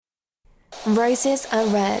Roses are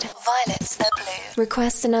red, violets are blue.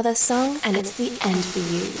 Request another song and it's the end for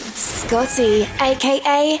you. Scotty,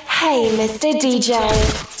 aka Hey Mr. DJ.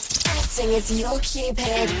 Acting as your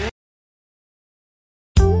Cupid.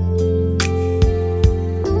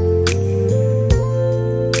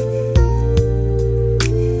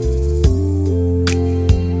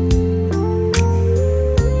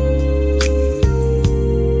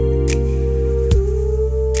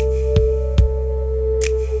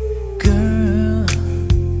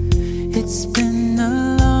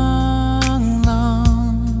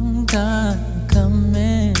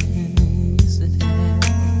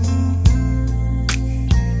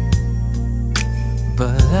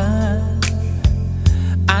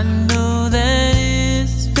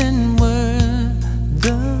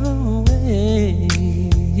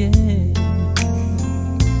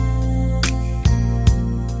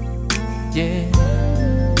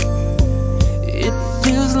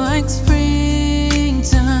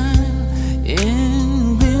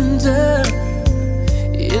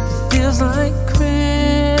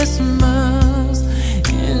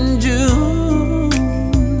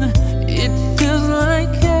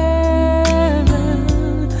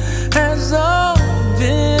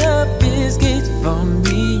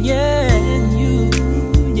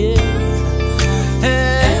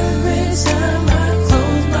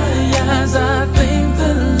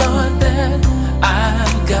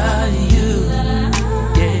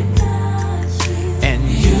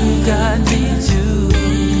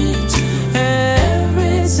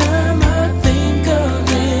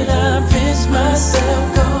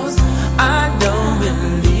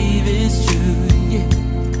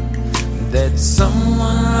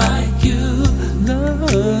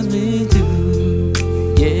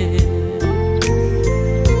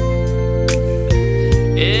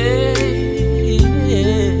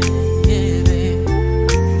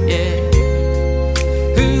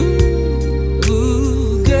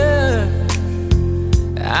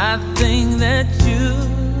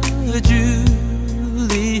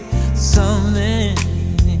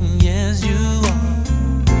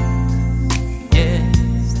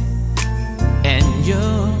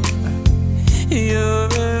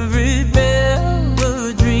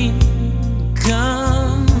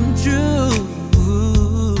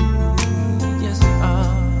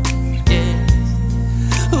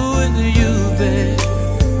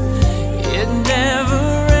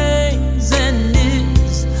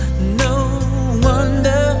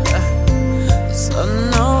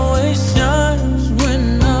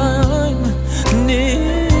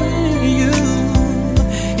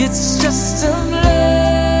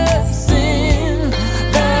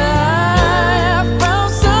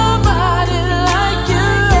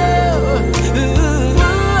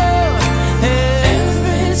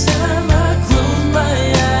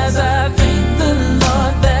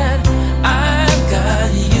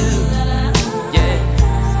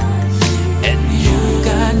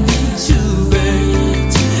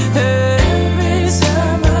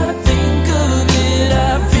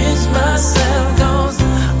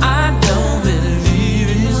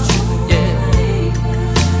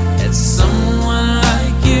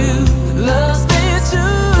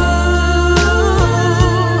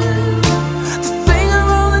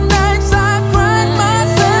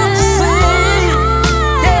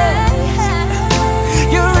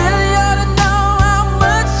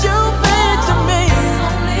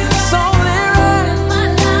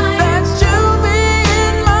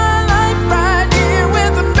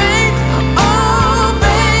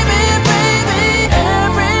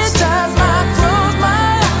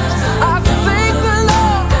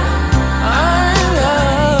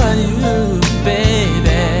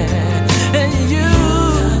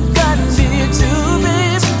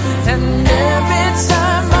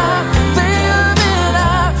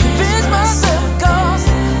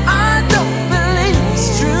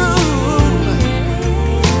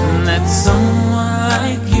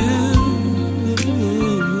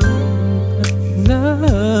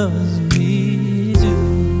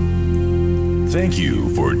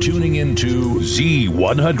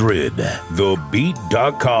 Z100,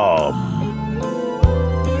 thebeat.com.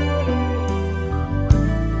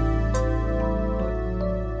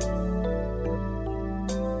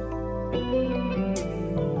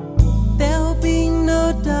 There'll be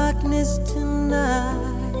no darkness tonight.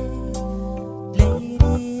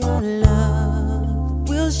 Lady, your love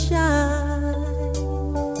will shine.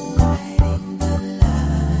 Lighting the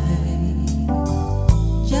light.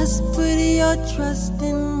 Just put your trust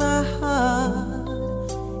in my heart.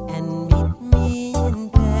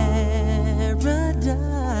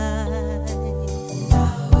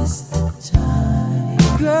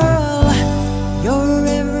 Girl,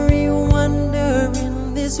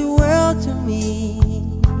 out to me.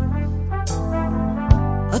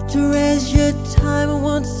 A treasured time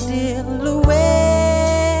won't steal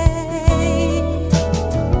away.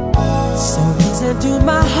 So listen to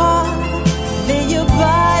my heart, lay your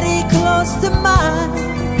body close to mine.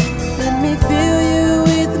 Let me fill you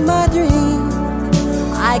with my dreams.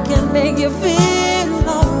 I can make you feel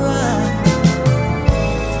alright.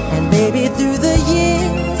 And baby, through the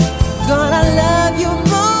years, gonna love you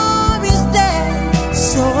more each day.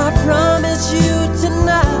 So I promise you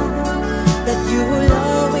tonight that you will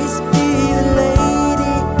always be the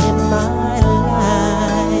lady in my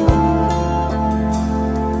life.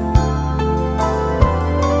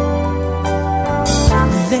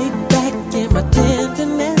 Lay back in my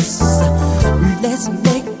tenderness. Let's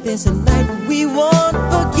make this a night we won't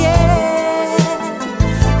forget.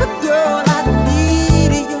 Girl, I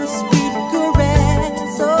need your sweet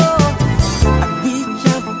caress. Oh, I reach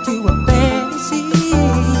out to a fantasy.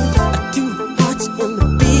 Two hearts in the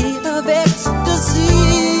beat of ecstasy.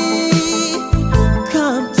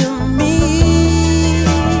 Come to me,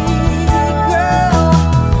 girl,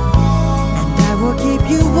 and I will keep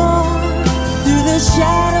you warm through the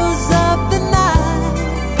shadows of the night.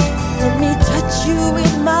 Let me touch you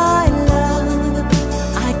with my love.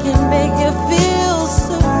 I can make you feel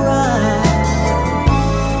so right.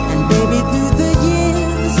 And baby, through the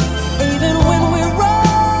years, even when we're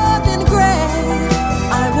old and gray,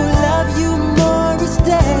 I will love you more each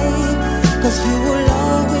day. 'Cause you will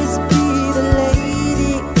always be the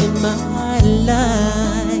lady in my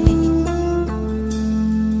life.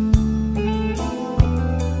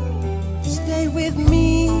 Stay with me.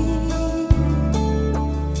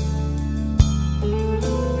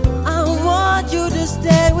 I want you to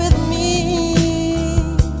stay with me.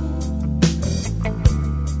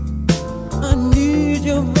 I need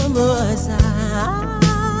you by my side.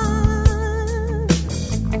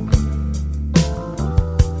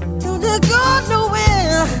 Don't you go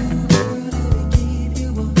nowhere.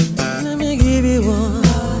 Let me give you one.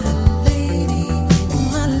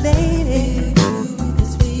 My lady,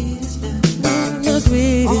 the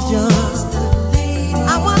sweetest young.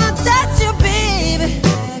 I wanna touch you, baby.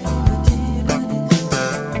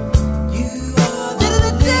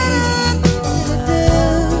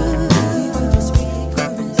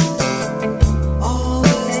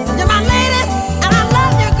 You're my lady, and I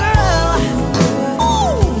love you, girl.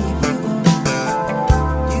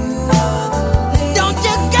 Don't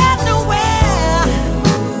you go nowhere.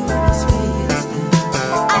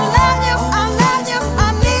 I love you, I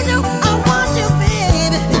need you, I want you,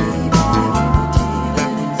 baby.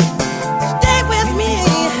 Stay with me.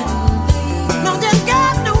 Don't you go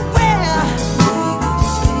nowhere.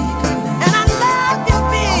 And I love you,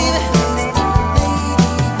 baby.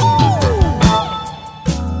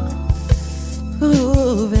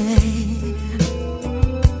 Ooh, baby.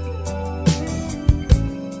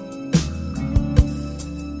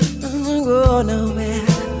 Don't you go nowhere.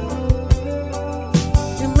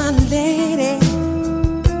 You're my lady.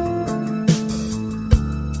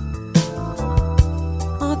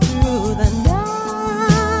 All through the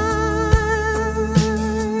night.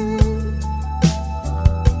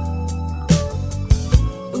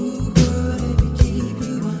 Ooh, girl, let me give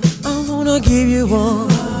you one. I wanna give you one.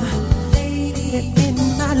 In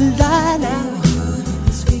my life.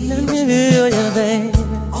 Let me feel you, baby.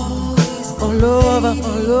 All over,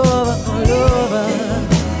 all over, all over.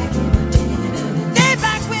 Stay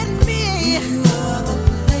back with me.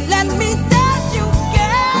 Let me touch you,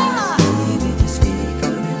 girl.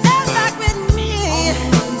 Stay back with me.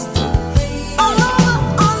 All over,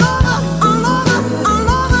 all over, all over, all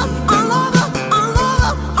over, all over, all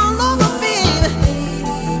over, all over, baby.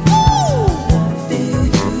 Ooh.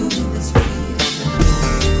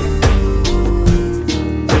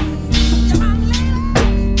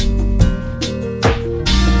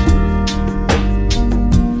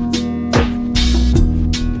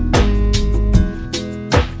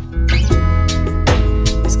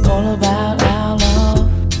 It's all about our love.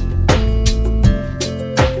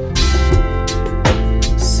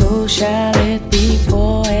 So shall it be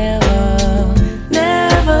forever,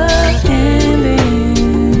 never ending.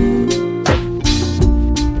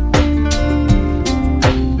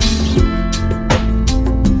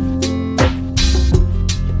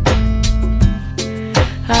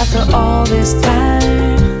 After all this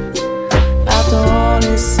time, after all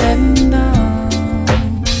is said and done,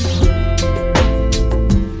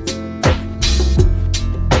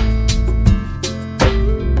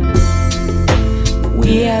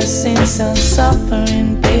 we have seen some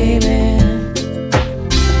suffering, baby.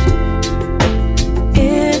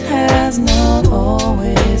 It has not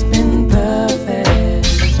always been perfect.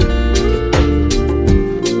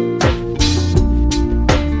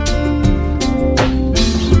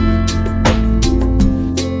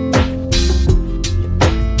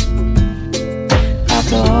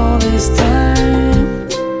 After all this time,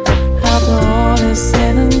 after all is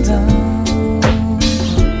said and done,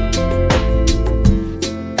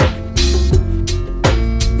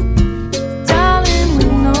 darling, we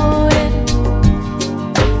know it.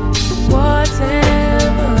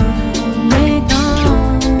 Whatever may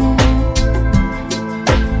come,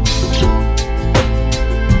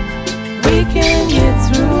 we can get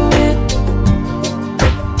through it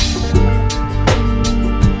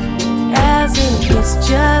as if it's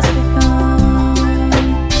just begun.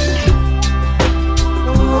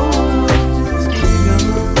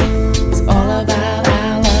 It's all about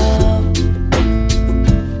our love.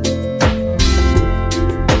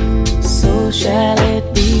 So shall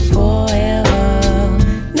it be forever,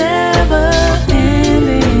 never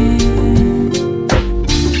ending.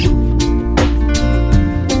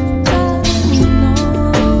 You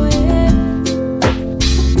know it.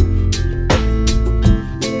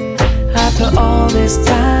 After all this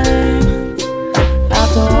time,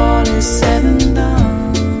 after all is said and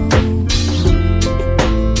done,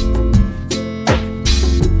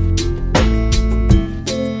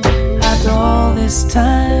 after all this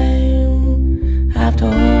time, after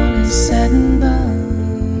all is said and done.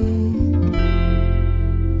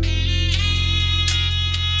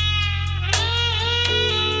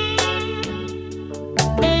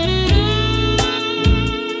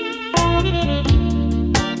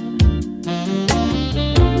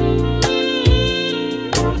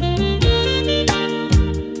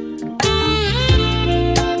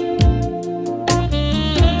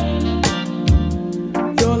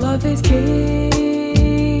 Your love is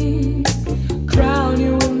king, crown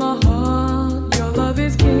you in my heart. Your love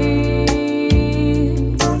is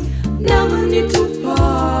king, never need to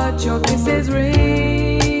part. Your kisses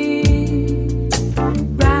ring,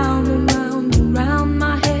 round and round and round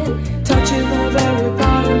my head, touching the very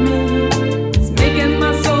part of me. It's making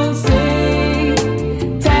my soul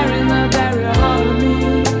sing, tearing the very heart of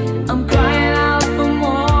me. I'm crying out for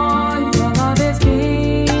more. Your love is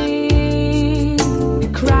king,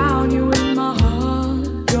 crown you in my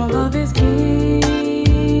heart. Your love is king,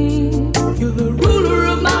 you're the ruler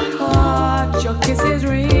of my heart. Your kisses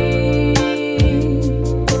ring,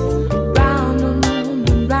 round and round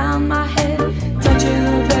and round my head, touching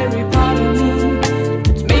the very part of me.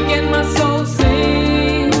 It's making my soul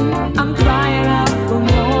sing. I'm crying out for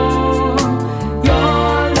more.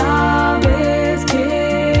 Your love is king.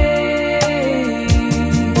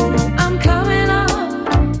 I'm coming up.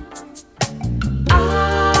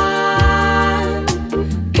 I'm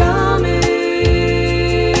coming.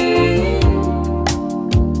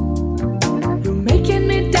 You're making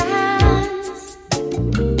me dance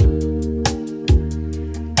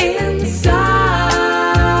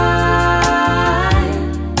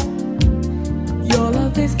inside. Your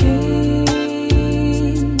love is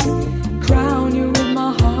king, crown you in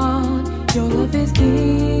my heart. Your love is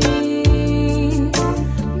king,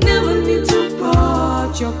 never need to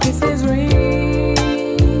part. Your kisses ring,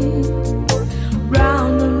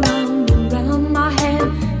 round and round and round my head,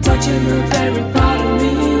 touching the very part of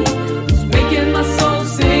me. It's making my soul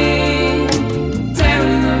sing,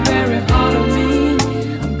 tearing the very heart of me.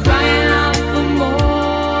 I'm crying out for more.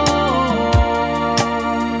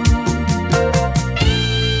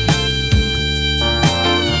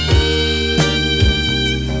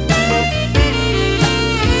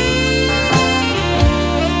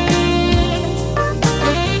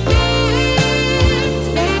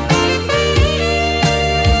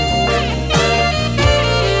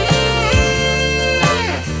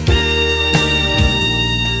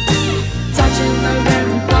 Touching the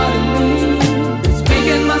very part of me, it's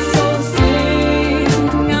making my soul sing.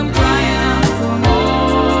 I'm crying out for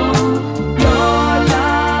more. Your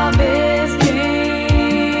love is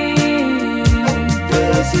king.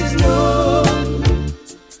 This is no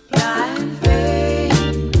blind faith.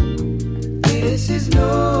 This is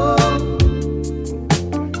no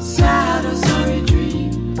sad or sorry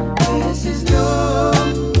dream. This is no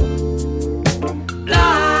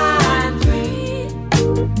blind faith.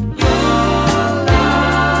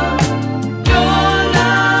 Your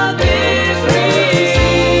love is real.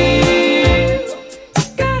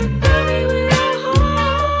 Gotta tell me with your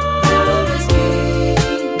heart. Your love is king,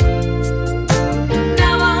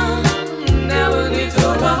 never need to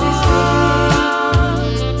part.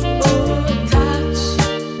 Oh, touch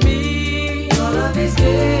me. Your love is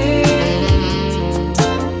king.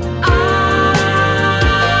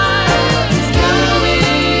 It's coming.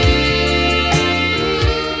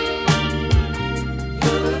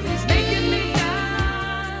 Your love is making me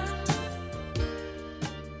dance.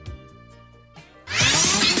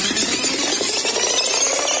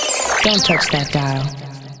 Don't touch that dial.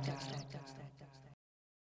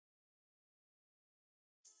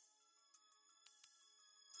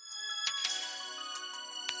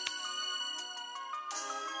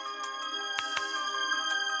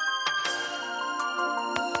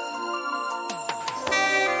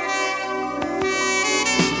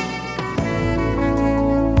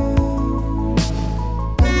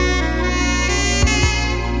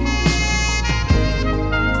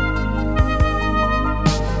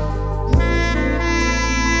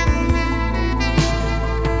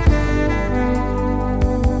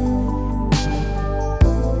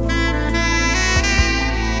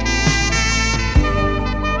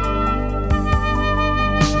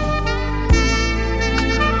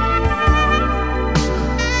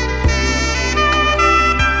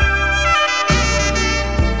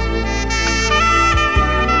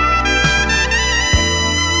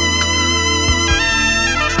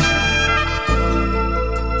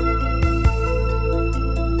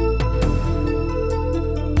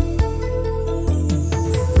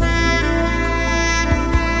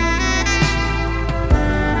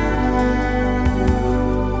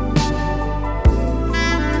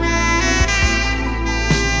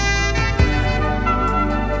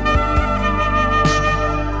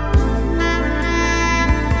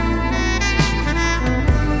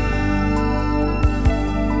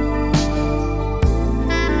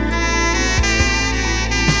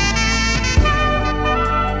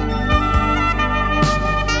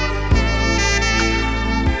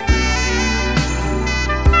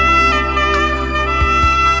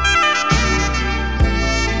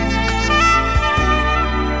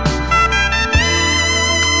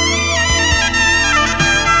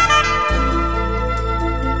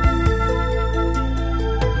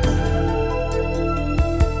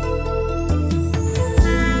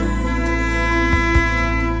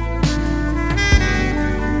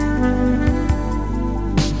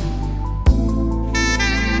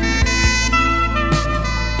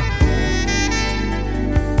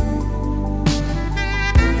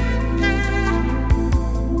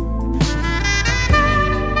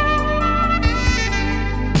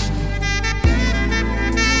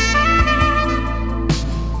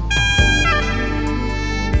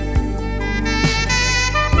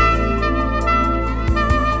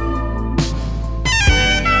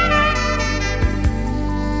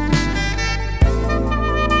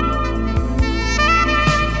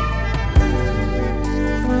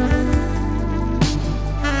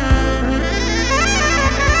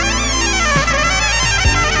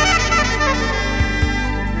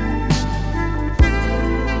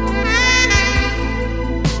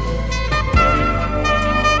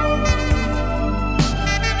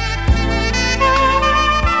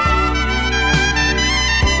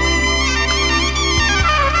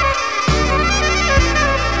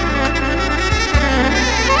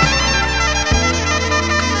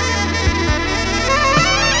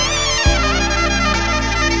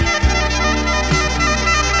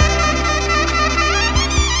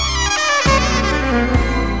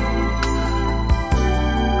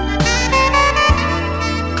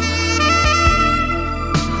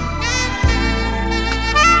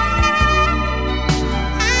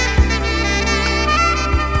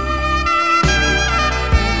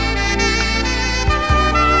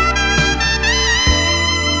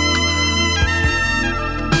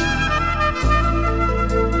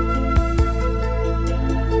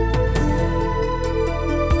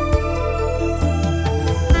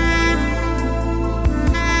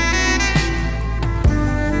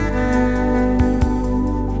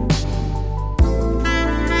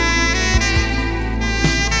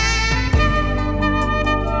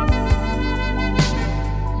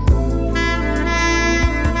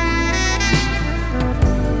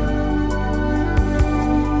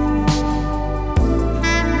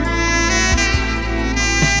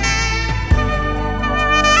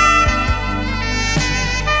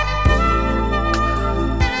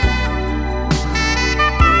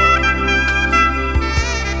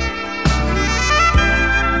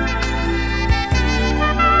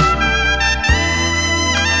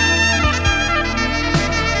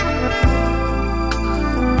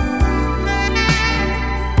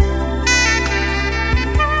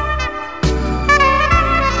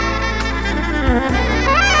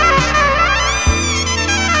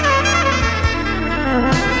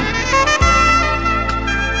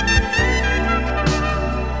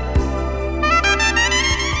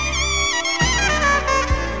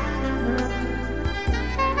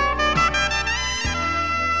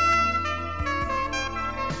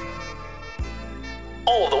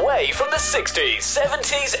 60s,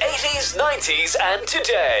 70s, 80s, 90s, and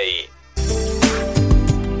today.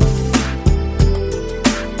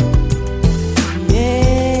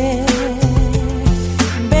 Yeah,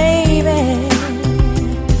 baby.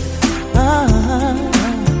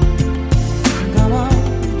 Come on.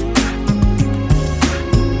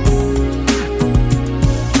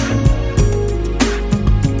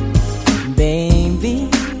 Baby,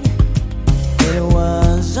 it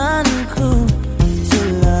was uncool to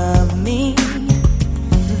love me,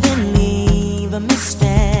 then leave me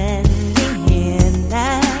standing here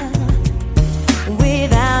now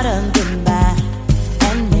without a goodbye.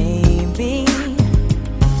 And maybe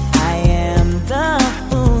I am the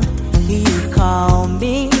fool you call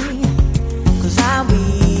me, 'cause I'll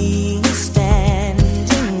be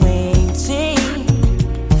standing waiting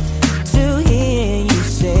to hear you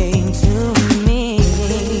say to me,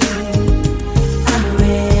 I'm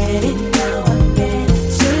ready now, I'm ready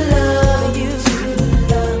to love you,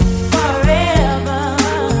 forever.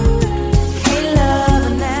 Hey, love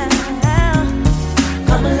now,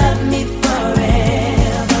 come and love me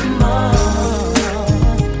forevermore.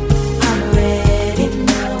 I'm ready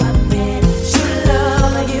now, I'm ready to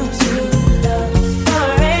love you,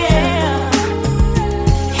 forever.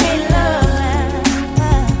 Hey, love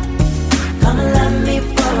now, come and love me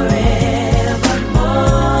forevermore.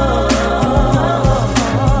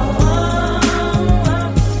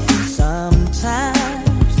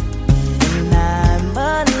 Sometimes when I'm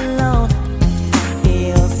alone, I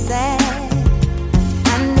feel sad.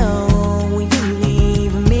 I know you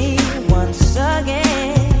leave me once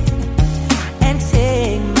again and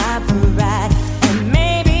take my pride. And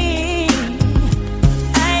maybe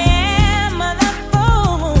I am the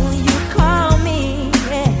fool you call me,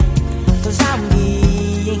 'cause I'll be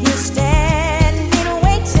here standing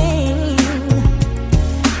waiting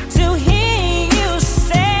to hear you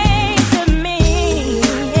say to me,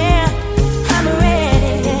 yeah, I'm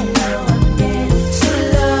ready now, I'm ready to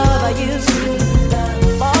love you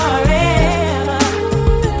forever.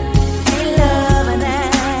 Hey, love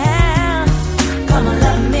now, come and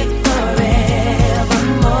love me forevermore.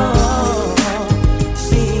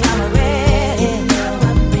 See, I'm ready now,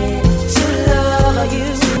 I'm ready to love you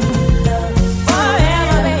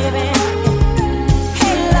forever, baby.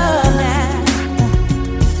 Hey, love now,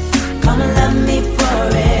 come and love me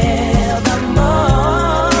forevermore.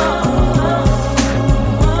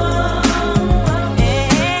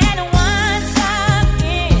 And once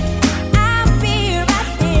again, I'll be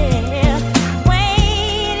right here,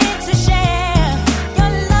 waiting to share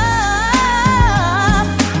your love.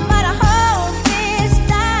 But I hope this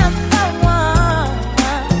time for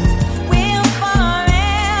once will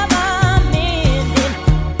forever mend it.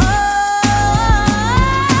 Oh,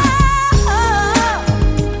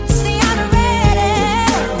 see, I'm ready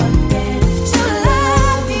to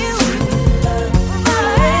love you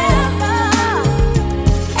forever.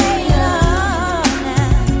 Hey, love now,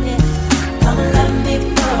 come and love me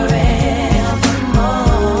forevermore.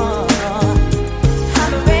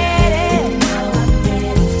 I'm ready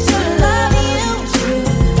to love you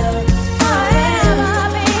forever,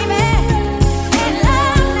 baby. Hey,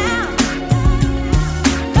 love now,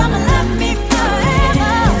 come and love me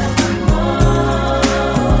forevermore.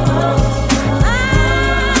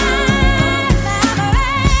 I'm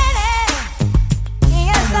ready,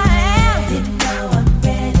 yes I am. I'm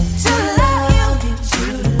ready to love you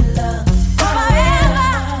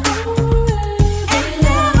forever and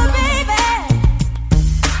never, baby.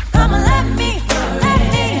 Come and love me,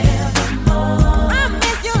 forevermore. I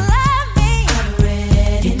miss you, love me. I'm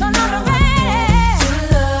ready, 'cause I'm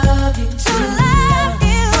ready to love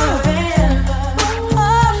you forever.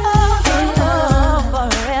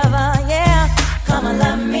 Forever, yeah. Come and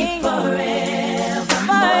love me forevermore.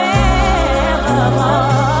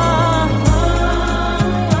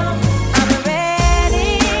 I'm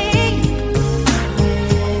ready,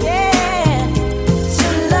 yeah, to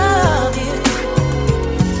love you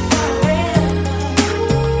forever.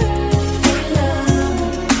 Hey, love,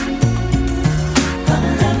 come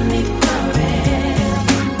and love me forevermore.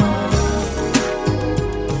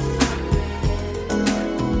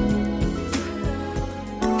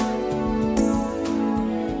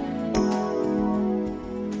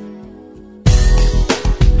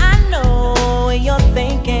 I know you're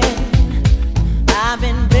thinking I've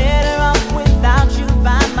been better off without you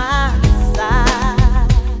by my side.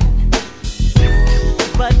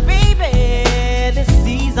 But baby, this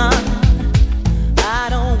season I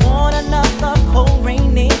don't want another cold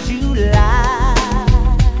rainy July.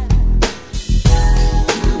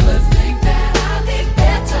 You would think that I'd be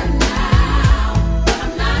better now, but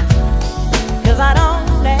I'm not. 'Cause I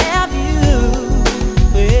don't have you.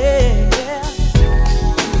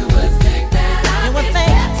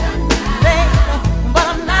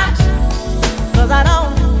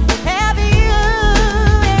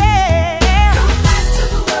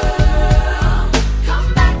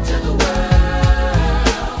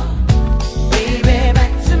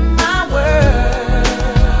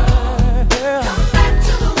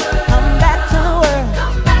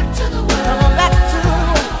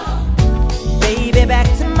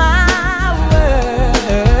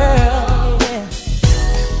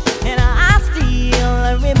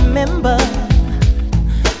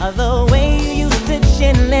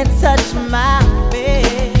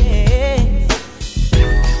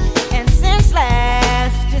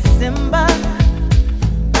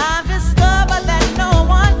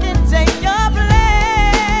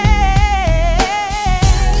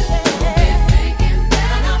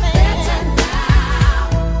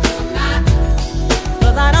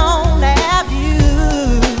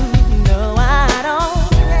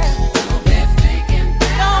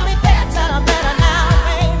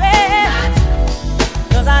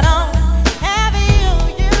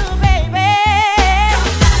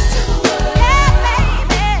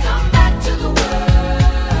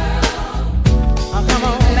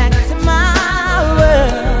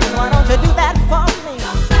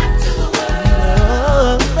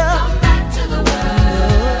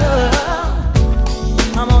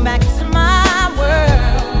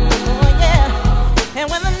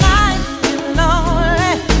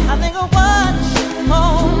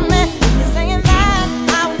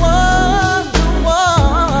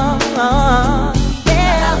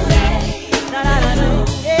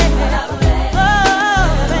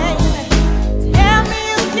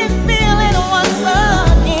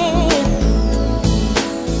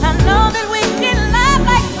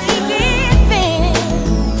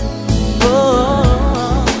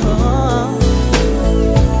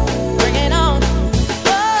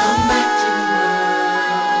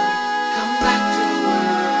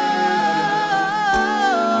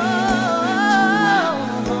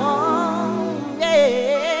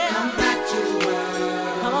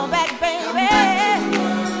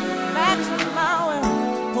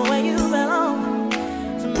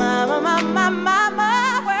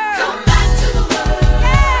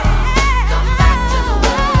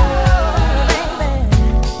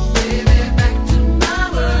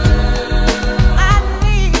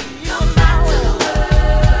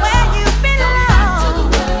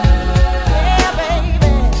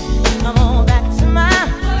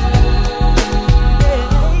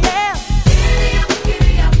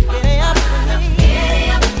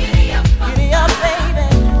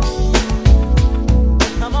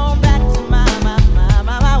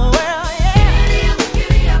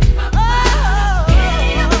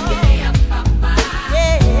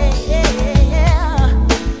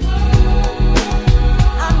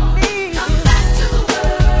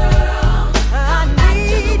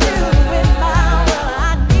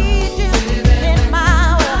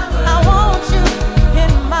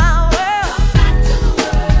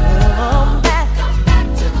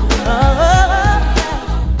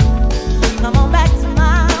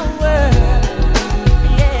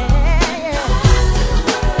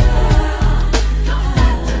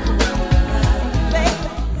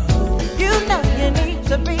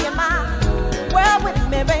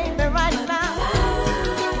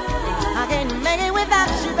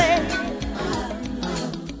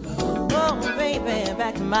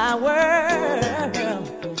 my world.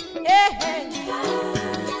 Yeah.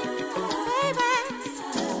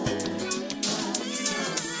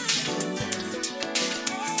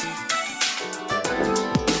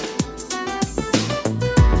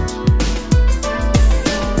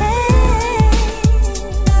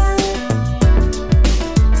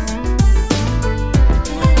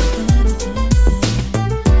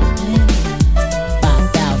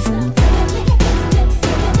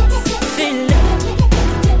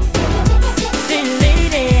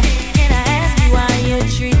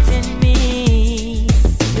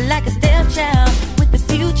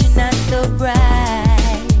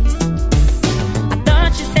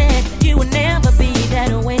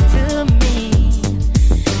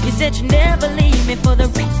 For the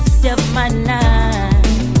rest of my life,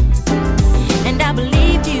 and I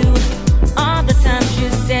believed you all the times you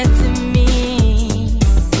said to me,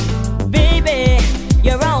 baby,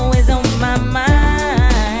 you're always on my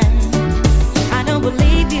mind. I don't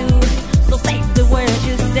believe you, so save the words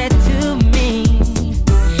you said to me,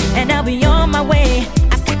 and I'll be on my way.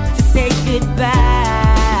 I've got to say goodbye,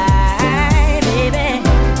 baby.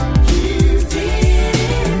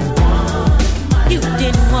 You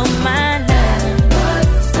didn't want my love.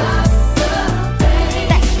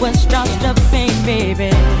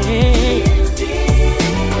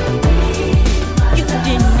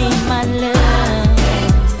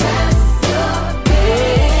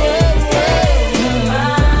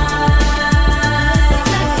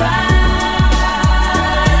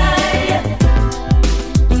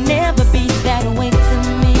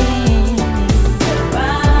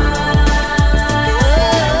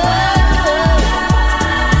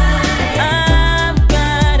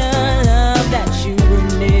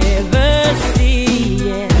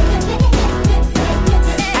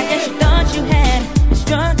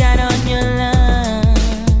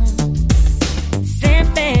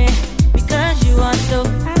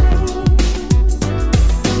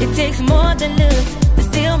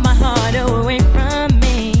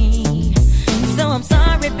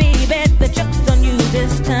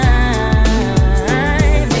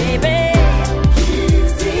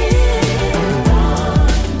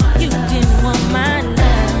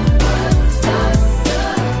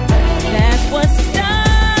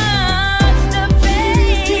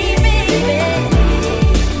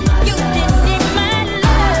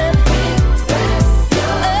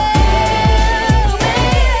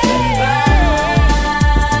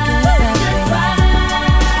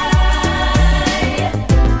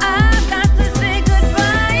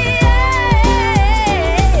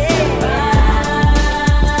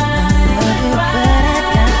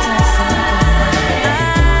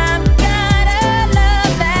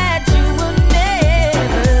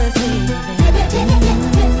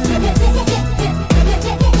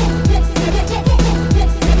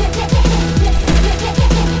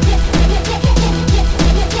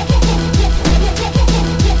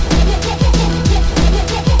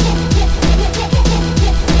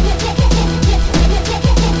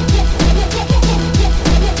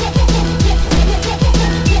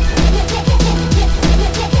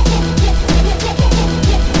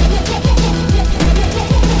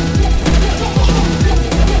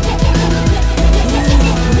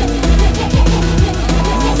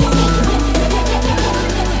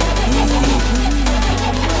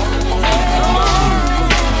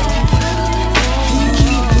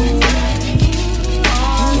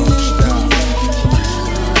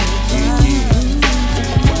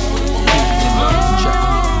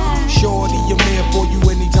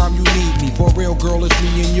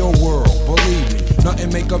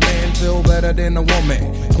 better than a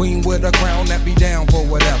woman. Queen with a crown that be down for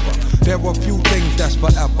whatever. There are few things that's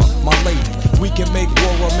forever, my lady. We can make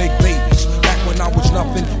war or make babies. Back when I was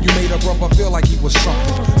nothing, you made a brother feel like he was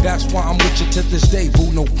something. That's why I'm with you to this day,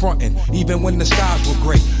 boo, no frontin'. Even when the skies were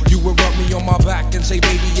gray, you would rub me on my back and say,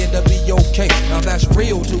 baby, it'll be okay. Now that's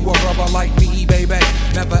real to a brother like me, baby.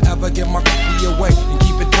 Never ever get my cookie away and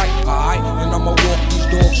keep it tight, alright? And I'ma walk these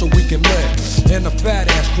dogs so we can live in a fat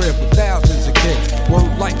ass crib with thousands of kids.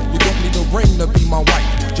 Word like, you don't need a ring to be my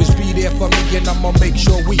wife. Just be there for me and I'ma make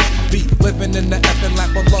sure we be living in the effing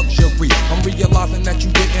lap of luxury. I'm realizing that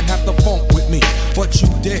you didn't have to funk with me, but you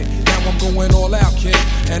did. Now I'm going all out, kid,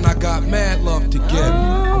 and I got mad love to give.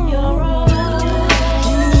 You're all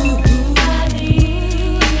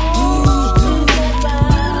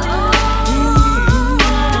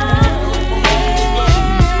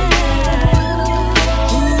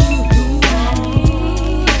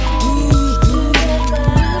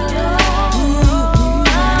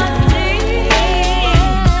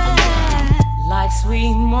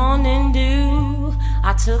sweet morning dew,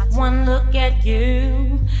 I took one look at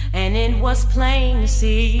you, and it was plain to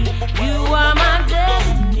see you are my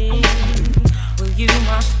destiny. With you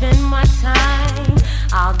I spend my time,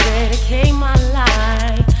 I'll dedicate my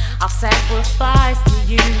life, I'll sacrifice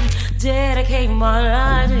to you, dedicate my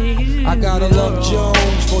life to you. I gotta love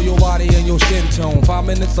Jones for your body and your skin tone. 5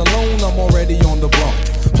 minutes alone, I'm already on the bump.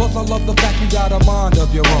 Plus I love the fact you got a mind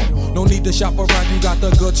of your own. No need to shop around, you got the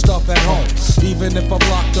good stuff at home. Even if I'm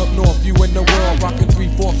locked up north, you in the world rocking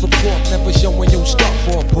 3/4 support, never showing your stuff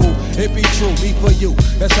for boo. It be true, me for you,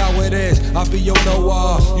 that's how it is. I be your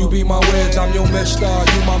Noah, you be my Wiz, I'm your Mister,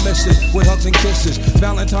 you my Mrs. With hugs and kisses,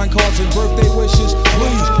 Valentine cards and birthday wishes.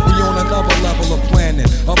 Please, we on another level of planning,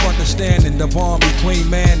 of understanding the bond between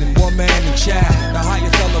man and woman and child. The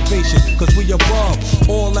highest elevation, cause we above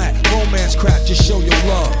all that romance crap, just show your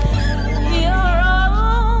love.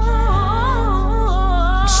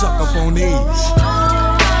 Suck up on these.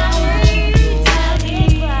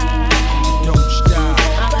 Don't stop.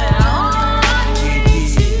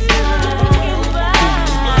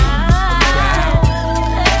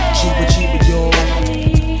 Cheaper, cheaper, yo.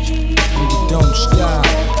 Don't stop.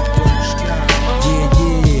 Yeah,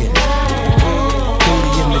 yeah.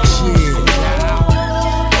 Booty in the chair.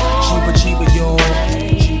 Cheaper, cheaper, yo.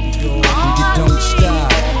 Don't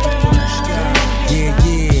stop. Yeah,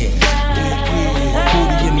 yeah.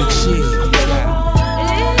 Booty in the chair.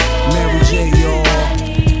 Mary J, y'all.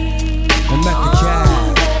 And Mecca Cab.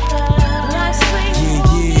 Yeah,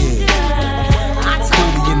 yeah.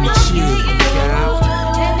 Booty in the chair.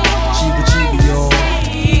 Cheaper, cheaper, y'all.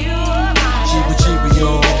 Cheaper, cheaper,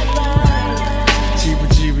 y'all. Cheaper,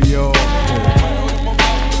 cheaper, y'all.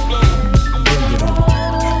 Bring it on.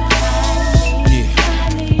 Yeah.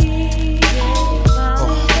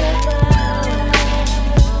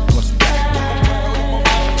 What's that?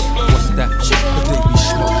 What's that shit that they be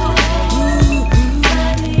smoking?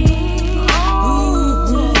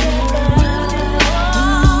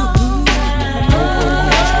 No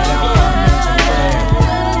romance without finance and bread.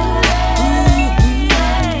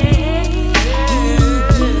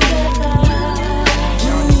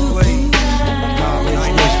 Johnny Blaze, knowledge,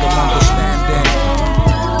 wisdom, understanding.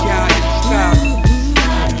 Guidance, style.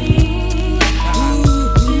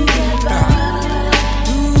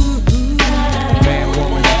 Man,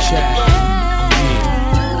 woman, and child.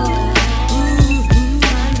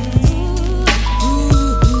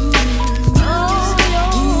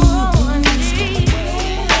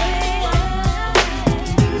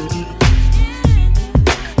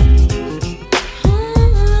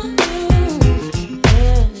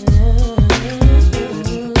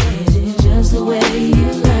 Is it just the way you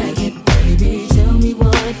like it, baby? Tell me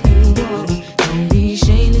what you want. Don't be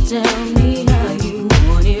ashamed to tell me how you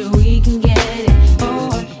want it. We can get it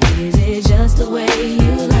on. Is it just the way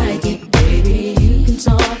you like it, baby? You can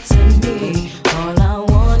talk to me. All I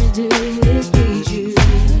wanna do is please you.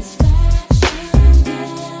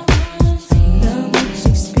 Not much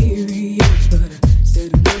experience, but I'm still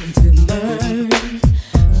willing to learn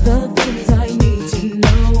the things I need to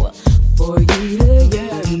know for you to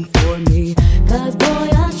yearn for me. 'Cause boy,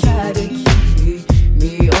 I try to keep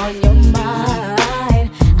me on your mind.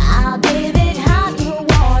 I'll give it how you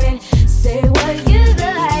want it. Say what you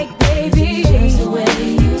like, baby. Just the way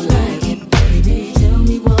you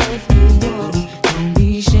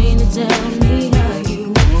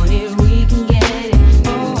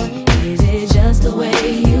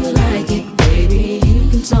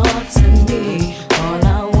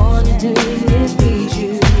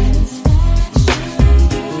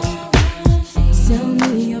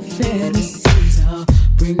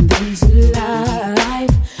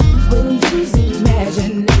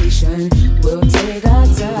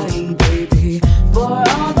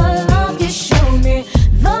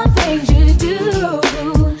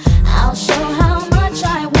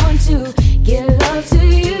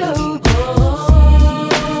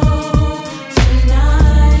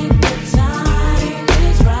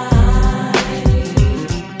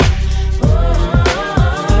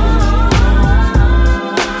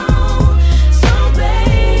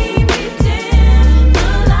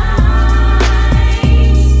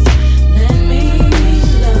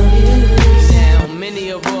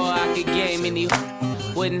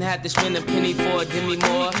have to spend a penny for it, give me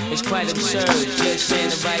more. It's quite absurd, just saying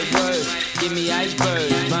the right words. Give me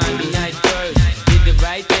icebergs, find me nice birds. Did the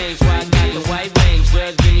right things, why I got the white range.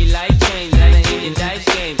 Girls give me life change, and I hit the dice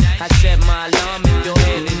game. I set my alarm if your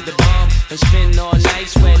head is the bomb. And spend all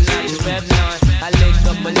night sweating out this Revlon. I lick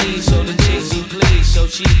up my knees so the chicks be pleased. So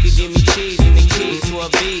she could give me cheese, give me keys to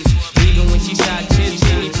her bees. Even when she shot chips,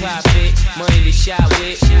 give me profit. Money to shop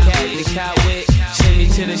with, cash to cop with. Send me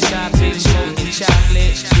to the shop, bitch, smoking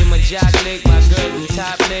chocolate. Get my jock lick, my girl who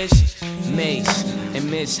topless. Mace and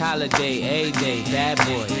Miss Holiday, A-Day, bad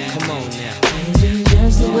boy, come on now. Baby,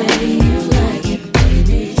 just the way you like it,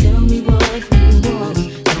 baby. Tell me what you want.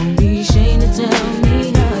 Don't be ashamed to tell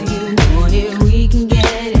me how you want it. We can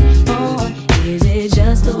get it on. Is it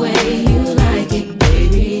just the way you like it,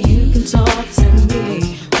 baby? You can talk to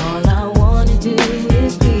me. All I wanna do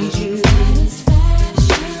is please you. Is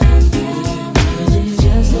it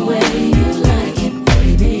just the way you like it,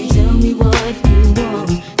 baby? Tell me what you want.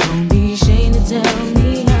 Don't be ashamed to tell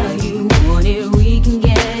me how you want it. We can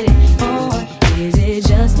get it on. Is it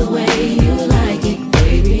just the way you like it,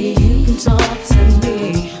 baby? You can talk to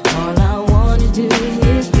me. All I wanna do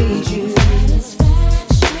is please you.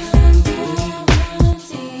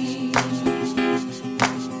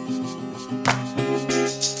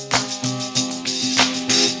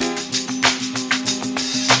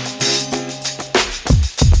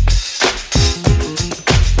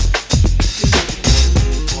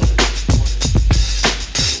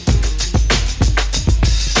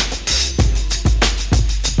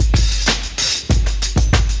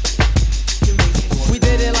 We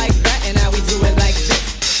did it like that and now we do it like this.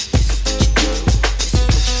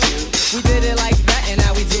 We did it like that and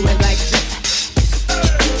now we do it like this.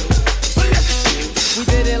 We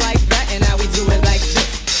did it like that and now we do it like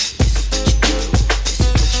this.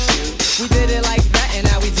 We did it like that and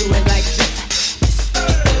now we do it like this.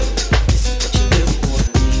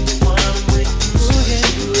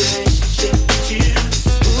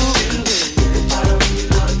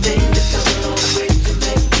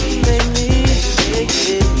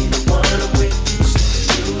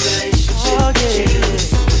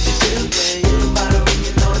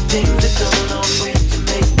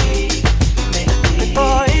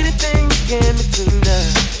 Before anything began between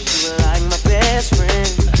us, you were like my best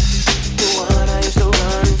friend, the one I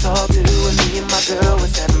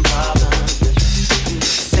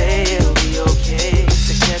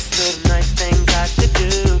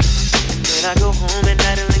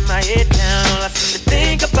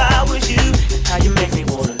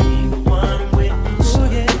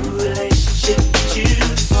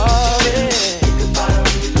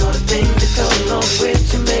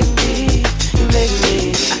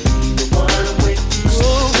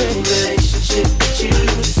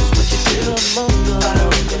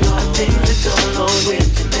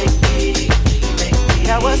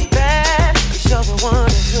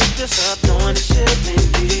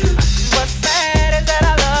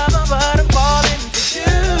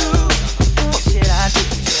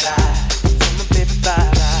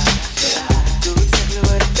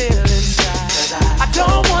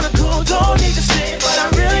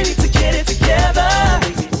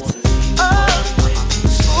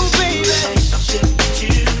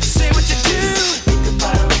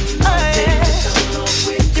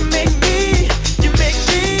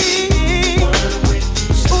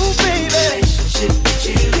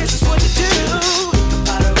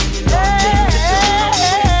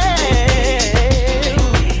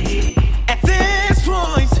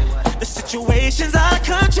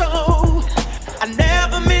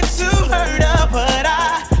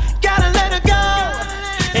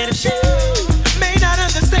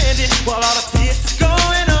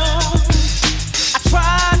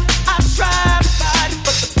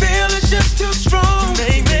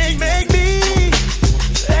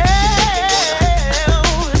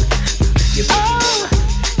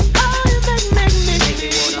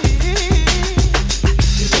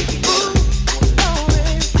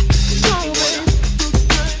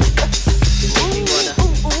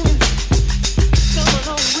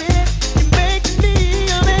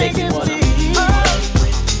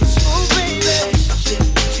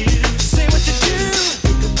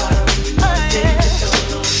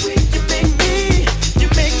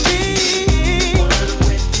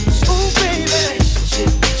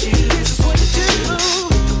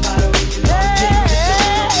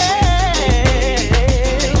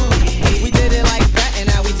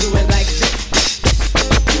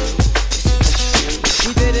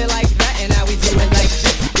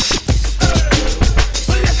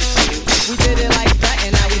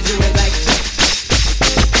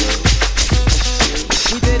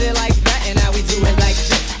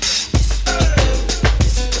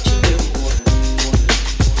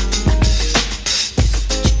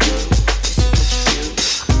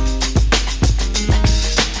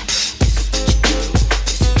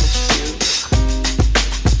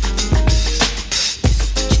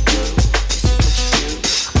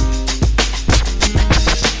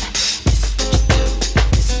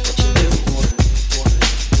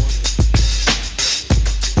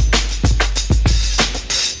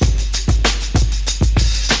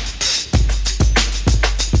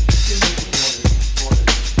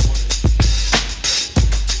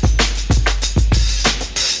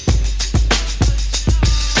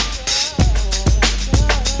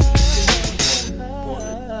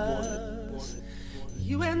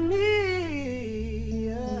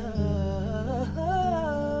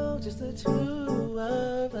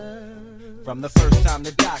From the first time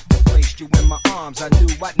the doctor placed you in my arms, I knew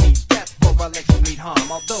I'd need death before I let you meet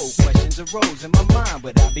harm. Although questions arose in my mind,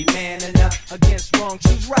 would I be man enough against wrong,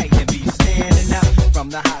 choose right, and be standing up? From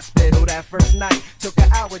the hospital that first night, took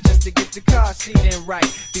an hour just to get the car seat in right.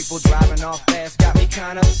 People driving off fast got me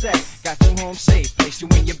kinda upset. Got you home safe, placed you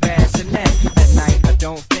in your bassinet. At night, I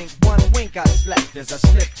don't think one wink I slept. As I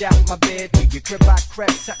slipped out my bed, to your crib I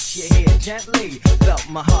crept, touched your hair gently, felt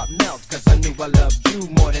my heart melt, cause I knew I loved you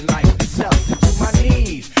more than life itself. To my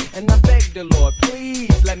knees, and I begged the Lord,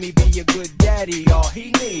 please let me be a good daddy. All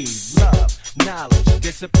he needs, love, knowledge,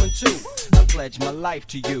 discipline too. I pledge my life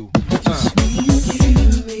to you. Just me and you,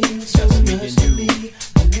 just me and you.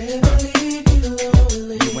 I'll never leave you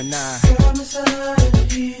lonely. You and I. Promise I'm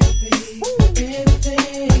here to be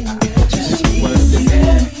anything that you need.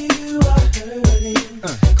 If you are hurting,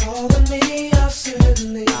 calling me out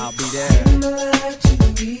certainly. I'll be there. In my life to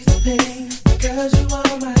ease the pain, because you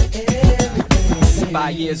are my everything.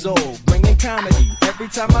 5 years old, bringing comedy. Every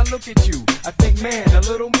time I look at you, I think, man, a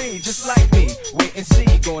little me, just like me. Wait and see,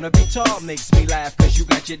 gonna be tall, makes me laugh, cause you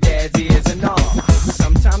got your dad's ears and all.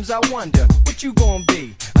 Sometimes I wonder, what you gonna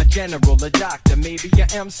be? A general, a doctor, maybe a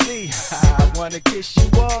MC. I wanna kiss you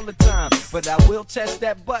all the time, but I will test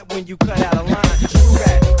that butt when you cut out a line. Screw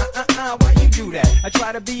that, why you do that? I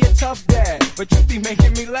try to be a tough dad, but you be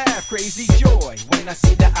making me laugh, crazy joy. When I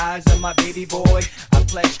see the eyes of my baby boy, I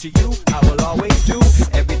pledge to you, I will always do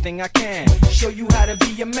everything I can. Show you how to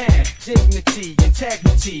be a man, dignity,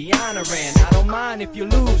 integrity, honoring. I don't mind if you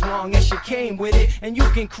lose, long as you came with it. And you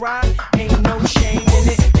can cry, ain't no shame in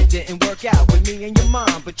it. It didn't work out with me and your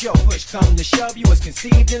mom, but yo, push come to shove, you was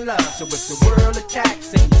conceived in love. So if the world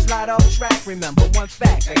attacks and you slide off track, remember one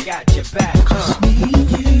fact, I got your back. Just me and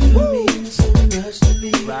you mean so much to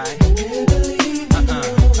me. Right. I'll never leave you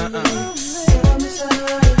alone. Promise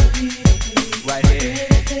I'll be here. Right here.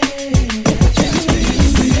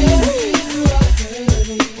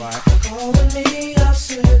 Calling me out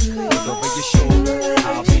certainly. Look over your shoulder,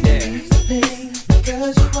 I'll be there.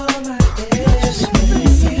 Because you are my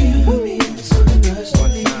everything. You mean so much to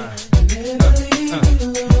me. I'll never leave you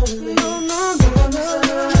lonely. Promise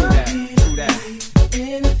I'll be here.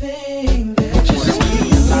 Anything that you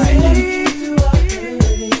need. You are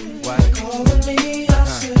hurting. Calling me out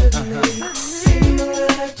certainly. In my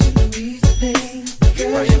life to ease the pain.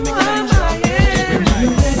 Because you are my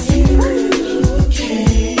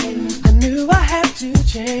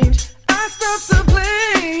change. I stopped the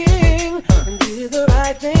playing and did the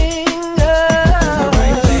right thing.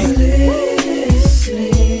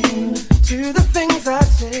 Listening to the things I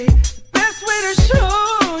say. The best way to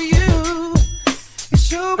show you is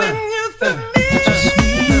showing you through me.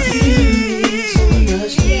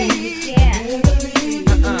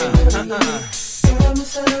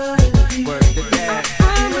 Work the dad.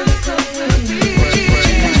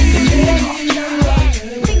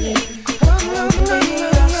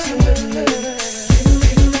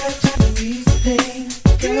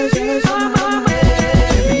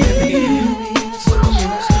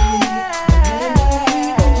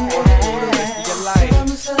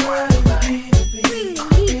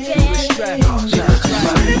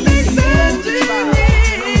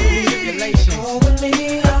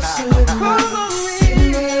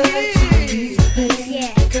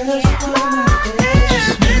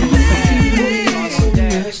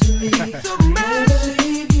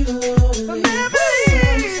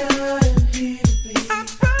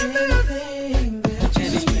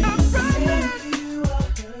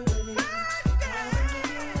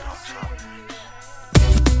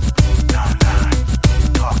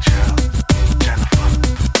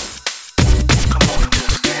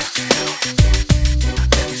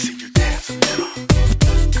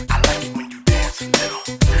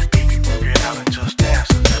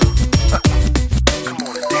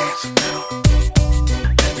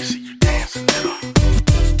 Dance a little.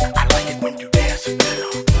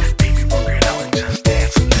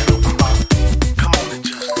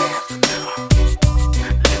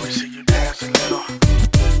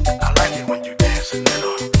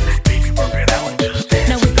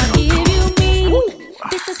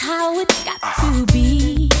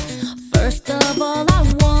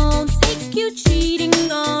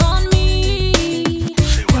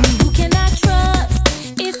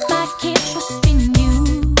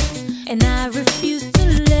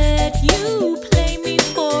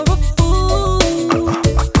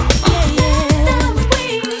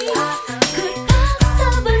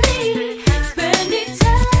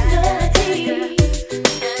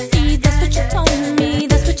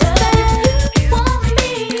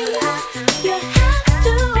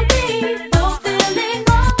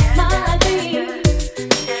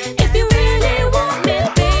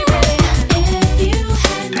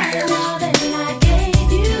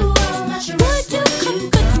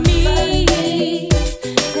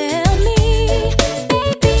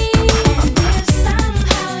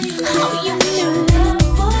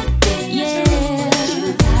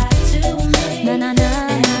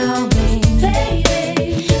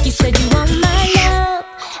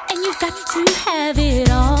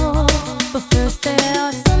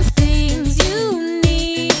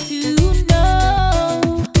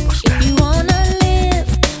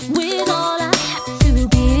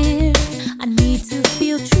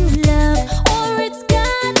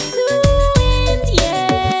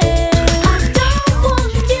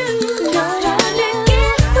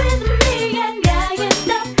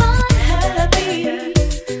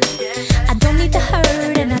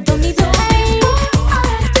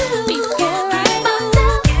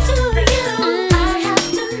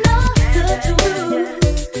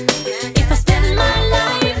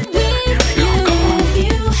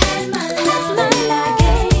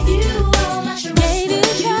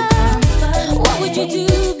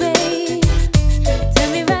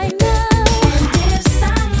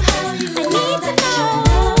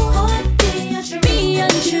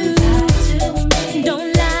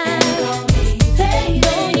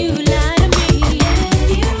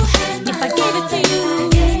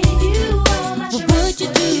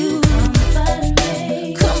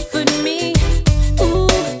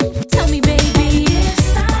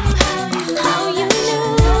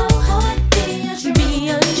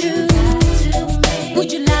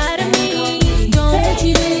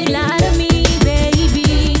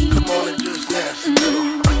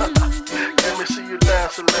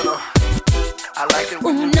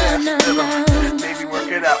 dance a little. Baby,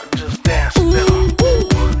 work it out and just dance a little.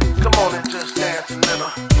 Come on and just dance a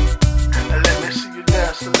little. And let me see you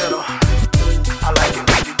dance a little. I like it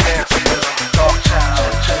when you dance a little. Dark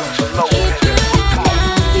child, change Lopez. Come on.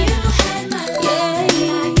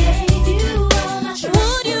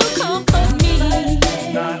 Would you comfort me?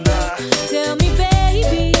 Tell me,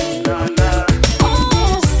 baby.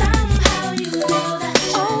 Oh, somehow you know that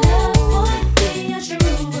your love would be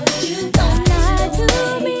untrue. Would you don't lie to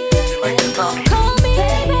me? Call me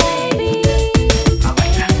baby.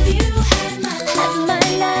 If you had my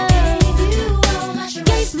love,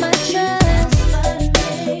 gave my trust,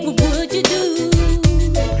 what would you do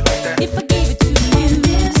if I gave it to you?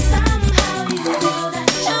 If somehow you know that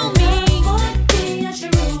tell me would be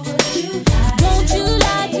untrue, would you lie? Won't you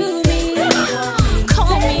lie to me?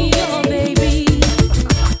 Call me your baby.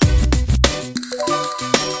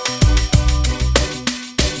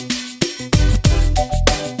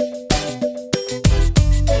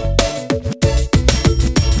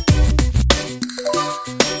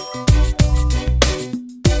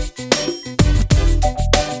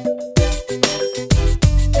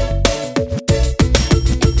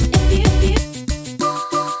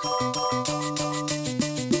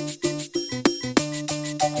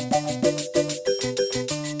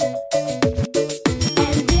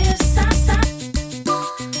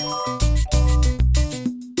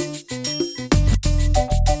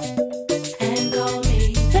 And call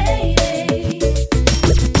me baby.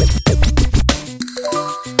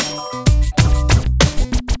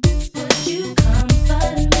 Would you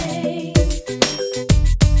comfort me?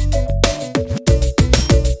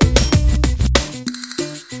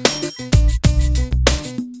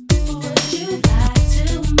 Would you lie to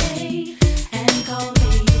me and call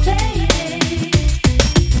me baby?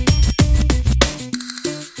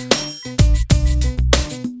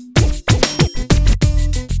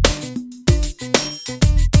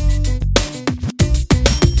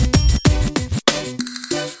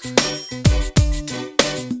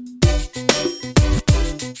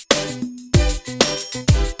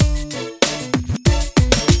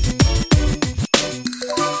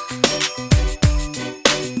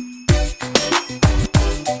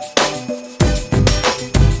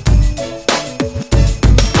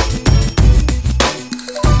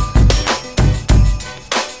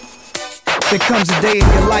 There comes a day in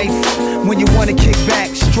your life when you wanna kick back,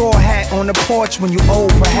 straw hat on the porch when you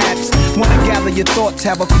old perhaps. Wanna gather your thoughts,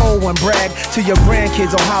 have a cold one, brag to your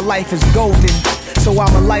grandkids on how life is golden. So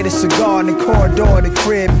I'ma light a cigar in the corridor of the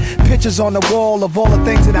crib. Pictures on the wall of all the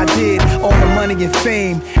things that I did, all the money and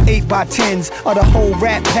fame. 8x10s of the whole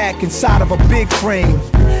rat pack inside of a big frame.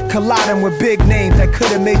 Colliding with big names that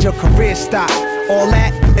could've made your career stop. All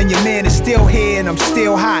that, and your man is still here and I'm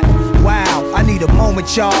still hot. Wow, I need a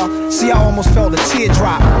moment, y'all. See, I almost felt a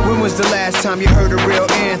teardrop. When was the last time you heard a real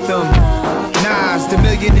anthem? Nas, the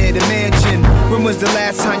millionaire, the mansion. When was the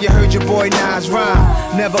last time you heard your boy Nas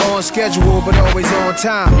rhyme? Never on schedule, but always on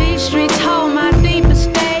time. These streets hold my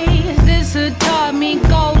deepest days. This hood taught me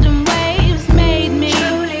golden waves. Made me.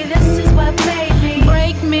 Truly, this is what made me.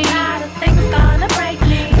 Break me. Not a thing's gonna break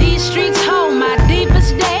me. These streets hold my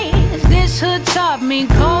deepest days. This hood taught me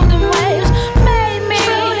golden waves. Made me.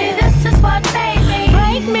 Truly, this is what made me.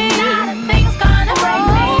 Break me. Not a thing's gonna break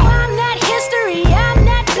me. I'm that history. I'm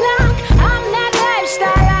that clock. I'm that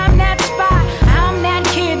lifestyle. I'm that spot. I'm that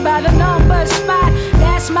kid by the number spot.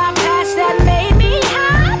 That's my past that made me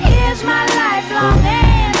hot. Here's my lifelong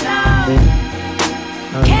anthem.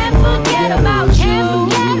 Can't forget about you.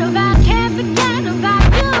 Can't forget about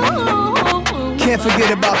you. Can't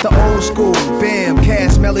forget about the old school. Bam,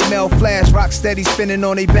 Cass, Melly Mel, Flash, rock steady spinning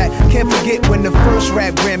on they back. Can't forget when the first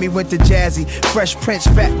rap Grammy went to Jazzy. Fresh Prince,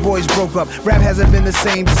 Fat Boys broke up. Rap hasn't been the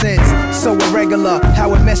same since. So irregular,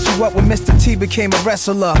 how it messed you up when Mr. T became a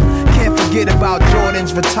wrestler. Can't forget about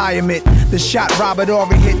Jordan's retirement. The shot Robert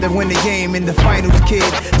Horry hit to win the game in the finals, kid.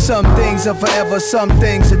 Some things are forever, some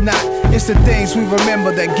things are not. It's the things we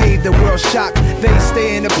remember that gave the world shock. They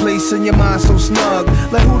stay in a place in your mind so snug.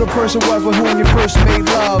 Like who the person was with whom you first made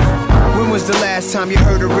love. When was the last time you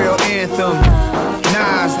heard a real anthem?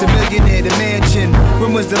 Nas, the millionaire, the mansion.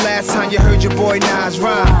 When was the last time you heard your boy Nas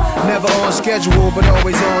rhyme? Never on schedule, but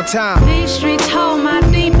always on time. These streets hold my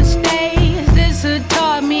deepest days. This hood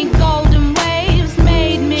taught me golden waves.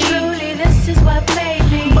 Made me. Truly, this is what made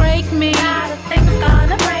me. Break me. Not a thing's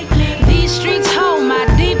gonna break me. These streets hold my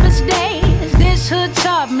deepest days. This hood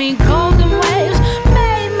taught me golden waves.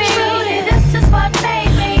 Made me. Truly, this is what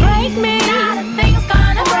made me. Break me. Not a thing's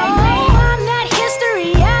gonna break me. I'm that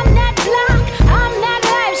history. I'm that clock. I'm that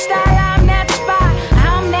lifestyle. I'm that spot.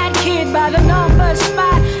 I'm that kid by the number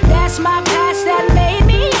spot. That's my past that made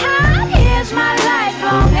me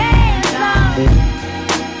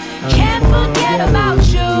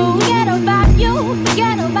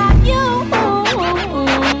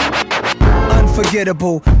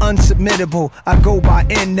unforgettable, unsubmittable. I go by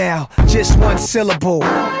N now, just one syllable.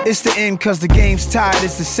 It's the end cause the game's tired,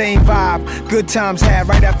 it's the same vibe. Good times had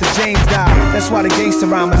right after James died. That's why the gangster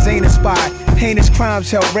rhymers ain't inspired. Heinous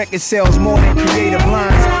crimes help record sales more than creative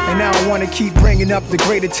lines. And I don't wanna keep bringing up the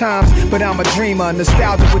greater times, but I'm a dreamer,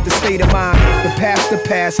 nostalgic with the state of mind. The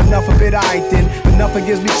past, enough of it I then. Enough it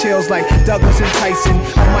gives me chills like Douglas and Tyson.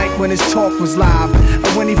 A mic when his talk was live.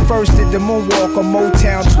 And when he first did the moonwalk on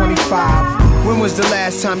Motown 25. When was the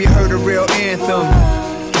last time you heard a real anthem?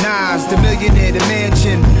 Nas, the millionaire, the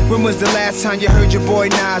mansion. When was the last time you heard your boy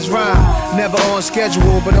Nas rhyme? Never on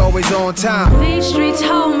schedule, but always on time. These streets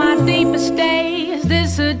hold my deepest days.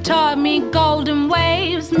 This had taught me golden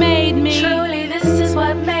waves. Made me. Truly, this is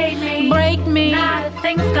what made me. Break me. Not a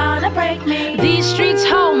thing's gonna break me. These streets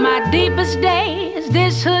hold my deepest days.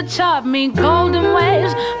 This hood taught me golden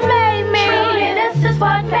waves. Made me. Truly, this is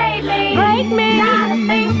what made me. Break me. Not a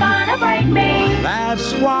thing's gonna break me.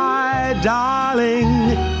 That's why,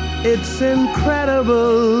 darling, it's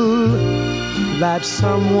incredible that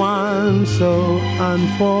someone so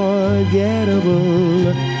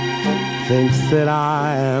unforgettable thinks that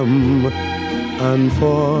I am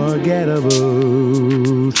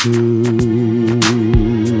unforgettable too.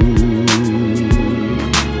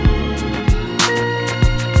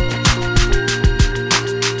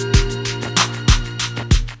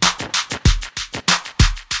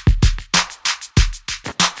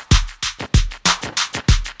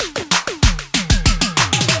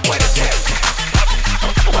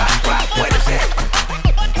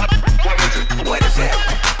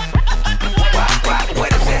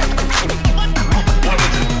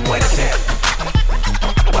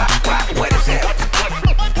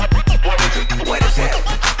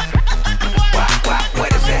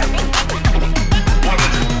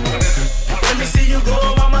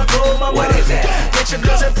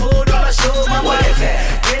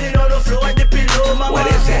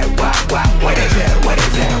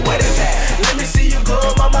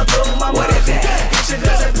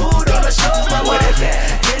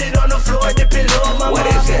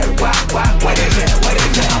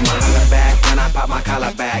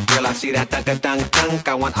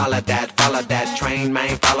 I want all of that, follow that train,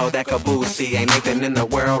 man, follow that caboose. Ain't nothing in the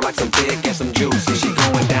world like some dick and some juicy. She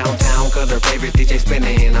going downtown cause her favorite DJ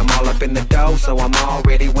spinning. I'm all up in the dough, so I'm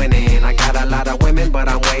already winning. I got a lot of women, but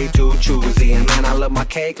I'm way too choosy. And man, I love my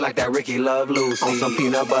cake like that Ricky love Lucy. On some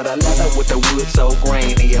peanut butter leather with the wood so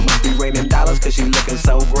grainy. It must be raining dollars cause she looking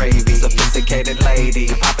so gravy. Sophisticated lady,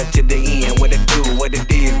 pop it to the end. What it do, what it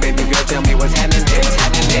is, baby girl, tell me what's happening there.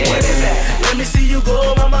 What is that? Let me see you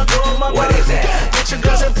go, mama, go, mama. What is that? Get your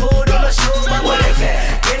girls and pull on the show, mama. What is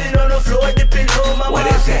that? Get it on the floor, dip it low, mama. What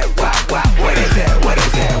is that? What is that? What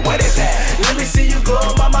is that? What is that? Let me see you go,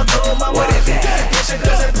 mama, go, mama. What is that? Get your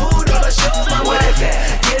girls and pull on the show, mama. What is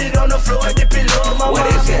that? Get it on the floor, dip it low, mama. What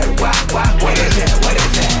is that? What is that? What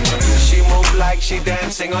is that? She move like she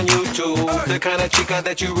dancing on YouTube. The kind of chica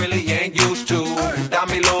that you really ain't used to.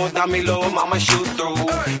 Dame low, mama shoot through.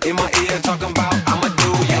 In my ear talking about I'ma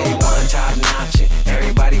do you. One top notching,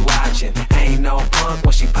 everybody watching. Ain't no punk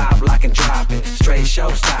when she pop, lock and drop it. Straight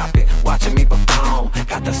show stop it, watching me perform.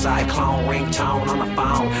 Got the cyclone ringtone on the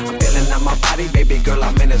phone. I'm feeling on my body, baby girl,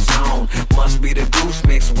 I'm in the zone. Must be the goose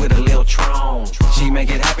mixed with a little Tron. She make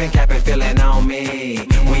it happen, Captain feeling on me.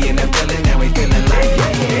 We in the building and we feeling like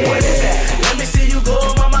yeah. What is that? Let me see you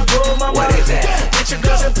go, mama, go, mama. What is that? Get your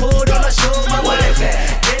girls and pull on the show, mama. What is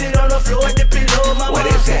that? Get it on the floor, dip it low, mama. What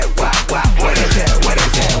is that? What is that? What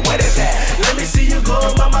is that? What is that? Let me see you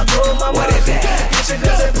go, mama, go, mama. What is that? Get your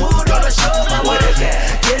girls and pull on the show, mama. What is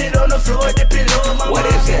that? Get it on the floor, dip it low, mama. What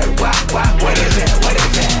is that? What is that? What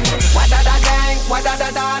is that? What da da dang? What da da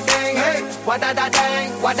da dang? Hey. What da da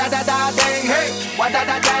dang? What da da da dang? Hey. What da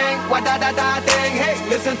da dang? What da da da dang? Hey.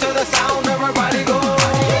 Listen to the sound, everybody go.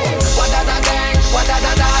 What da da dang? What da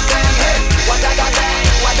da da dang? Hey. What da da dang?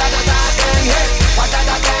 What da da da dang? Hey. What da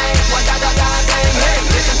da dang? What da da da dang? Hey.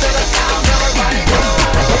 Listen to the sound, everybody go.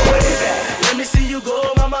 What is that? Let me see you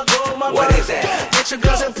go, mama, go, mama. What is that? Get your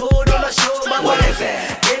girls and pull on the show, mama. What is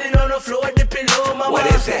that? Get it on the floor, dip it low, mama. What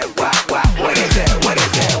is that? What is that? What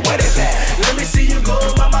is that? What is that? Let me see you go,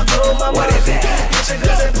 mama, go, mama. What is that? Get your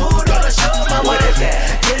girls and pull on the show, mama. What is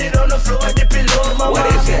that? Get it on the floor, dip it low, mama. What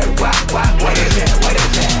is that? What is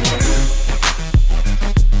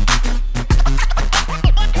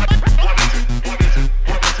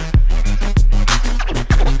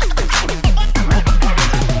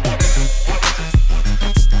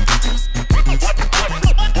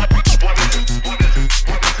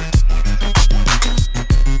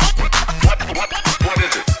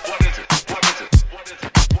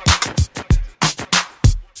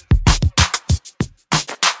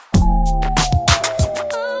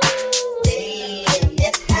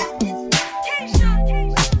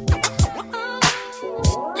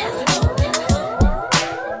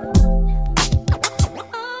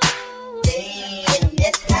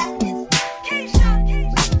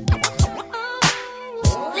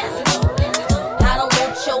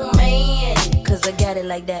it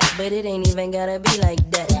like that, but it ain't even gotta be like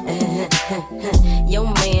that. Yo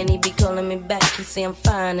man, he be calling me back. He say I'm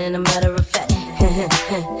fine, and a matter of fact,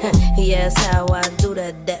 he asks how I do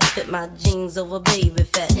that fit my jeans over baby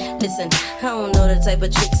fat. Listen, I don't know the type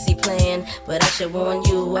of tricks he playing, but I should warn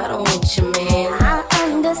you, I don't want you, man. I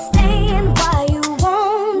understand why you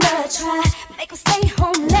wanna try, make him stay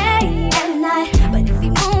home late at night, but if he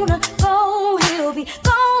wanna go, he'll be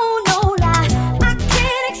gone, no lie. I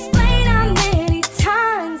can't explain how many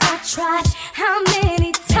times I tried, how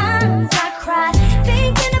many times I cried,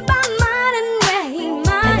 thinking about mine and where he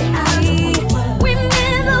might be.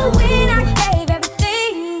 Remember when I gave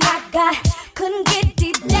everything I got, couldn't get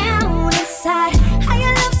deep down inside, how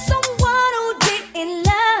you love someone who didn't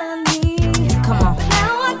love me. Come on. But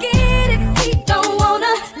now I get it, if he don't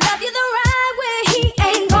wanna love you the right way, he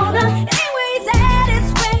ain't gonna. Anyway, he's at his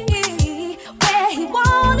way, where he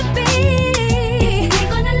wanna be. If he ain't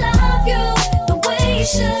gonna love you the way he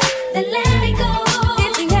should, then let it go.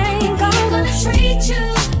 If he ain't gonna treat you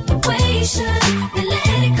the way he should, then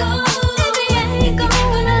let it go. If he ain't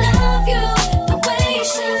gonna love you the way he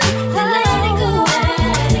should, then let it go.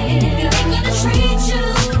 If he ain't gonna treat you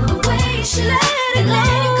the way he should, then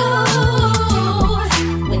let it go.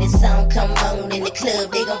 When the song come on in the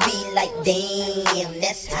club, they gon' be like, damn,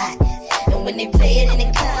 that's hot. And when they play it in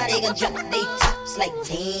the car, they gon' drop their tops like,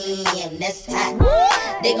 damn, that's hot.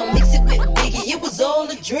 They gon' mix it with Biggie, it was all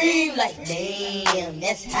a dream, like, damn,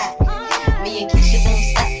 that's hot. Me and Keysha don't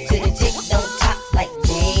stop till the tick don't top, like,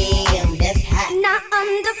 damn, that's hot. And I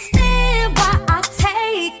understand why I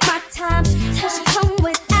take my time. Tasha come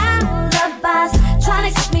with alibis,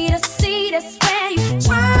 trying to get me to see this where you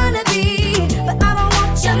trying to be. But I don't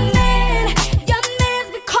want your man. Your man's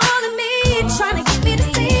been calling me, trying to get me to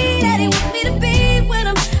see that he wants me to be with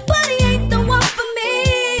him, but he ain't the one for me.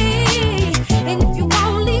 And if you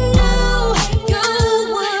only knew, you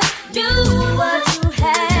would do what you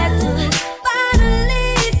had to.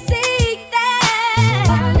 Finally see that.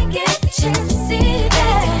 Finally get the chance to see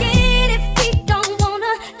that. Again, if he don't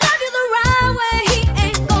wanna love you the right way, he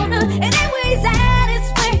ain't gonna. And anyway, he's at his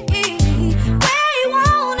way, where he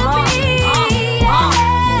wanna be.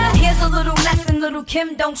 Now here's a little lesson, little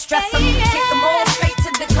Kim, don't stress him. Kick them all straight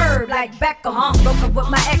to the curb like Beckham. Broke up with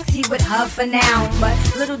my ex, he with her for now, but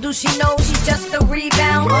little do she know she's just a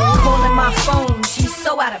rebound. Calling my phone, she's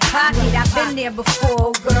so out of pocket. I've been there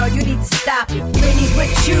before, girl, you need to stop it. When he's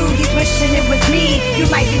with you, he's wishing it was me. You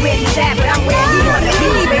might be where he's at, but I'm where he wanna be,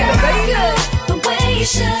 baby. The way you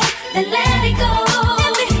should, then let it go.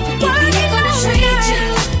 If he ain't gonna treat you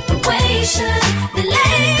the way you should, then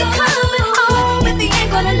let it go. Coming home if he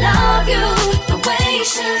ain't gonna love you the way you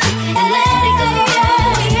should, then let it go.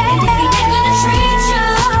 And if he ain't gonna treat you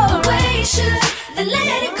the way you should, then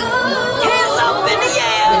let it go. Hands up in the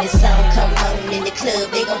air. When the song come on in the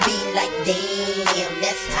club, they gon' be like, damn,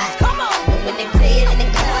 that's hot. Come on. But when they play it in the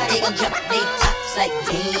car, they gon' drop their tops like,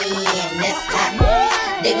 damn, that's hot.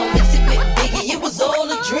 They gon' mix it with Biggie, it was all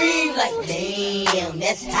a dream, like, damn,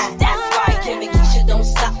 that's hot. That's right. Kim and Keysha don't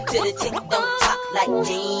stop till the tick don't top, like,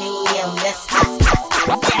 damn, that's hot.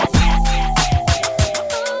 Yes.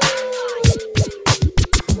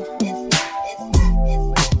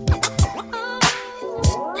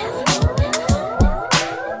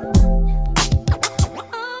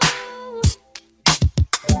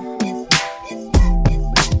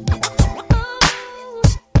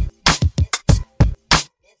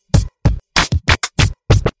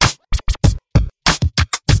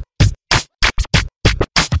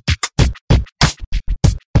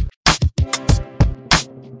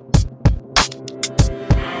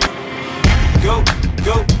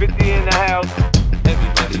 Go, 50 in the house.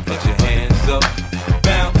 Everybody put your hands up.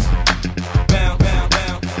 Bounce, bounce, bounce,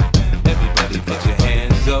 bounce. Everybody put your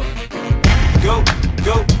hands up.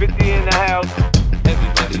 Go, 50 in the house.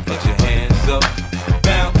 Everybody put your hands up.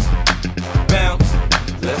 Bounce, bounce.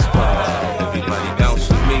 Let's party. Everybody bounce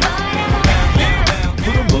with me. Bounce, bounce.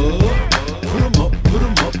 Put 'em up, put 'em up, put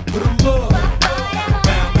 'em up, put 'em up. Bounce,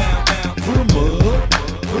 bounce, bounce. Put 'em up,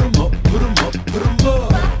 put 'em up, put 'em up, put 'em up.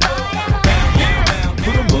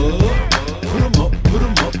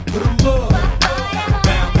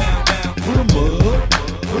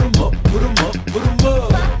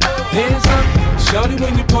 Shawty,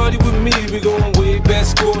 when you party with me, we going way back,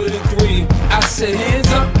 score to the 3. I said,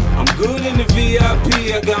 hands up, I'm good in the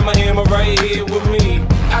VIP. I got my hammer right here with me.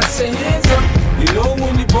 I said, hands up, you know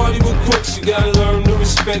when you party with crooks, you gotta learn to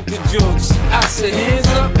respect the jokes. I said, hands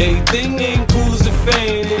up, everything ain't cool as the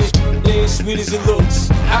fame, ain't sweet as it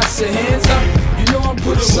looks. I said, hands up, you know I'm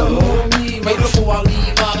putting something on me right before I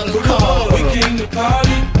leave out of the car. We came to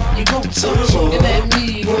party, you gon' touch it, and let me,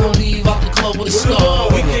 we gon' leave out the car. club with a star.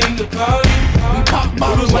 We came to party. We pop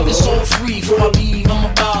bottles like it's all free. Before I leave, I'm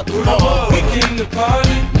about to bar. We came to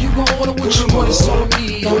party. You gon' order what you want, it's on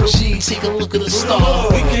me. OG, take a look at the star.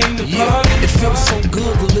 We came to party. It feels so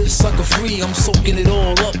good to live sucker free. I'm soaking it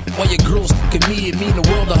all up while your girls look at me. It mean the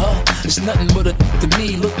world to her. It's nothing but a to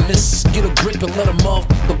me. Look, miss, get a grip and let a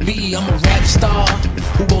motherfucker be. I'm a rap star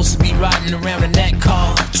who wants to be riding around in that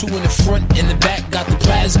car. Two in the front, in the back, got the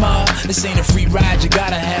plasma. This ain't a free ride, you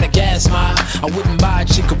gotta have a gas mile. I wouldn't buy a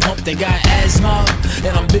chick a pump that got asthma.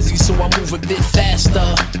 And I'm busy, so I move a bit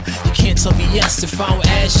faster. You can't tell me yes if I don't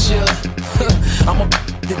ask you. I'm a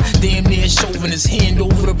damn near shoving his hand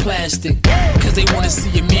over the plastic. Cause they wanna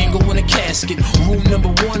see a man go in a casket. Rule number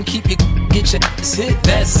one, keep your get your ass hit,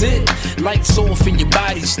 that's it. Lights off and your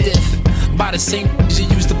body stiff. By the same you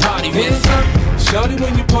used to party with. Shawty,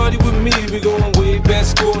 when you party with me, we going way back,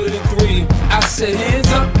 score to the 3. I said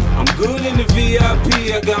hands up, I'm good in the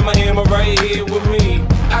VIP. I got my hammer right here with me.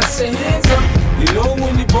 I said hands up. You know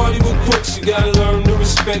when you party with crooks, you gotta learn to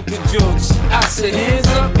respect the jokes. I said hands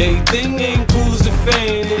up. Everything ain't cool as the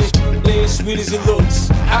fame, and ain't sweet as it looks.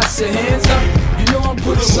 I said hands up. You know I'm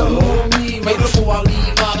putting something on me right before I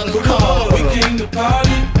leave out of the car. We came to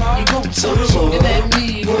party. You gon' tell me looking at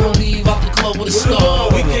me, we gon' leave out the club with a star.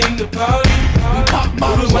 We came to party. We pop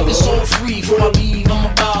bottles like it's all free. Before I leave, I'm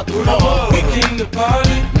about to bar. We came to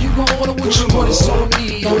party. You gon' order what you want, it's on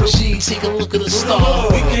me. OG, take a look at the star.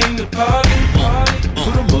 We came to party.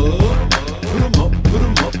 Put 'em up, put 'em up, put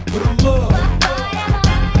 'em up, put 'em up.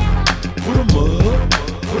 Put 'em up,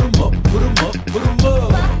 put 'em up, put 'em up, put 'em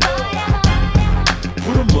up.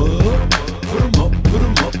 Put 'em up, put 'em up, put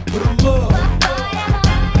 'em up, put 'em up.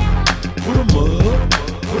 Put 'em up,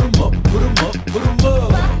 put 'em up, put 'em up, put 'em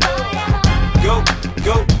up.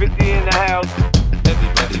 Go, 50 in the house.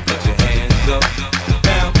 Everybody put your hands up.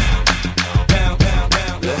 Down, down, down,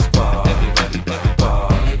 down. Let's party. Everybody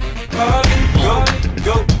party.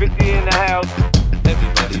 Go, 50 in the house.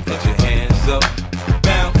 Everybody put your hands up.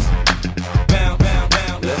 Bounce, bounce, bounce,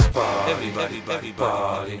 bounce. Let's party. Everybody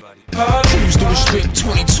party. Cruise through the strip,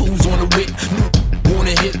 22s on the whip. New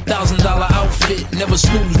wanna hit, $1,000 outfit. Never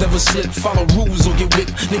snooze, never slip. Follow rules or get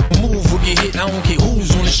whipped. Nigga move or get hit. I don't care who's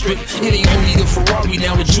on the strip. It ain't only the Ferrari,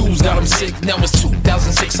 now the Jews got them sick. Now it's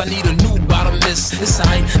 2006, I need a new bottom miss. It's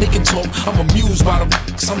alright, they can talk. I'm amused by the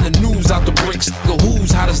books. I'm the news out the bricks. Go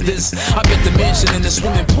who's hot as this? I bet the mansion in the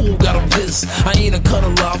swimming pool got them pissed. I ain't a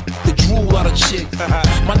cuddle off, the drool out of chick.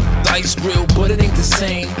 My ice grill, but it ain't the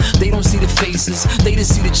same. They don't see the faces, they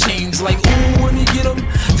just see the chains. Like, ooh, when you get them,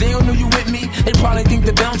 they don't know you with me. They probably think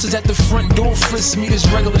the bouncers at the front door frisk me. This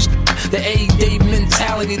regular shit, the everyday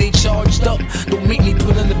mentality, they charged up. Don't make me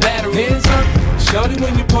put in the battery. Hands up. Shawty,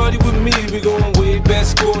 when you party with me, we going way back,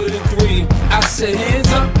 score to the 3. I said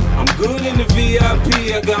hands up. I'm good in the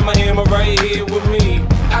VIP. I got my hammer right here with me.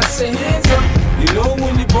 I said hands up. You know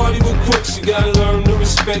when you party with crooks, you gotta learn to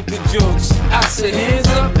respect the jokes. I said hands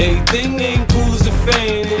up. Everything ain't cool as the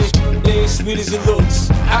fame, ain't sweet as it looks.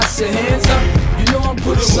 I said hands up. You know I'm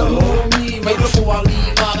putting something on me right before I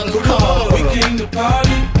leave out of the car. We came to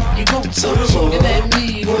party. You gon' tell me looking at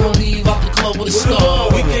me, we gon' leave out the club with a star.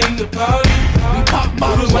 We came to party. We pop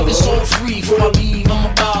bottles like it's all free. Before I leave,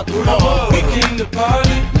 I'm about to bar. We came to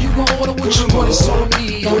party. You gon' order what you want, it's on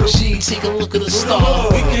me. OG, take a look at the star.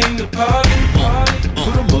 We came to party.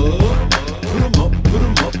 Put 'em up, put 'em up, put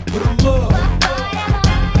 'em up, put 'em up.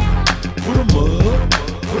 Put 'em up,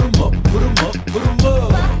 put 'em up, put 'em up, put 'em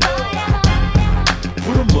up.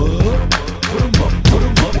 Put 'em up, put 'em up, put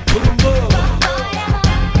 'em up, put 'em up.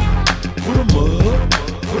 Put 'em up,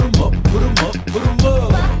 put 'em up, put 'em up, put 'em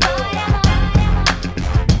up.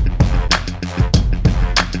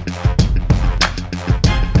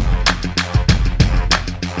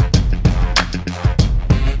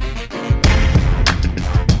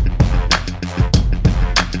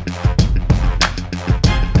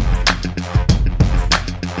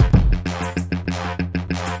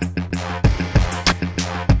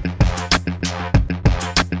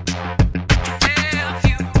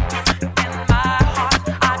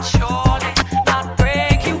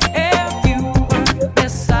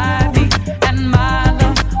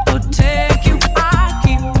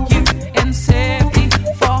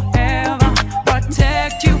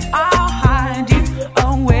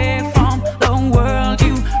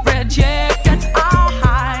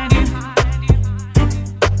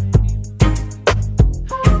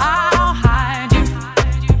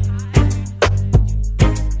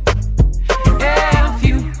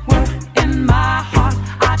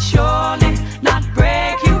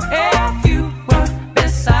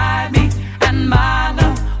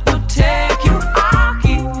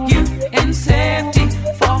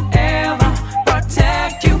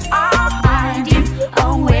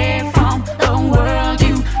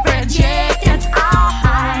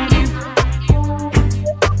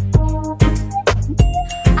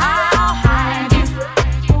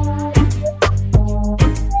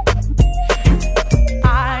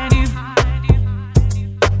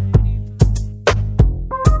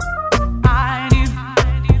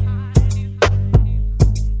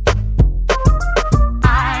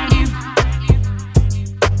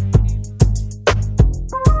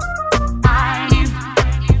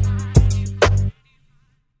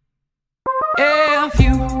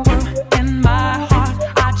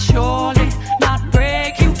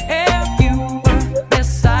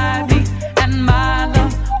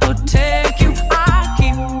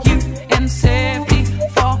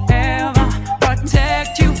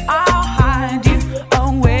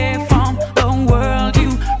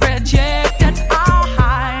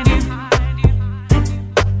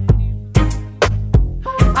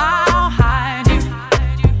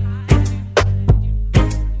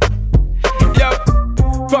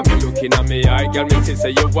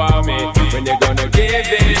 you want me. When you gonna give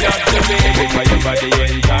it up to me? Because your body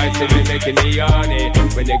enticing me, making me horny.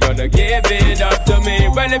 When you gonna give it up to me?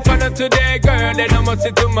 Well, if I not today, girl, then I must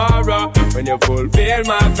see tomorrow. When you fulfill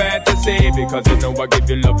my fantasy, because you know I give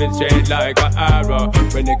you love in straight like an arrow.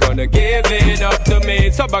 When you gonna give it up to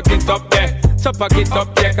me? So back it up there, so pack it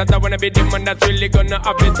up there, cause I wanna be the man that's really gonna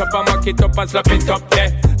have it up and mock it up and slap it up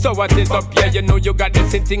there. So what is up, yeah, you know you got the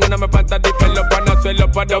sitting and I'm about to develop and I swell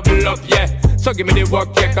up and double up, yeah. So give me the work,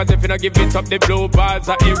 yeah, cause if you don't give it up, the blue bars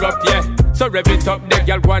are erupt, yeah. So rev it up there,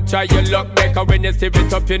 girl, go and try your luck there, cause when you stir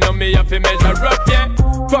it up, you know me have to measure up, yeah.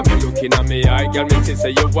 From you looking at me eye, girl, me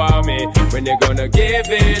say you want me. When you gonna give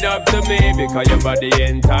it up to me? Because your body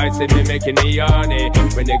enticing me, making me horny.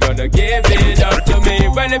 When you gonna give it up to me?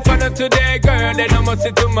 Well, if I not today, girl, then I must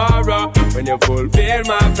see tomorrow. When you fulfill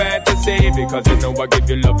my fantasy, because you know I give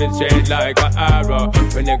you love in straight like an arrow.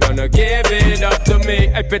 When you gonna give it up to me?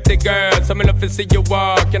 Hey, pretty girl, so me love to see you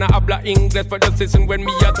walk. And I habla English, but just listen when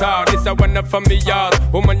me a talk. This a one from me yard.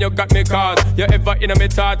 Woman, you got me caught. You ever in a me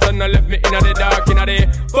thoughts and I left me in the dark, in the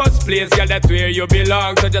first place, girl, that's where you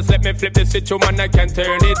belong. So just let me flip the switch, woman, I can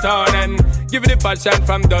turn it on. And give you the passion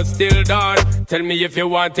from dusk till dawn. Tell me if you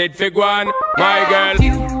want it, fig one, my girl. If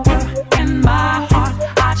you were in my heart,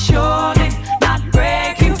 I'd surely not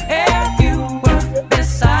break you. If you were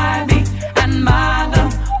beside me and my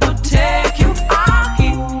love would take you, I'll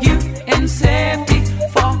keep you in safety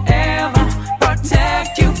forever,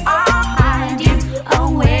 protect you. I'll hide you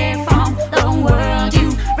away from the world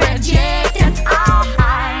you rejected. I'll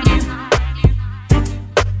hide you.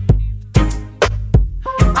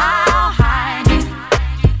 I'll hide you.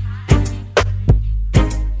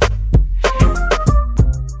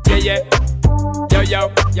 Yeah, yeah. Yo,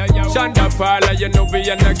 Shonda Paula, you know we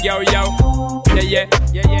and the yo, yo. Yeah,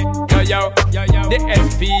 yo. The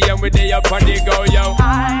SP and we dey up on the go, yo.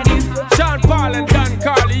 Sean Paul and Don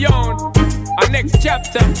Carleone. Our next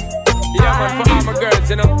chapter. Yeah, man, for all my girls,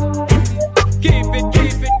 you know. Keep it.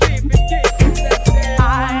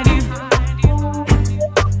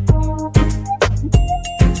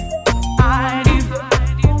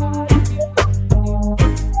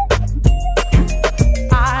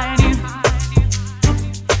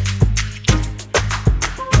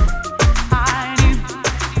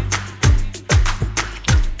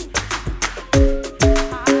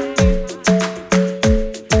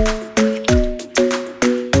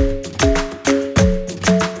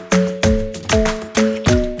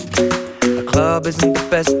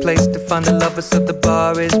 Best place to find the lovers, so the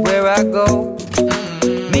bar is where I go.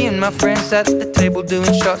 Me and my friends at the table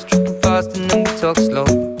doing shots, tripping fast and then we talk slow.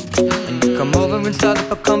 And you come over and start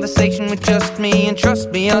up a conversation with just me, and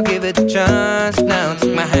trust me, I'll give it a chance. Now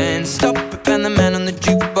take my hand, stop it, and the man on the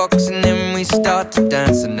jukebox, and then we start to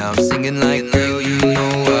dance. And now I'm singing like, girl, you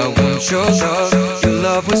know I want your love. Your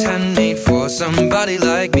love was handmade for somebody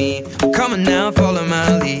like me. Come on now, follow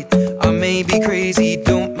my lead. I may be crazy,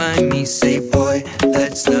 don't mind me. Say, boy,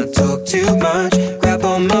 let's not talk too much. Grab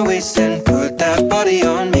on my waist and put that body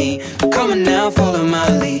on me. Come on now, follow my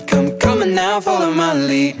lead. Come on now, follow my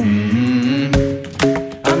lead.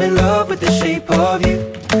 I'm in love with the shape of you.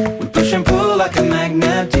 We push and pull like a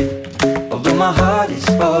magnet do. Although my heart is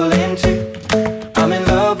falling too. I'm in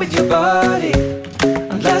love with your body.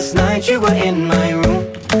 And last night you were in my room.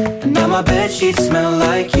 And now my bedsheets smell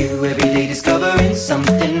like you. Every day discovering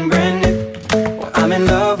something brand new. Well, I'm in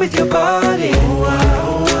love with your body.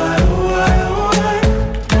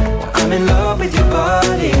 I'm in love with your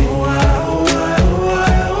body.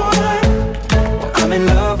 I'm in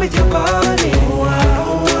love with your body.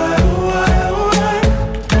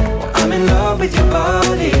 I'm in love with your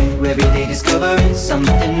body. Every day discovering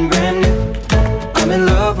something brand new. I'm in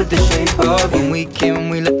love with the shape of you. When we came,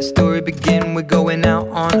 we let the story begin. We're going out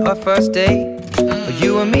on our first date.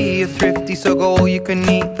 You and me are thrifty, so go all you can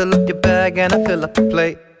eat. Fill up your bag and I fill up the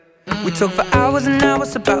plate. We talk for hours and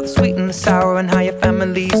hours about the sweet and the sour and how your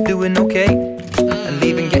family's doing okay. And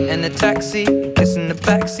leaving, getting a taxi, kissing the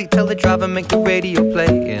backseat, tell the driver make the radio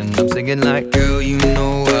play. And I'm singing like, girl, you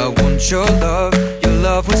know I want your love. Your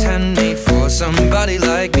love was handmade for somebody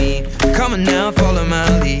like me. Come on now, follow my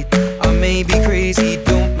lead. I may be crazy,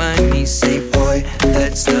 don't mind me. Say, boy,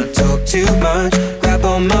 let's not talk too much. Grab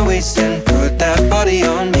on my waist and put that body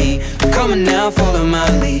on me. Come on now, follow my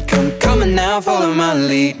lead. Come on now, follow my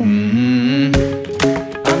lead. I'm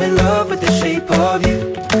in love with the shape of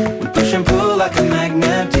you. We push and pull like a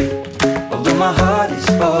magnet do. Although my heart is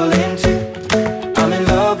falling too. I'm in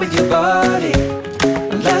love with your body.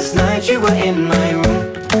 Last night you were in my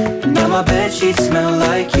room. And now my bedsheets smell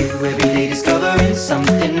like you. Every day discovering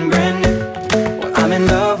something brand new. Well, I'm in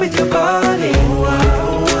love with your body.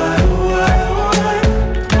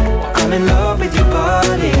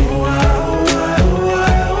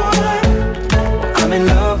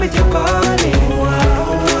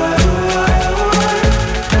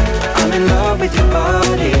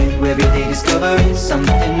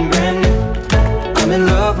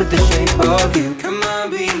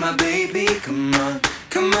 my baby, come on.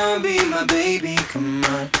 Come on, be my baby, come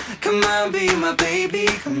on. Come on, be my baby,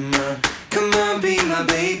 come on. Come on, be my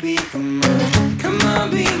baby, come on. Come on,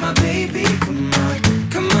 be my baby, come on.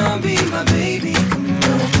 Come on, be my baby, come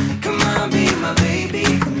on. Come on, be my baby,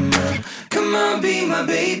 come on. Come on, be my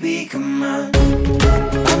baby, come on.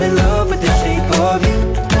 I'm in love with the shape of you.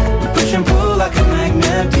 We push and pull like a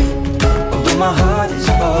magnet do. Although my heart is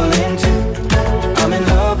falling too. I'm in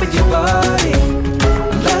love with your body.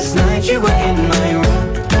 Last night you were in my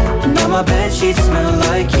room. Now my bedsheets smell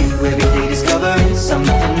like you. Every day discovering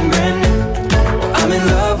something brand new. I'm in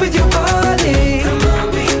love with your body. Come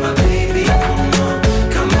on, be my baby. Come on,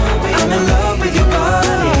 come on, be I'm in love with your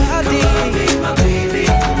body. Come on, be my baby.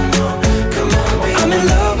 Come on, come on, be I'm in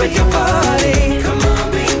love with your body. Come on,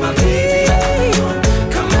 be my baby. Come on,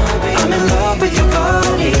 come on, be I'm in love with your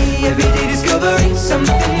body. Every day discovering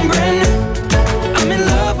something brand new. I'm in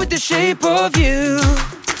love with the shape of you.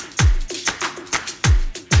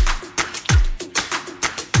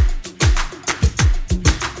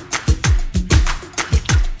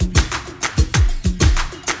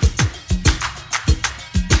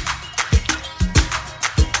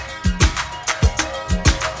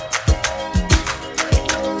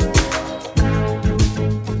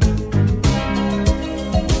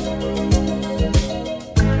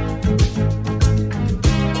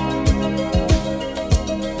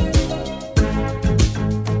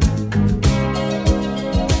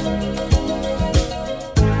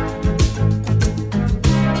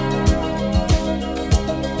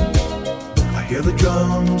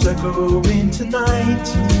 Echoing tonight,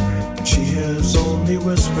 and she hears only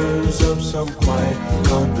whispers of some quiet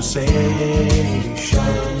conversation.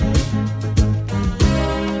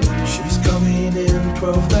 She's coming in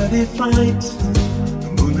 12:30 flight. The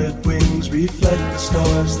moonlit wings reflect the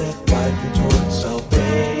stars that guide me towards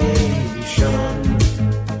salvation.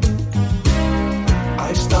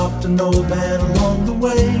 I stopped an old man along the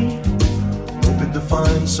way, hoping to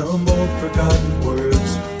find some old forgotten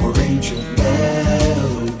words or ancient melodies.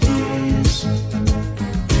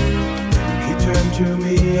 He turned to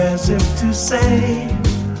me as if to say,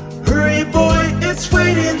 hurry boy, it's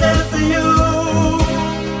waiting there for you.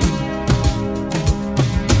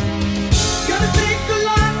 Gonna take a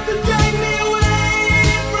lot to drag me away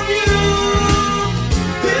from you.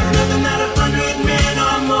 There's nothing that 100 men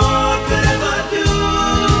or more could ever do.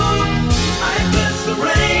 I bless the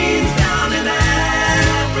rains down in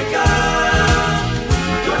Africa.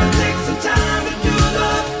 Gonna take some time to do the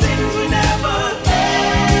things we never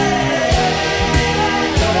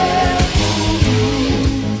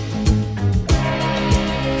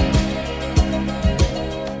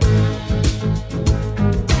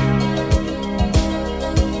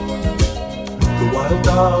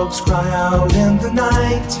dogs cry out in the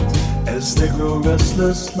night as they grow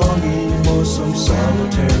restless, longing for some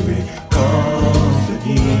solitary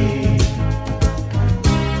company.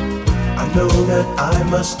 I know that I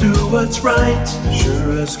must do what's right,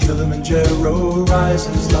 sure as Kilimanjaro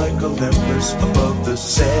rises like Olympus above the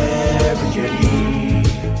Serengeti.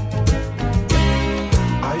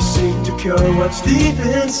 I seek to cure what's deep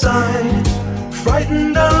inside,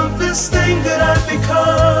 frightened of this thing that I've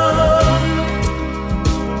become.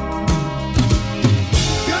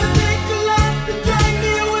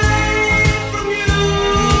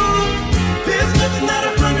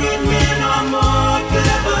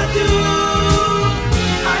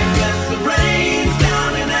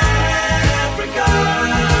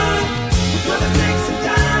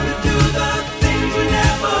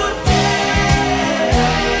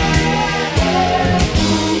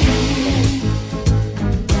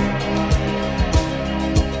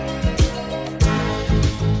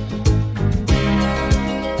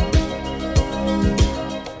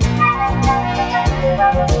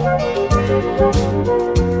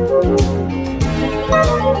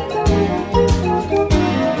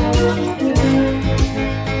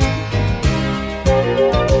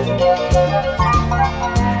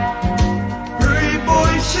 Hurry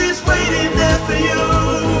boy, she's waiting there for you.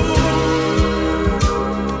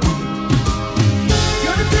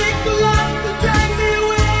 Gonna take a lot to drag me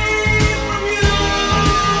away from you.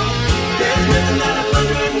 There's nothing that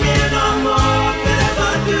 100 men or more could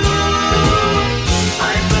ever do.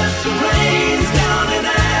 I bless the rains down in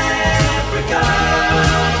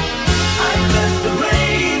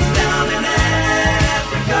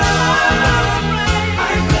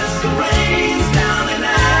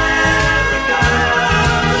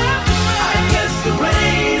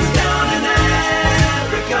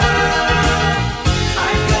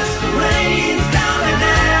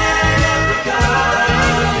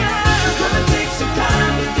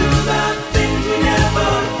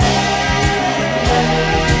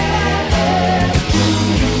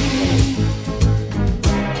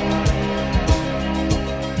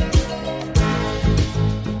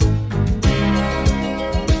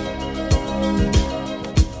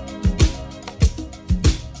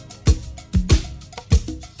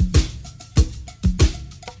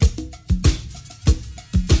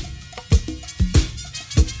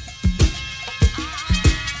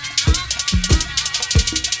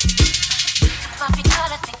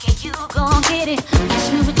get it.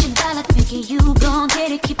 Catch me with your dollar, thinking you gon'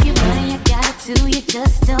 get it. Keep your money, I got it too, you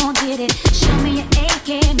just don't get it. Show me your A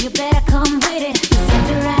game, you better come with it.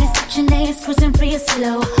 Sunday riding, switching lanes, cruising real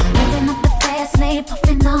slow. Moving up the fast lane,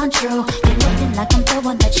 puffing on true. You're looking like I'm the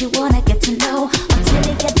one that you wanna get to know. Until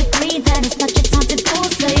you get the green, then it's not your time to go.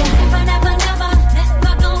 So you never, never, never,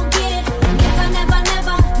 never gon' get it. Never, never,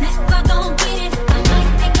 never, never gon' get it. I might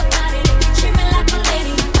think about it, treat me like a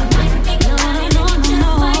lady. I might think about it,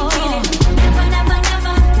 just might get it. Never, never,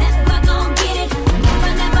 never, never gon' get it.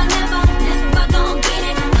 Never, never, never, never gon' get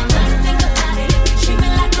it. I might think about it, treat me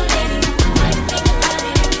like a lady. I might think about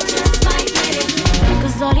it, just might get it.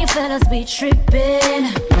 Cause all you fellas be trippin'.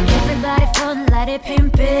 Everybody front like they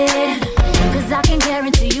pimpin'. Cause I can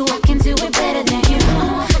guarantee you I can do it better than you.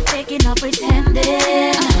 Faking or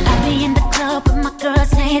pretending. I be in the club with my girls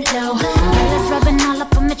saying low. Fellas rubbing all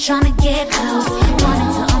up on me trying to get close.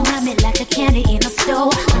 Wanting to unwrap me like a candy in a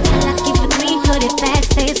stove. Until I keep it clean, put it back,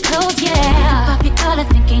 stays closed, yeah. Pop your collar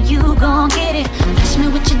thinking you gon' get it. Flash me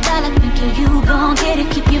with your dollar thinking you gon' get it.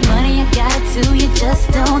 Keep your money, I got it too, you just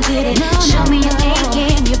don't get it. Show me your A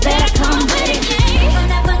game, you better come with it. Never,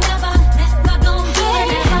 never, never, never gon' get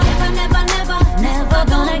it. Never, never, never, never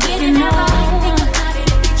gonna get it, no.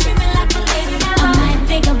 Treat me like a lady, I might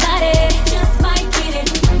think about it, just might get it.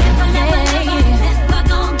 Never, never, never, never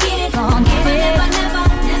gon' get it. Never, never, never,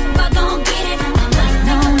 never gon' get it.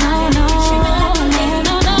 No, no, no, treat me like a lady,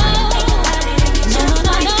 no, no, just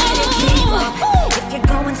might get it. If you're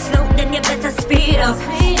going slow, then you better speed up.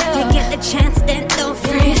 If you get the chance, then don't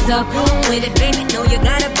freeze up. With it, baby, know you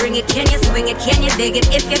gotta bring it. Can you swing it? Can you dig it?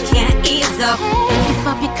 If you can't, ease up. You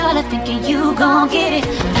pop your collar thinking you gon' get it.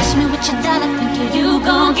 Flash me with your dollar thinking you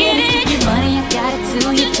gon' get it. Your money, I got it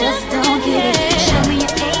too, you just don't get it. Show me your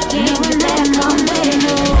A game, you better come with it.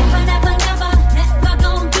 Never, never, never, never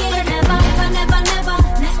gon' get it. Never, never, never,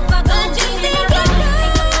 never, never gon' get it.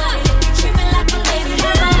 Treat me like a lady,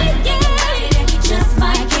 you just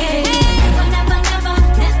might get it. Never, never, never,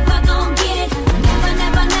 never gon' get it. Never,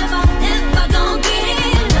 never, never, never gon' get it.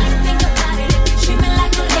 Think about it, treat me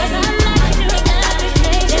like a lady.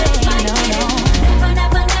 Just might get it. Never,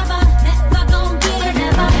 never, never, never gon' get it.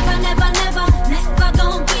 Never, never, never, never, never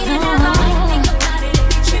gon' get it. Think about it,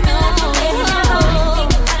 treat me like a lady. Think about it, just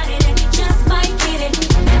might get it.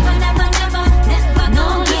 Never, never, never, never gon'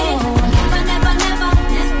 get it. Never, never, never,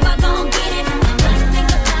 never gon' get it. Think about it,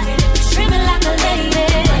 treat me like a lady.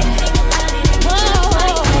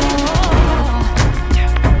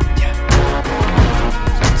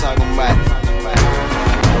 Talking about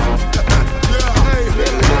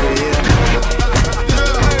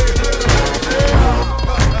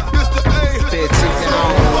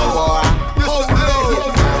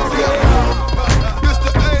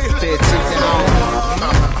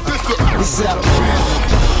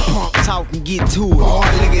pump talk and get to it.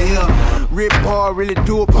 Hard nigga here, rip hard, really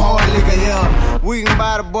do it. Hard nigga here, we can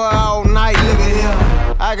buy the boy all night. Look at here,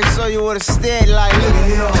 I can show you what a steady like. Look at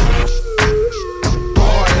here,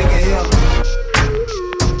 hard nigga here,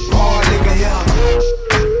 hard nigga here.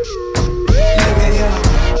 Look at here,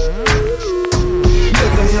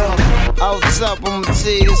 look at here. Off top, I'ma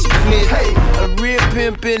tell you this split. Hey. A real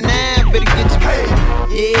pimpin' now, better get your pay.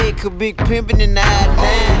 Yeah, cause big pimpin' in the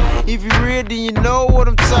I-9. If you real, then you know what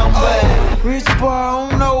I'm talking about. Rich boy, I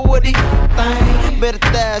don't know what he think. Better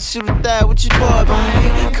die, shoulda died with your boy,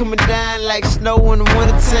 man. Coming down like snow in the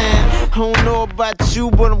wintertime. I don't know about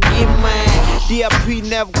you, but I'm getting mine. DIP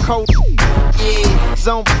never coat. Yeah,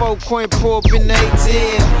 Zone 4, coin pour up in the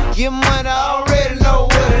ATL. Get money, I already know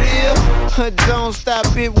what it is. Don't stop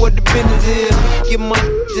it, what the business is. Get money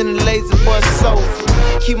in the laser boy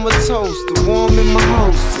sofa. Keep my toaster warm in my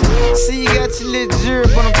holster. See, you got your little jury,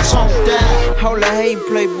 but I'm toned down. Hold a hate,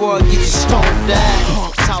 playboy, get you stoned down.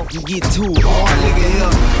 Pump talk and get to it. Hard nigga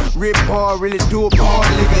here, rip hard, really do it. Hard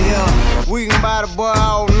nigga here, we can buy the boy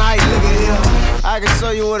all night. Look at here, I can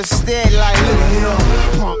show you what a steady like. Look at here,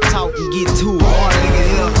 pump talk and get to it. Hard nigga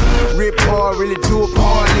here, rip hard, really do it.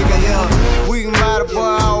 Hard nigga here, we can buy the boy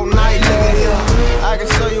all night. Look at here, I can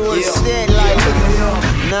show you what a steady like. Look at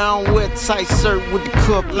here, now I'm wear tight shirt with the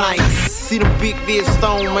cup lights. See them big vid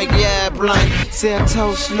stone make your eye blind. Say I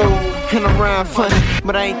talk slow and I rhyme funny,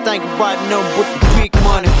 but I ain't think about nothing but the big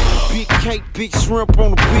money. Big cake, big shrimp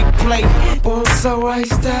on a big plate. Boy, so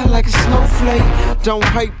iced out like a snowflake. Don't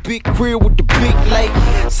hate big crib with the big lake.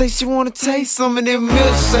 Say she wanna taste some of them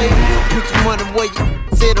milkshake. Put your money where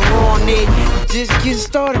you said I'm on it. Just get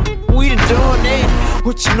started, we done doing that.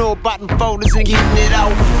 What you know about them folders and getting it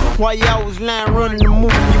off? While y'all was lying running and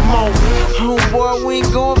moving your mouth. Homeboy, we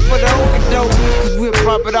ain't going for the okey-doke, cause we'll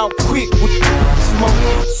pop it out quick with the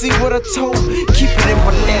smoke. See what I told? Keep it in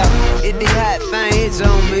my lap. In the hot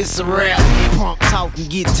it's a rap. Pump talk and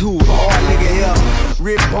get to it. Hard nigga here.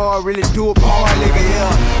 Rip hard, really do it. Hard nigga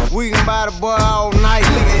here. We can buy the boy all night,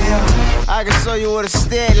 nigga here. I can show you what a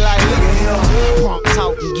steady like, nigga here. Pump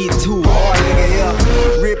talk and get to it. Hard nigga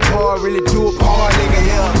here. Rip hard, really do it. Hard nigga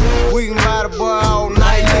here. We can buy the boy all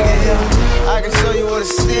night, nigga here. I can show you what a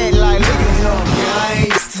steady like, nigga here.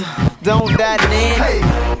 Gangsta, don't die then. Hey,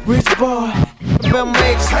 rich boy. Better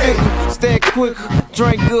make sticker, stay quicker,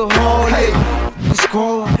 drink good hard liquor.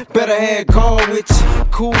 Squad, better have call with you.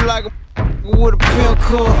 Cool like a with a pimp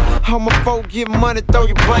cup. All my folk get money, throw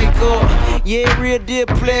your bank up. Yeah, real deal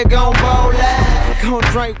player, gon' ball out. Gon'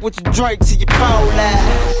 drink what you drink till you fall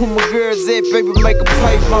out. Who my girls at, baby, make a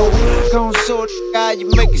play more. Gon' show the guy you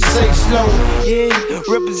make it say slow. Yeah,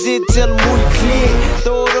 represent, tell them who you clear.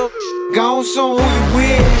 Throw it up. Gone show who you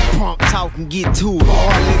with. Pump talk and get to it.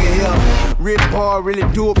 Hard nigga here. Rip hard, really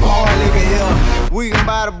do it. Hard nigga here. We can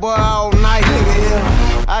buy the boy all night, nigga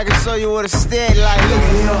here. I can show you what a steady like,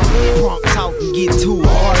 nigga here. Pump talk and get to it.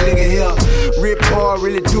 Hard nigga here. Rip hard,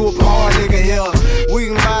 really do it. Hard nigga here. We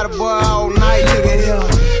can buy the boy all night, nigga here.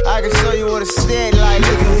 I can show you what a steady like,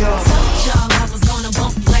 nigga here. Told y'all I was gonna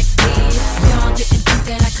bump like this. Y'all didn't think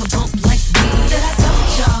that I could bump like this. Said I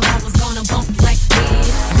told y'all I was gonna bump like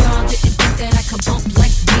this. Y'all didn't think that I could bump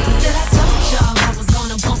like this. Said I told y'all I was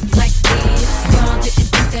gonna bump like this. Y'all didn't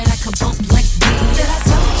think that I could bump like this. Said I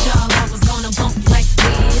told y'all I was gonna bump like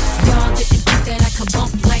this. Y'all didn't think that I could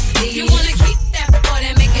bump like this. You wanna keep that boy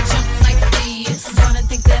that make it jump like this. Y'all didn't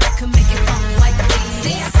think that I could make it bump like this.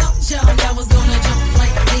 See, I told y'all I was gonna jump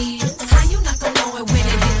like this. How you not gonna know it when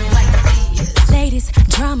it hit like this? Ladies,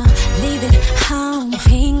 drama, leave it home. If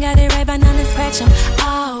he ain't got it right by now, then scratch him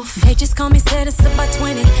off. They just call me said it's about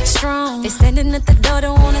 20 strong. They standing at the door,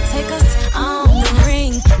 don't wanna take us on. The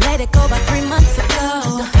ring, let it go about 3 months ago.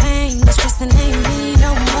 The pain, the stress, and ain't me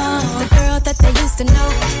no more. The girl that they used to know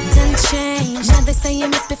done changed. Now they say you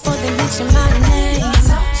miss before they mention my name. I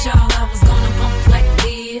told y'all I was gonna bump like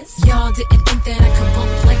this. Y'all didn't think that I could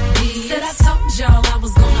bump like this. Said I told y'all I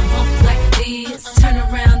was gonna bump like this. Turn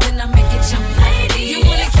around and I make it jump like this. You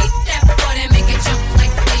wanna keep that boy that make it jump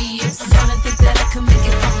like this. Y'all didn't think that I could make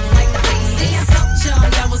it bump like this. See, I told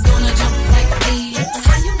y'all I was gonna jump like this.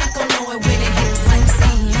 How you not gonna know it when it hits like this?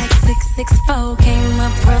 Like 664 came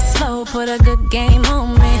up real slow, put a good game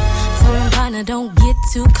on me. Told him partner don't get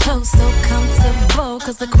too close, so comfortable,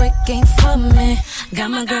 cause the quick ain't for me. Got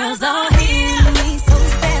my girls all here with me, so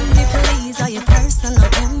spare me please all your personal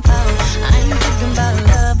info. I ain't thinking about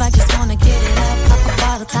love, I just wanna get it up. Pop a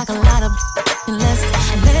bottle, talk a lot of and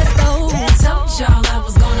let's go. I told y'all I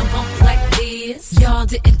was gonna bump like this. Y'all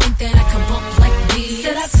didn't think that I could bump like this.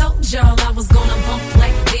 Said I told y'all I was gonna bump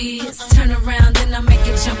like this. Turn around and I make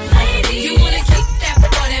it jump like this. You wanna keep that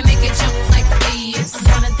boy that make it jump like this.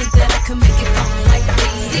 Y'all didn't think that I could make it bump like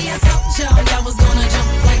this. See, I told y'all I was gonna jump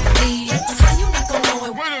like this. How you not gonna know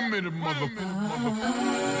it? Wait a minute, motherfucker.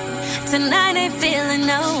 Tonight ain't feeling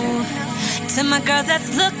no. To my girls that's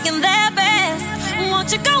looking their best,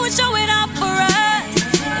 won't you go and show it off for us?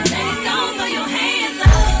 Ladies, don't throw your hands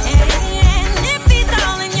up. And if he's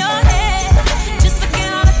all in your head, just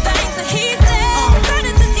forget all the things that he said. Girl,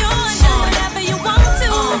 this is yours, do whatever you want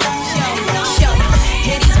to.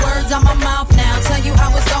 Hear these words on my mouth now, tell you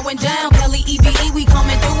how it's going down. Kelly, EVE, we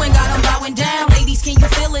coming through and got them bowing down. Ladies, can you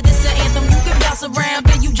feel it? It's an anthem you can bounce around.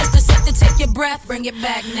 Then you just accept to take your breath, bring it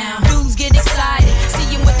back now. Dudes get excited,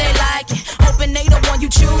 seeing what they like, hoping they the one you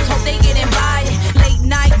choose, hope they get invited. Late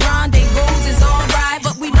night rendezvous is alright,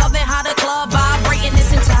 but we loving how the club vibrating,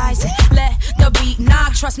 it's enticing. Let the beat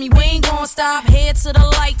knock, trust me, we ain't gon' stop. Head to the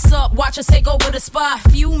lights up, watch us take over the spot.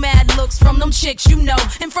 Few mad looks from them chicks, you know,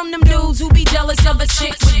 and from them dudes who be jealous of a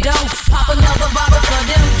chick with dough. Pop another bottle for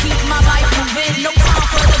them, keep my life moving. No time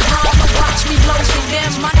for the drama, watch me blow through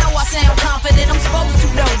them. I know I sound confident, I'm supposed to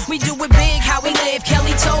though. We do it big, how we live,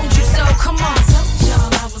 Kelly told you so, come on. I told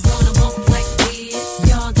y'all I was gonna bump like this.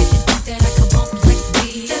 Y'all didn't think that I could bump like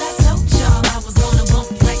this. Said I told y'all I was gonna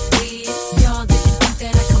bump like this. Y'all didn't think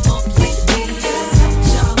that I could bump like this. Said I told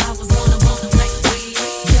y'all I was gonna bump like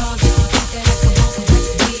this. Y'all didn't think that I could bump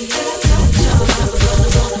like this. Said I told y'all I was gonna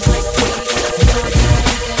bump like this. Y'all didn't think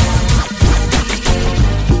that I could bump like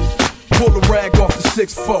this. Pull the rag off the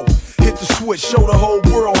 6-4. Hit the switch, show the whole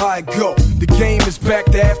world how it go. The game is back,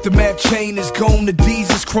 the aftermath chain is gone. The D's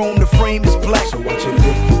is chrome, the frame is black. So watch it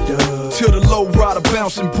lift it up till the low rider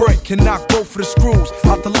bounce and break. Can knock both of the screws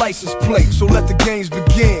out the license plate. So let the games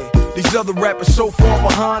begin. These other rappers so far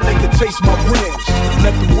behind they can taste my rims.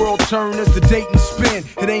 Let the world turn as the date and spin.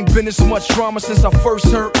 It ain't been this much drama since I first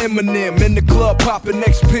heard Eminem. In the club popping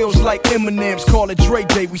next pills like M&M's. Call it Dre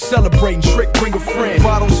Day, we celebrating. Trick, bring a friend.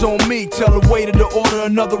 Bottles is on me. Tell the waiter to order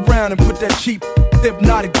another round and put that cheap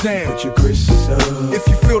Hypnotic down. Put your Chris up. If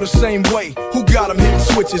you feel the same way, who got them hitting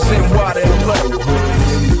switches and why they play?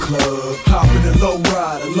 In the club, hopping a low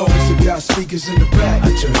ride. As long as it got speakers in the back,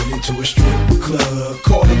 I turn it into a strip club.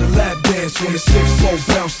 Call it a lap dance when it's 6-4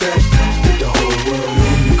 bounce that. Get the whole world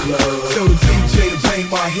in the club. Tell the DJ to bang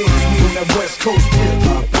my hits. Me on that West Coast hip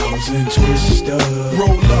hop, bounce and twist up.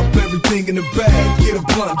 Roll up everything in the bag. Get a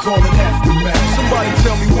blunt, call it aftermath. Somebody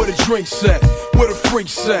tell me where the drink's at, where the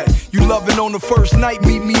freak's at. You loving on the first night,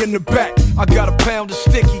 meet me in the back. I got a pound of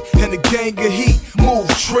sticky and a gang of heat. Move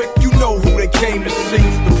trick, you know who they came to see.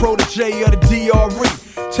 The protege of the DRE.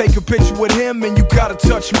 Take a picture with him and you gotta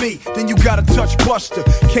touch me. Then you gotta touch Buster.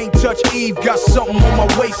 Can't touch Eve, got something on my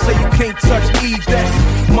waist, say you can't touch Eve.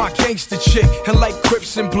 That's my gangster chick. And like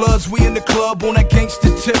Crips and Bloods, we in the club on that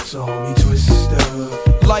gangster tip. So homie, twist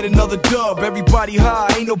up. Light another dub, everybody high,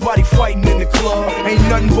 ain't nobody fighting in the club. Ain't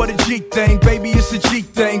nothing but a G thing, baby, it's a G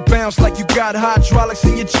thing. Bounce like you got hydraulics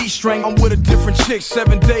in your G-string. I'm with a different chick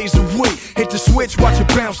 7 days a week. Hit the switch, watch it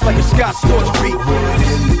bounce like a Scott Storch beat. In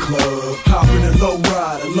the club, hopping a low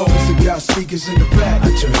ride. As long as it got speakers in the back,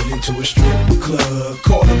 I turn it into a strip club.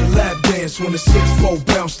 Call it a lap dance when the 6-4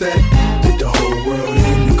 bounce that. Get the whole world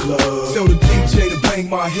in the club. Tell the DJ to bang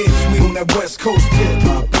my hits, we on that West Coast tip.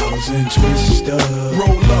 Pop bounce and twist up.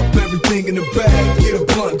 Roll up everything in the bag. Get a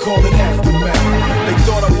blunt, call it aftermath. They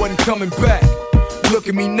thought I wasn't coming back. Look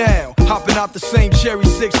at me now, hopping out the same cherry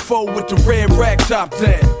 6-4 with the red rack top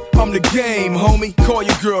down. I'm the game, homie. Call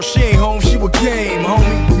your girl, she ain't home, she was game,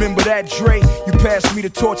 homie. Remember that Dre? You passed me the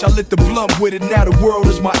torch, I lit the blunt with it. Now the world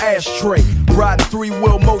is my ashtray. Riding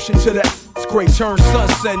 3-wheel motion to that. It's great. Turn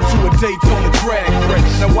sunset into a Daytona drag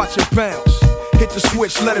race. Now watch it bounce. Hit the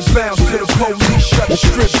switch, let it bounce to the police, shut the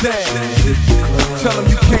strip down. Tell them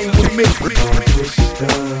you came with me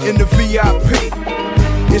in the VIP.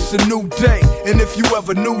 It's a new day, and if you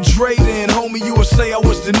ever knew Dre, then homie, you would say I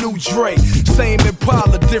was the new Dre. Same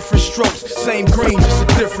Impala, different strokes, same green, just a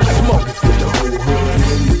different smoke. Fit the whole hood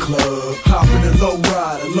in the club, hopping a low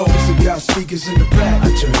ride. As long as it got speakers in the back,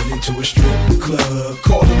 I turn it into a strip club.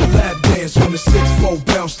 Call it a lap dance when the 6-4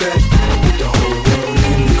 bounce that. With the whole world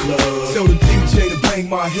in the club. Tell the DJ to bang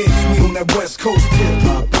my hits, we on that West Coast tip.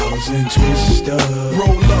 Pop bounce and twist up.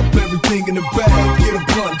 Roll up everything in the bag, get a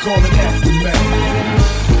blunt, call it aftermath.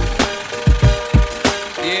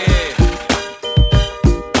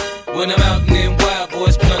 When I'm out in them wild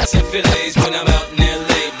boys, blunts and fillets. When I'm out in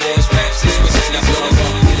LA, boys, raps and switches. Now blood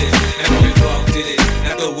walk did it, now Red Walk did it.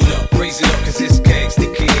 Now throw it up, raise it up, cause it's gangsta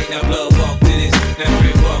kid. Now blood walk did it, now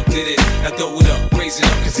Red Walk did it. Now throw it up, raise it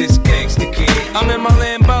up, cause it's gangsta kid. I'm in my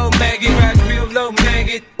Lambo, maggot, ride real low,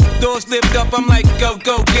 maggot. Doors lift up, I'm like, go,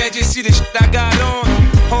 go, gadget. See the shit I got on?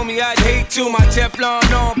 Homie, I'd hate to. My Teflon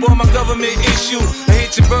on, boy, my government issue. I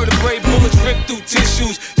hit your vertebrae, bullets rip through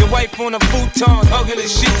tissues. Your wife on a futon, hugging a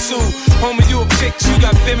shih tzu. Homie, you a chick, you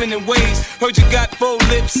got feminine ways. Heard you got 4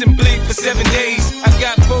 lips and bleed for 7 days. I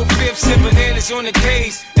got 4/5 and bananas on the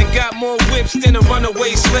case. And got more whips than a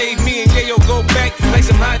runaway slave. Me and Yayo go back like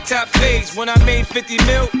some high top fades. When I made 50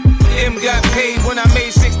 mil, M got paid. When I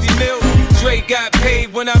made 60 mil, Dre got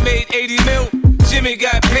paid. When I made 80 mil, Jimmy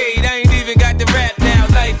got paid. I ain't even got the rap now,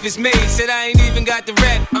 life is made. Said I ain't even got the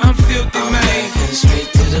rap, I'm filthy, man. I'm laughing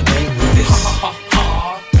straight to the bank with this.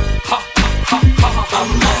 I'm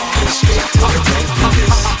laughing straight to the bank with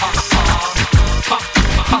this.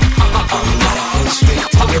 I'm laughing straight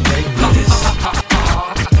to the bank with this.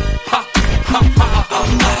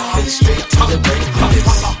 I'm laughing straight to the bank with this.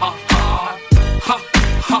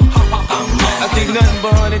 I think nothing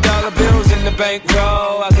but $100 bills in the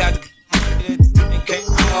bankroll. I got the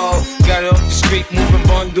got it off the street, moving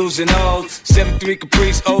bundles and all. 7-3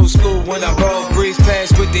 Caprice, old school when I roll. Breeze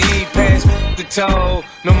pass with the E, pass with the toe.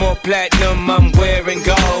 No more platinum, I'm wearing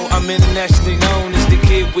gold. I'm internationally known as the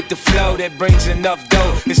kid with the flow that brings enough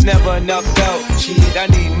dough. It's never enough dough. Shit, I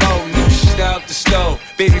need more new shit out the stove.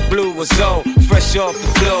 Baby blue was old, fresh off the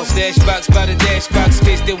floor. Stash box by the dash box,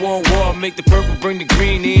 case they want war. Make the purple, bring the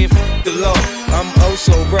green in, the law. I'm oh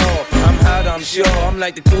so raw, I'm hot, I'm sure. I'm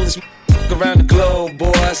like the coolest around the globe,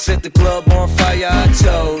 boy. I set the club on fire, I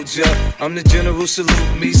told ya. I'm the general,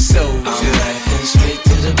 salute me, soldier. I'm laughing straight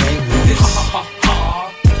to the bank with this.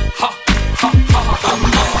 I'm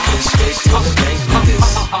laughing straight to the bank with this.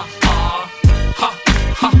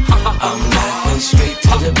 I'm laughing straight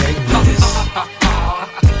to the bank with this.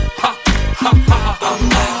 I'm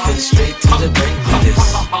laughing straight to the bank with this.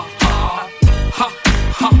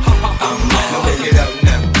 I'm laughing. Work it out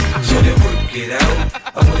now, show them work it out.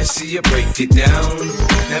 I wanna see you break it down.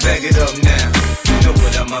 Now back it up now. You know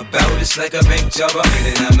what I'm about. It's like a bank job, I'm in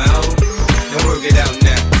and I'm out. Now work it out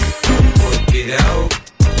now. it out,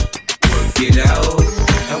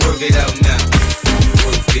 and work it out now.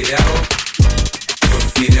 Work it out,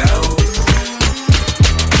 work it out.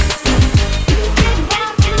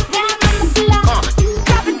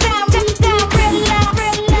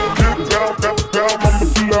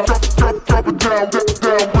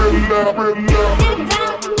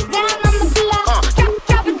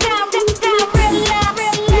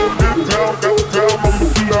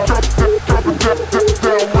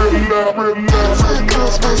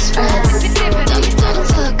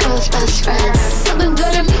 Something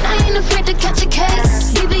good at me, I ain't afraid to catch a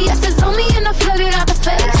case. BBS is on me and I flood it out the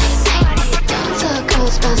face. Down to a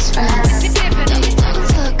girl's best friend. Down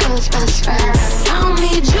to a girl's best friend. I don't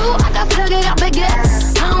need you, I got flooded out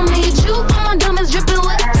baguettes. I don't need you, all my diamonds dripping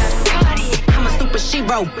wet. I'm a super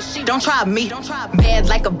shero, don't try me. Bad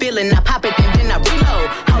like a villain, I pop it and then I reload.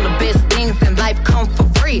 All the best things in life come for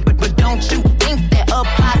free, but don't you think that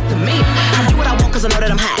applies to me? I do what I want cause I know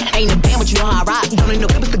that I'm hot. I ain't a band, but you know how I rock. Don't need no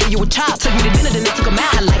papers to give you a chop. Took me to dinner, then I took 'em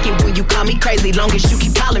out. I like it when you call me crazy, long as you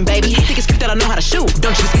keep calling, baby. Think it's cute that I know how to shoot.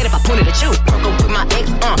 Don't you be scared if I point it at you. Broke up with my ex,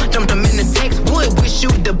 dumped them in the text. Would wish you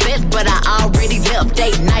the best, but I already left.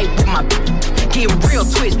 Date night with my get real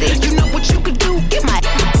twisted. You know what you could do? Give my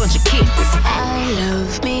a bunch of kisses. I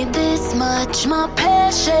love me this much, my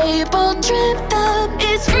pear shape all dripped up.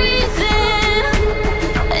 It's freezing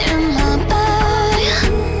in my body.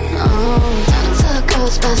 Down to a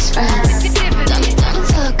girl's best friend. Down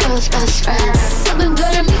to a girl's best friend. Something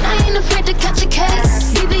good at me, I ain't afraid to catch a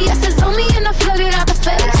case. BBS is on me and I flood it out the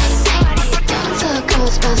face. Down to a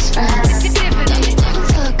girl's best friend. Down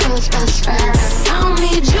to a girl's best friend. I don't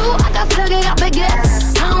need you, I got flooded out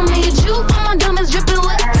baguettes. I don't need you, all my diamonds dripping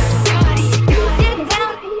wet.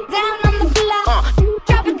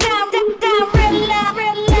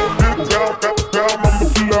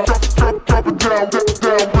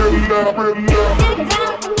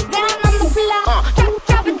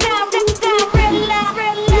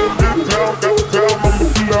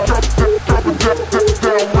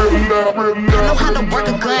 I know how to work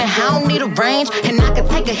a gun, I don't need a range, and I can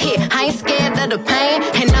take a hit. I ain't scared of the pain,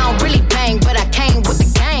 and I don't really bang, but I came with the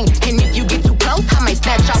gang. And if you get too close, I might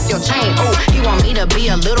snatch off your chain. Oh, you want me to be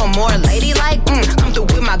a little more ladylike? Come through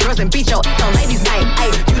with my girls and beat your on ladies' night.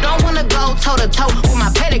 Ay, you don't wanna go toe to toe with my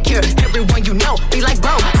pedicure. Everyone you know be like,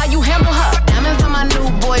 bro, how you handle her? Diamonds on my new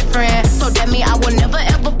boyfriend, so that mean I will never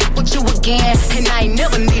ever with you again. And I ain't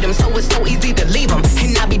never need him, so it's so easy to leave him.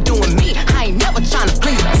 And I be doing me, I ain't never tryna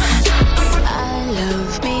please him. I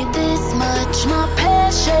love me this much, my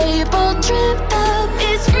pear shape all dripped up.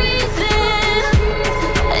 It's freezing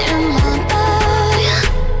in my body.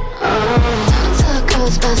 Down to a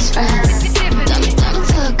girl's best friend. Down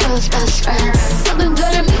to a girl's best friend. Something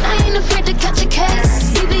good at me, I ain't afraid to catch a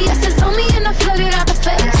case. BBS is on me and I flood it out the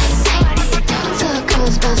face. Down to a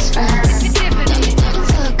girl's best friend. Down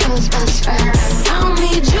to a girl's best friend. I don't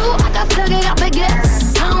need you, I got flooded out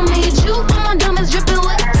baguettes. I don't need you, all my diamonds dripping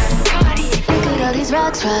wet. Look at all these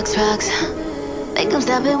rocks. Make them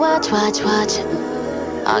stop and watch.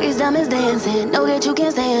 All these diamonds dancing, know that you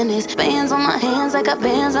can't stand this. Bands on my hands, I got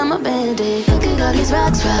bands on my bandit. Look at all these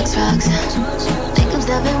rocks. Make them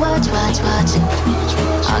stop and watch.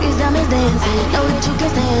 All these diamonds dancing, know that you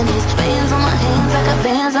can't stand this. Bands on my hands, I got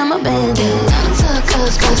bands on my bandit. Down to a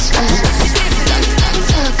girl's best friend. Down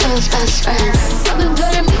to a girl's best friend. Something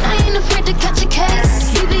good at me, I ain't afraid to catch a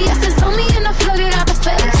case. BBS is on me and I flood it out the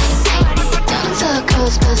face. Down to a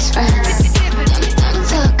girl's best friend. Down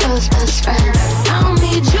to a girl's best friend. I don't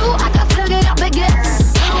need you, I got flooded out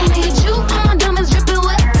baguettes. I don't need you, all my diamonds dripping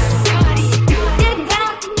wet. Get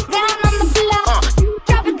down on the floor.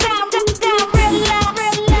 Drop it down, real loud.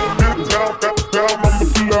 Down on the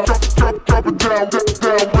floor. Drop it down, real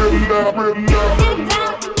loud. Get down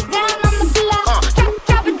on the floor. Drop it down, real loud. Down on the floor.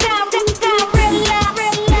 Drop it down, real loud.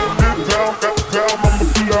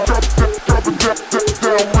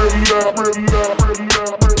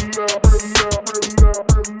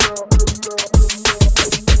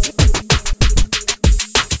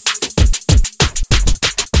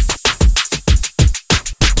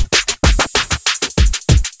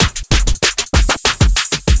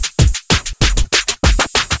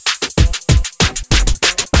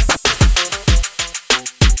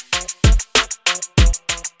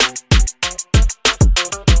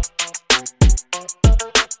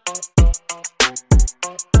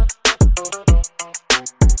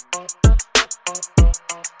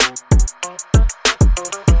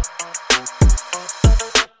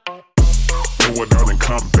 Throw it out and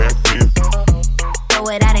come back in. Throw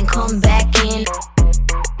it out and come back in.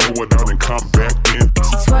 Throw it out and come back in.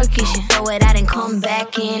 She twerking, she throw it out and come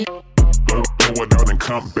back in. Throw it out and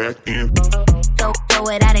come back in. Throw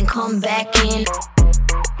it out and come back in.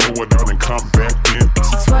 Throw it out and come back in.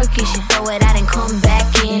 She twerking, she throw it out and come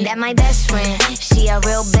back in. That my best friend, she a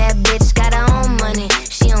real bad bitch, got her own money.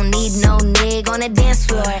 She don't need no nigga on the dance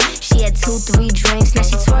floor. She had 2-3 drinks, now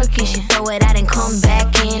she twerking, she throw it out and come back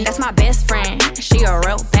in. That's my best friend, she a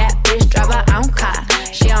real bad bitch, drive her own car.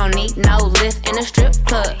 She don't need no lift in a strip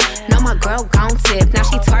club. No, my girl gon' tip, now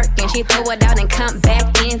she twerking, she throw it out and come back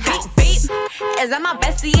in. Beep, beep. Is that my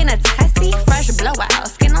bestie in a tessie? Fresh blowout,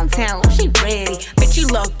 skin on town, she ready. Bitch, you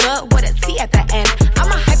look good with a T at the end.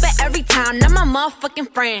 I'm a hyper every time, not my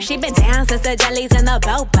motherfucking friend. She been down since the jellies and the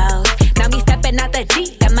bobos. Now me stepping out the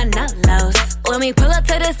Jeep and my nut lows. When we pull up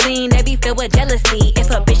to the scene, they be filled with jealousy. If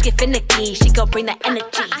a bitch get finicky, she gon' bring the energy.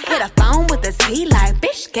 I hit a phone with a T like,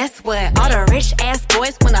 bitch, guess what? All the rich ass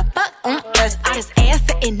boys wanna fuck on us. I just ass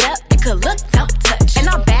sitting up, you could look, don't touch. And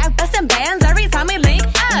I'm back bustin' bands every time we link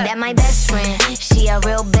up. That my best friend, she a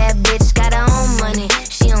real bad bitch, got her own money.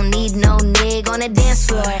 She don't need no nigga on the dance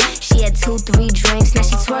floor. She had 2-3 drinks, now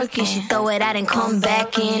she twerking, she throw it out and come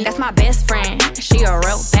back in. That's my best friend, she a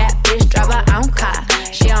real bad bitch, drive her own car.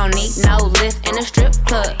 She don't need no lift in a strip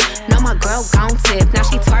club. No, my girl gon' tip, now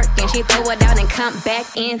she twerking, she throw it out and come back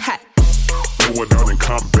in. Hot. Throw it out and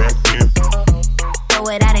come back in. Throw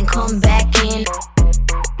it out and come back in.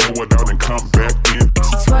 Throw it out and come back in.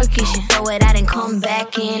 She twerking, she throw it out and come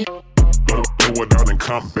back in. Throw it out and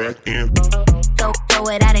come back in. Throw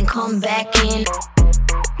it out and come back in.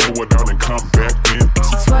 Throw it out and come back in.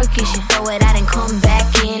 She twerking, she throw it out and come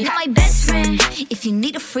back in. Not my best friend, if you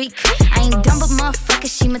need a freak, I ain't dumb but motherfucker,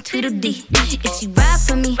 she my Tweedledee. If she ride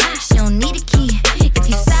for me, she don't need a key. If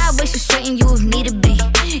you sideways, she straighten you if need a be.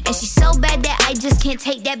 And she so bad that I just can't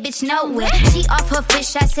take that bitch nowhere. She off her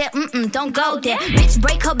fish, I said, don't go there. Bitch,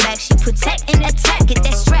 break her back, she protect and attack. Get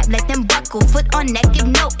that strap, let them buckle, foot on neck, give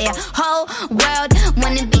no air. Whole world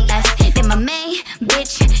wanna be us. Then my main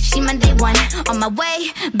bitch, she my day one. On my way,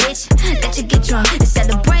 bitch, let you get drunk and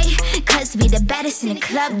celebrate. Cause we the baddest in the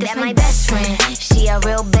club, that's my best friend. She a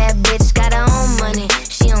real bad bitch, got her own money.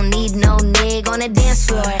 She don't need no nigga on the dance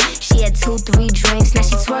floor. She had 2-3 drinks, now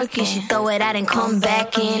she twerking, she throw it out and come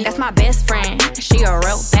back in. That's my best friend, she a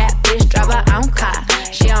real bad bitch, drive her own car.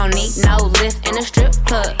 She don't need no lift in a strip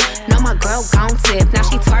club. No, my girl gon' tip, now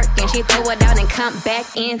she twerking, she throw it out and come back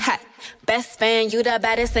in. Hot. Best friend, you the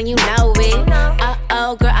baddest and you know it.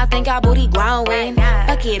 Uh-oh, girl, I think our booty growing.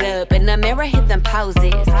 Fuck it up, in the mirror, hit them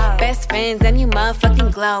poses. Best friends, and you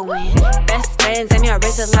motherfucking glowing. Best friends, and your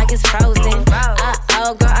wrist is like it's frozen.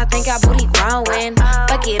 Uh-oh, girl, I think our booty growing.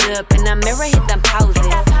 Fuck it up, in the mirror, hit them poses.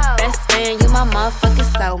 Best friend, you my motherfucking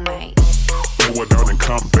soulmate. Throw it out and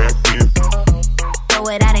come back in. Throw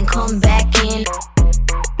it out and come back in.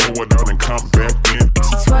 Throw it out and come back in.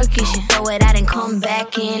 She twerking, she throw it out and come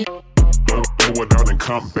back in. Throw it out and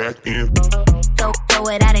come back in. Throw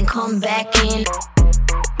it out and come back in.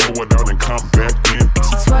 Throw it out and come back in.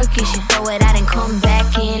 She twerking, she throw it out and come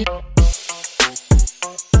back in.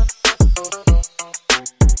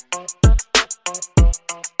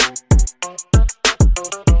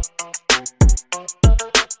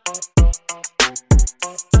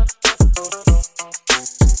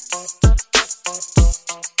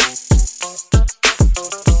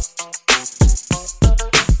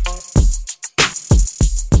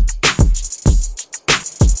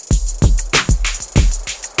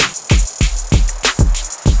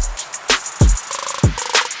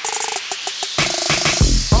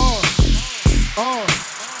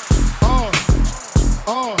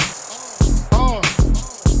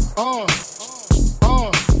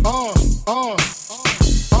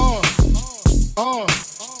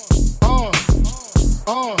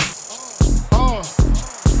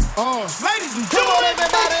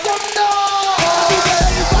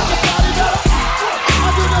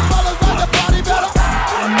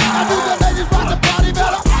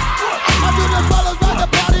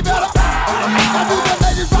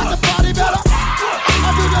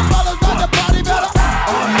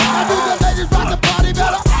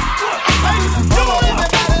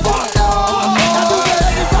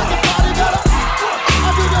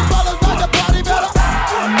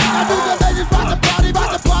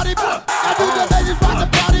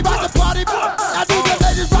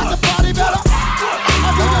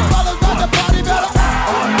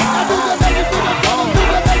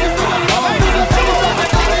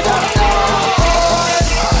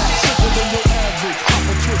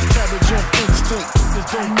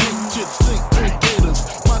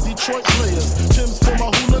 Detroit players. Tim's for my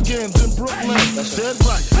hooligans in Brooklyn. Dead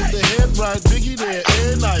right, with the head right, Biggie there,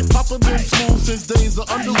 air night. Papa been smooth since days of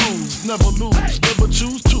under rules. Never lose, never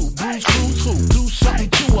choose to. Bruise, cruise, who? Do something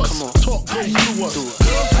to us. Talk, go through us.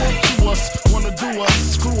 Girls want to us, wanna do us.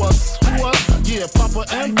 Screw us, who us? Yeah, Papa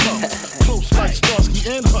and Pump. Close like Starsky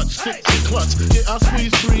and Hutch, stick to clutch. Yeah, I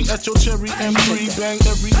squeeze 3 at your cherry M3. Bang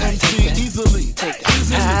every MC easily.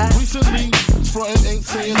 Recently, frontin' ain't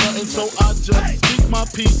saying nothing, so I just speak my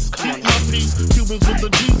peace. Keep my peace. Cubans with the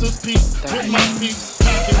Jesus peace. With my peace.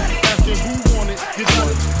 Packing, asking who want it. You got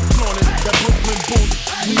it, flaunt it. That Brooklyn boom,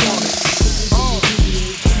 we on it.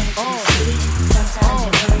 Sometimes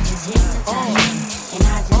your words is hypnotizing, and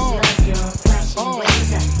I just love your flashing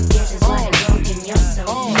ways. This is why it broke in your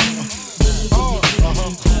soul. Can't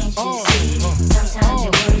you see? Sometimes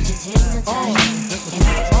your words is hypnotizing, and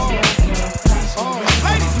I just love your flashing ways.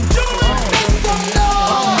 Ladies and gentlemen, make some noise.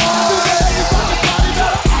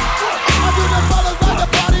 I do the fellas rock the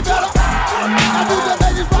party better. I do the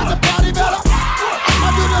ladies rock the party better. I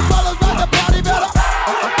do the fellas rock the party better.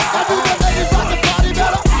 I do the ladies rock the party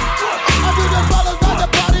better. I do the fellas rock the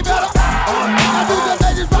party better. I do the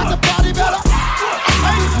ladies rock the party better.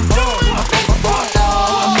 Ladies and gentlemen, make some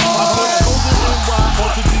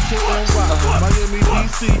Miami,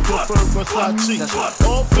 DC, prefer Versace.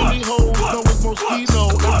 All Philly hoes know it's Moschino.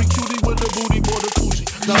 Every cutie with the booty, boy, the coochie.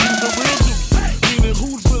 Now who's the real dude? Meaning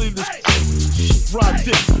who's really the ride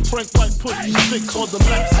this? Frank White push you sick on the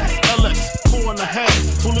Lexus LX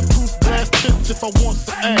 4.5. Bulletproof glass tips if I want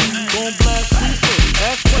to add. Gon' blast super,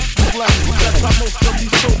 ass questions black. That's how most of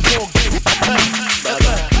these so-called games act.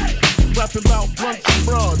 Rapping about blunts and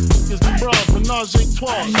bras. Is the bras, menage a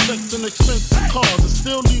trois, sex and expensive cars, and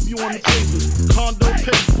still leave you on the pavement. Condo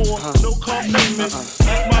paid for, no car payment.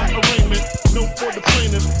 At my arraignment, no for the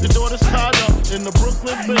plaintiff. Your daughter's tied up in the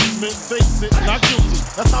Brooklyn basement. Face it, not guilty.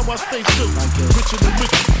 That's how I stay true. Richer than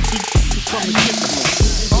rich, you come to get me.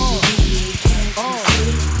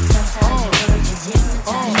 Sometimes your words is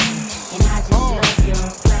hypnotizing, and I just love your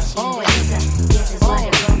flashing ways. This is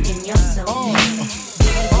why it broke in your soul.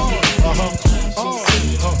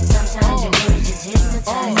 Sometimes your words is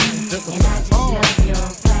hypnotizing, and I just love your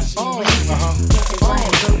flashing ways. This is why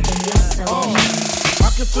it broke in your soul. I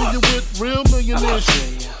can fill you with real millionaire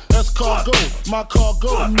shit. That's cargo, my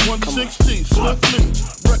cargo, 160, swiftly.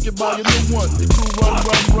 Wreck it by your new one. Your crew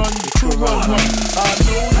run, your crew run. I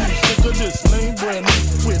know you sick of this name brand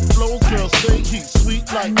new. With flows, girls stay heat, sweet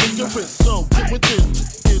like ignorance. So get with it,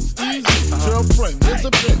 it's easy. Girlfriend, here's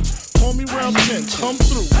a pin. Call me round 10, come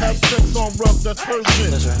through, have sex on rough, that's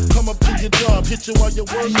Persian. Come up to your job, hit you while you're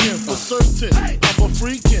working. For certain, I'm a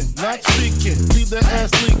freakin', not speaking. Leave their ass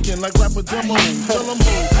leaking like rapper demo. Tell them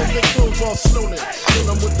who, take their clothes off slowly. Kill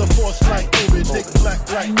them with the force like Kobe. Dick black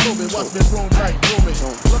like Kobe, watch me roam like Roman.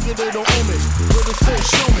 Lucky they don't own me, where they say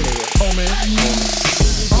show me, homie.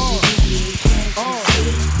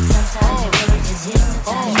 Sometimes your words is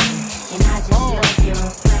hypnotizing, and I just love your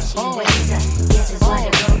flashing ways. This is why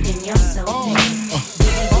it broke in your soul. Can't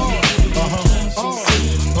you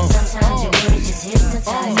see? Sometimes your words is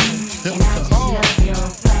hypnotizing, and I just love your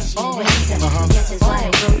flashing ways. This is why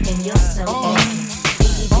it broke in your soul.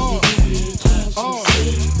 Can't you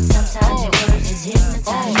see? Sometimes your words is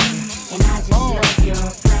hypnotizing, and I just love your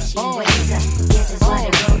flashing ways. This is why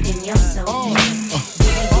it broke in your soul. Can't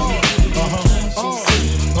you see?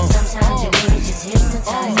 Sometimes your words is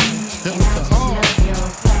hypnotizing, and I just love your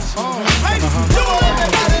flashing ways.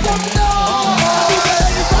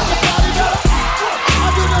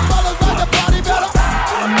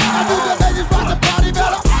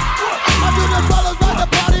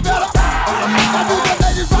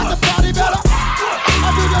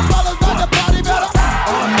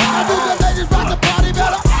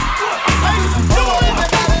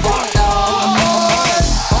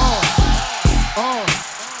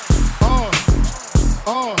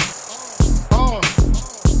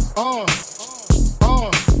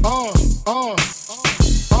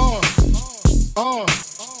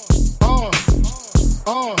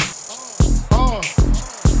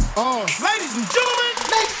 Ladies and gentlemen,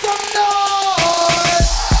 make some noise!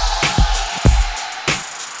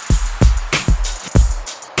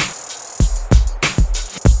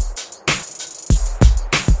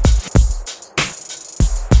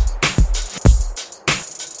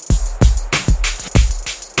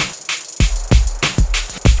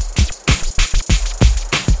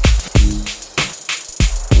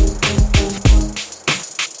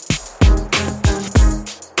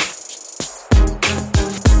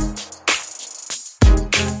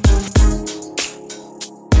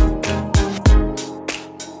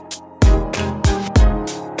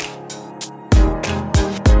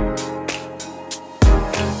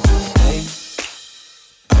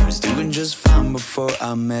 before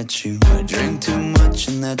I met you. I drink too much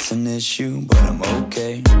and that's an issue, but I'm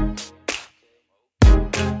okay.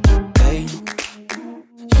 Hey,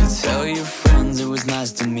 you tell your friends it was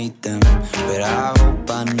nice to meet them, but I hope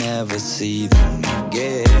I never see them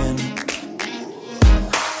again.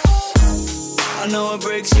 I know it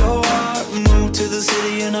breaks your heart. Moved to the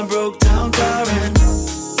city in a broke down car and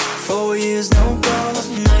 4 years no calls.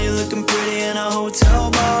 Now you're looking pretty in a hotel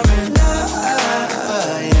bar and I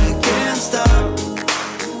can't stop.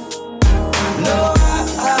 No, I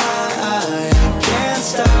can't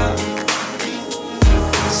stop.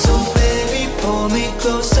 So baby, pull me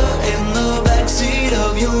closer in the backseat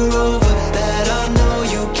of your Rover that I know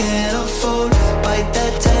you can't afford. Bite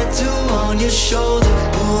that tattoo on your shoulder.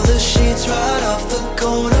 Pull the sheets right off the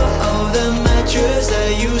corner of the mattress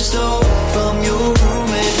that you stole from your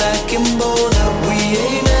roommate back in Boulder. We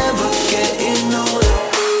ain't never getting older.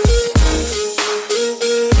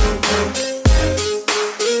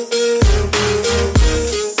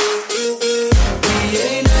 We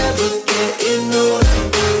ain't never getting older.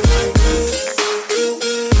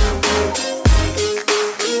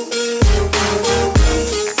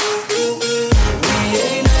 We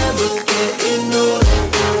ain't never getting older.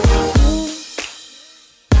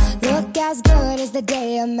 Look as good as the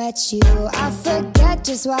day I met you. I forget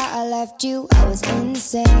just why I left you. I was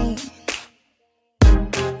insane.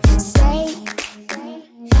 Stay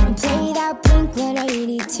and play that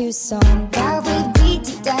Blink-182 song that we beat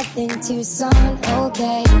to death in Tucson.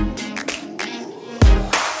 Okay.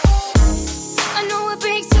 I know it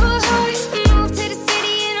breaks your heart. Moved to the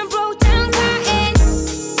city in a broke down car and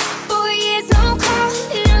 4 years no call.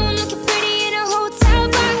 Now I'm looking pretty in a hotel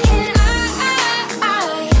bar and I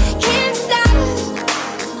can't stop.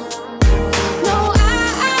 No, I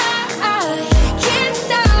can't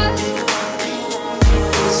stop.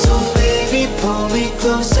 So baby, pull me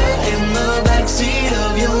closer in the backseat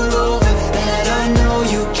of your Rover that I know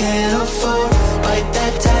you can't afford. Bite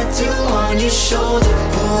that tattoo on your shoulder.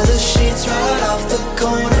 Pull the sheets right off the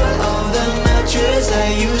corner of the mattress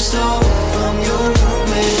that you stole from your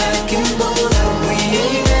roommate back in Boulder. We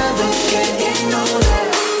ain't never getting older.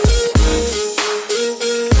 We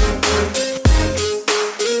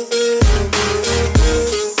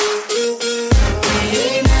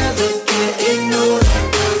ain't never getting older.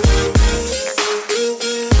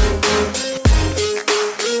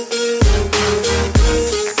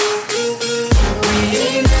 We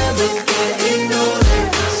ain't never getting older.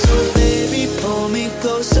 So baby, pull me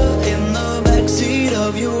closer in the backseat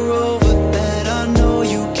of your Rover that I know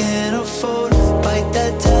you can't afford. Bite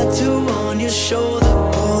that tattoo on your shoulder.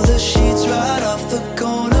 Pull the sheets right off the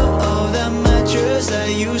corner of that mattress that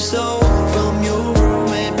you stole from your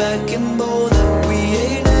roommate back in Boulder. We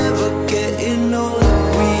ain't never getting older.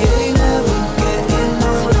 We ain't never getting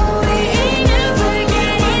older. We ain't never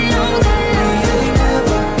getting older.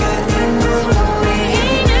 We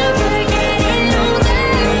ain't never getting older. We ain't never getting older.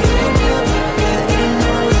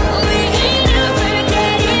 We ain't never getting older. We ain't never getting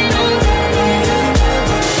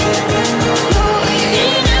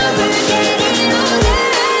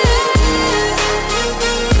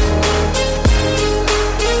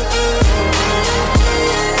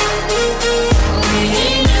older. We ain't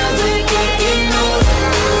never getting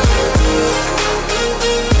older. We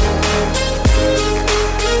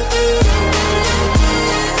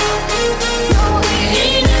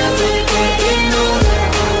ain't never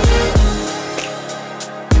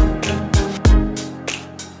getting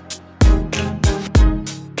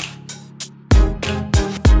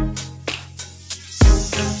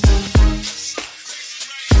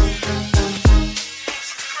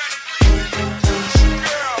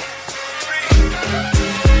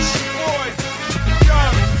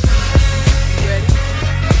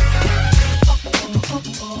older.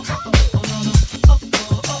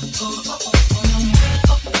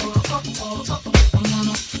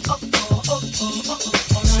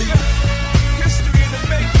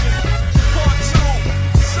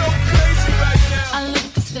 I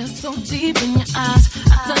look to stare so deep in your eyes.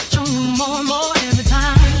 I touch on you more and more every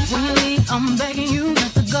time. When you leave, I'm begging you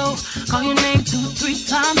not to go. Call your name 2-3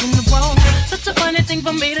 times in a row. Such a funny thing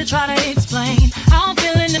for me to try to explain. How I'm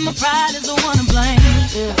feeling and my pride is the one to blame.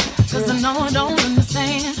 Cause I know I don't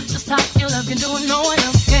understand just how your love can do it, no one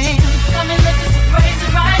else can. Got me looking so crazy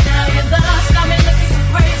right now. Your love got me looking so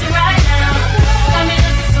crazy right now. Got me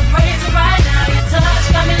looking so crazy right now. Your touch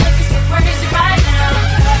got me looking so crazy right now.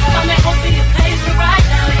 Got me hoping you pay me right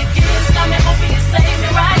now. Your kiss got me hoping you save me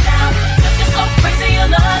right now. Looking so crazy, your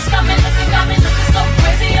love got me looking so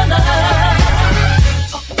crazy, your love.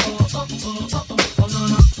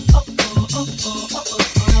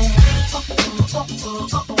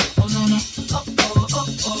 Oh,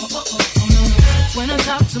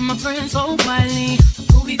 to my friends so quietly.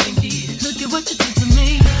 Who we think he is? Look at what you did to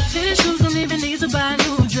me. Tennis shoes don't even need to buy a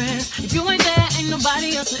new dress. If you ain't there, ain't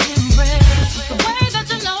nobody else to impress. It's the way that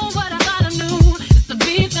you know what I thought I knew. It's the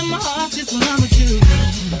beat in my heart gets when I'm with you.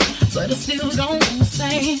 But I still don't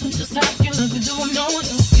understand just how you look and do no one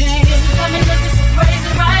else can. Got me looking so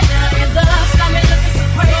crazy right now. Your love's got me looking so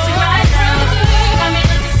crazy right now. Got me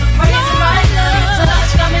looking so crazy right now. Your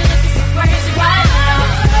touch got me looking so crazy right now.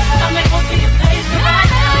 Got me hoping you praise me right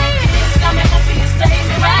now. Your kiss got me hoping you save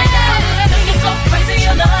me right now. Looking so crazy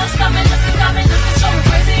your love's got me looking so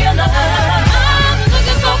crazy your love.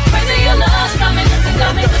 Looking so crazy your love's got me looking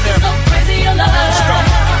so crazy your love.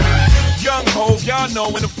 Young Ho, y'all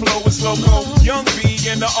know when the flow is loco. Young B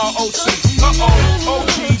and the ROC. OG,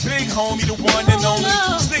 big homie, the one and only.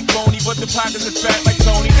 Stick bony, but the pockets is fat like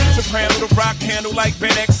Tony. Soprano, the rock handle like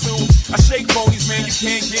Ben X2. I shake phonies, man, you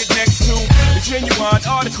can't get next to. The genuine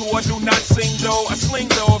article, I do not sing though. I sling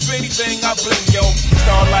though, if anything, I bling yo.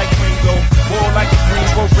 Star like Ringo, war like a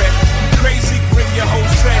Greensboro wreck. Crazy, bring your whole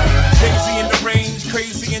set. Jay-Z in the range,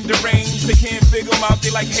 crazy in the range. They can't figure him out,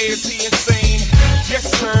 they like, hey, is he insane? Yes,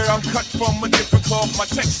 sir, I'm cut from a different cloth. My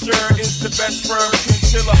texture is the best firm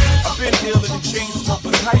chinchilla. I've been dealing in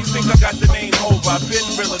Chainsmokers. How you think I got the name over? I've been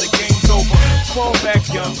realer, the game's over. Fall back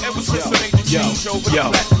young, ever since I made the change over the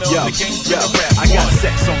platinum, the game's been a rap. I got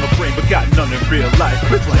sex on the brain, but got none in real life.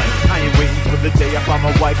 Quit playing, I ain't waiting for the day I find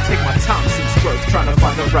my wife. Take my time since birth, trying to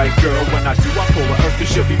find the right girl. When I do, I pull her earth, cause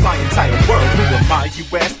she'll be my entire world. Who am I, you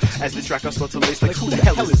ask? As the track I start to lace, like who the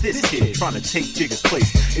hell is this kid? Trying to take Jigga's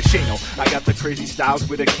place. It's Shano, I got the crazy styles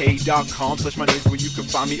with a K.com. Such my name's where you can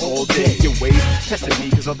find me all day. Your ways testing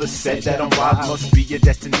me cause of the set that I'm wild. Must be your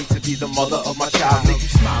destiny to be the mother of my child. Make you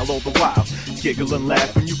smile all the while, giggle and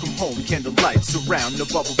laugh when you come home. Candlelight surround the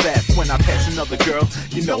bubble bath. When I pass another girl,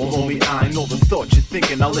 you know I'm only eyeing all the thoughts you're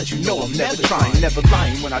thinking. I'll let you know I'm never trying, never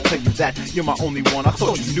lying when I tell you that you're my only one. I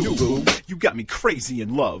thought you knew, boo. You got me crazy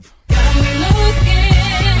in love. Got me looking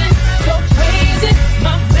so crazy,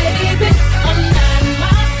 my baby. I'm not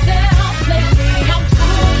myself lately. I'm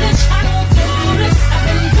foolish, I don't do this. I've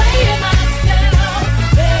been playing myself,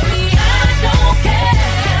 baby. I don't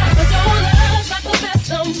care, but your love's not the best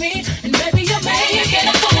of me, and baby you're making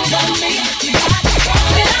a fool of me. You got me strong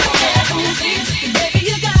and I don't care who sees. Baby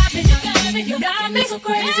you got me so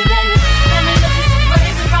crazy, baby. Got me looking so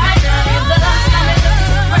crazy right now. Your love's got me looking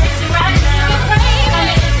so crazy right now. Got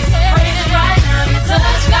me looking so crazy right now. Your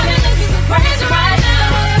touch got me looking so crazy right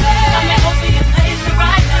now. Got me hoping you praise me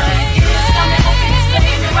right now. Your kiss got me hoping you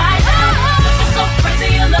save me right now. Looking so crazy,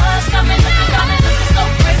 your love's got me looking so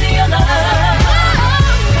crazy, your love.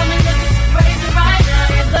 Got me looking so crazy right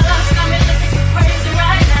now. Your love's got me looking so crazy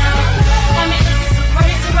right now. Got me looking so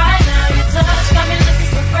crazy right now. Your touch got me looking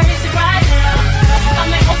so crazy right now. Got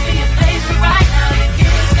me hoping you praise me right now. Your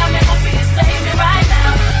kiss got me hoping you save me right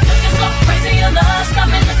now. Looking so crazy, your love's got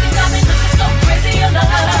me looking so crazy, your love.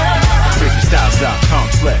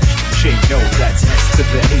 CrazyStyles.com/Shano, that's S to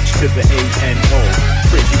the H to the A-N-O.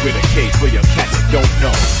 Crazy with a K for your cats that don't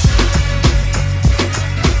know.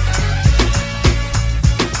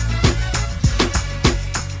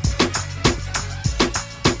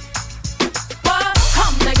 What?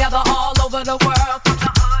 Come together all over the world, from the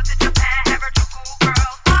hood to Japan, every true cool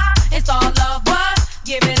girl. It's all love, what?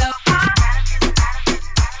 Give it up.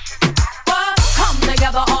 What? Come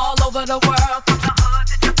together all over the world, from the hood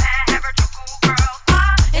to Japan, every true cool girl.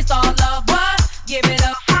 It's all love, what? Give it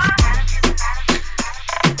up.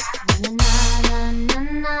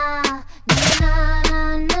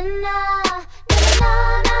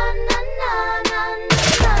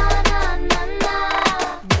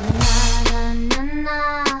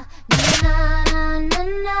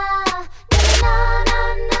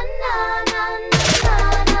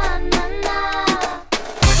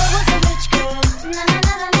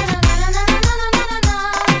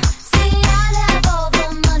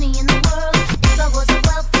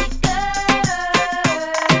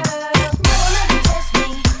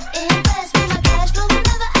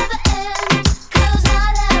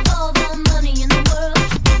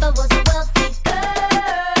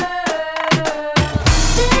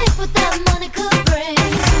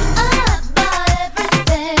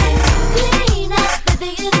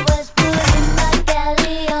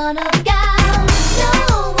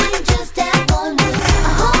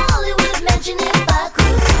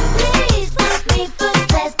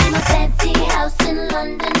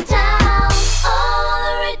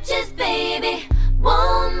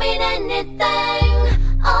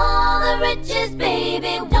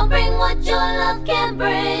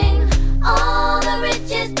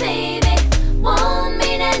 Won't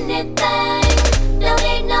mean anything. Don't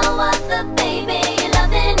need no other, baby. Your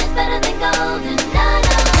loving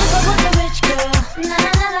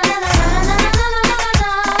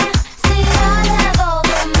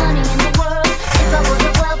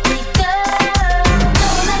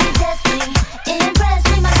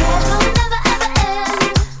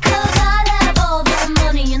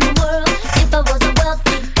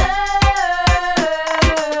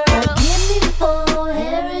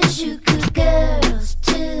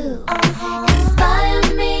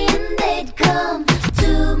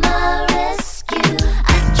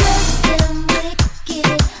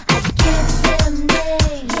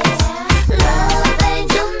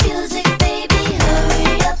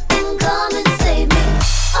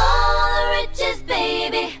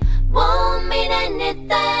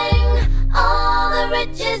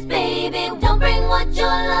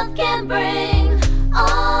can bring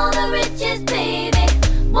all the riches, baby,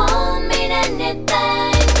 won't mean anything.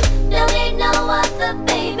 Don't need no other,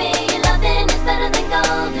 baby. Your loving is better than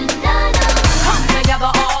gold and diamonds. Come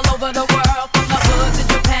together all over the world, from the hood to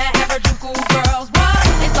Japan, Harajuku girls. What?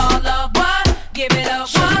 It's all love. What? Give it up.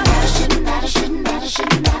 What? Shouldn't matter.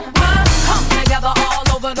 What? Come together all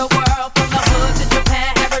over the world, from the hood to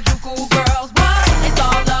Japan, Harajuku girls. What? It's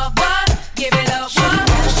all love. What? Give it up. What?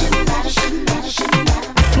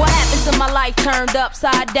 What happens to my life turned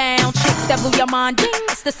upside down? Chicks that blew your mind, ding,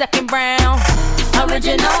 it's the second round.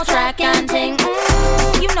 Original track and ting.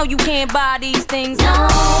 You know you can't buy these things. No.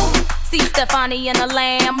 See Stefani and the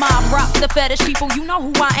Lamb. Mob rock the fetish people. You know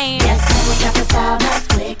who I am. Yes, man, we got the style that's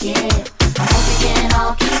wicked. I hope we can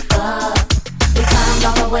all keep up. We climbed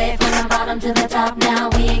all the way from the bottom to the top. Now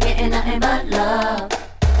we ain't getting nothing but love.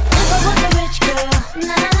 Never was a rich girl.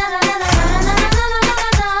 Na na na na na na na na na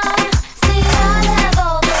na. See, I'd have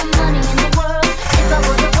all the money in the world if I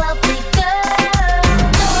was a wealthy girl.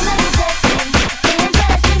 No one let me take me.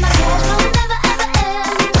 Invest in my cash, no one never ever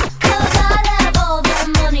end. 'Cause I'd have all the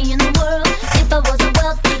money in the world if I was a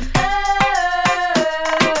wealthy girl.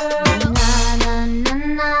 Na na na na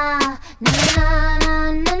na na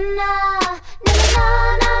na na na.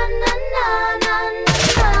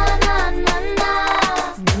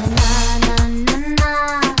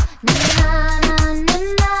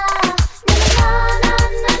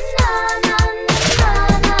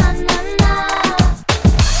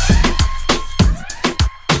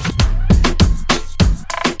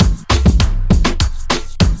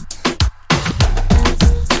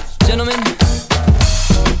 Gentlemen,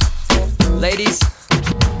 ladies,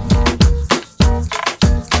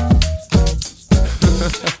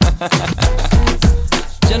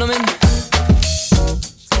 gentlemen,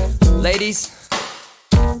 ladies.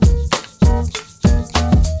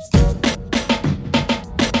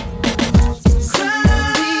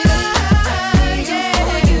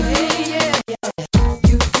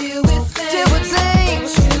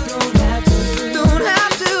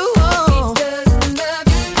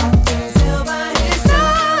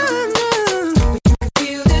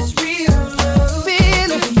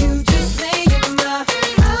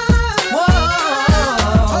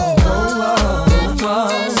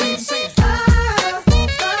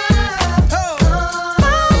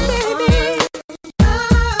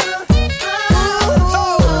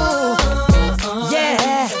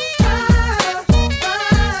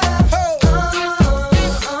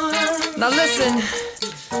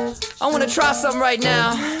 Try something right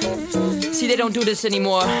now. See, they don't do this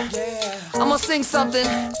anymore. I'm gonna sing something,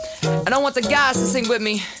 and I want the guys to sing with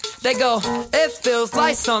me. They go, it feels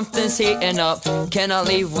like something's heating up. Can I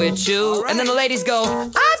leave with you? And then the ladies go,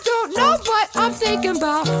 I don't know, but I'm thinking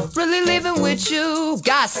about really living with you.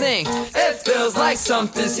 Guys sing, it feels like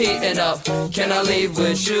something's heating up. Can I leave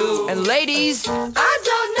with you? And ladies, I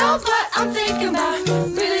don't know, but I'm thinking about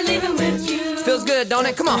really living with you. Feels good, don't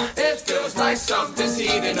it? Come on. It feels like something's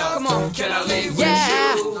heating up. Come on. Can I leave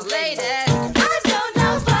Yeah. with you? Ladies. I don't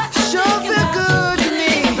know, but I'm Sure thinking feel about good to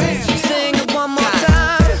me. Sing it one more It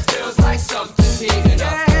time. feels like something's heating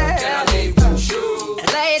up. Can I leave with you?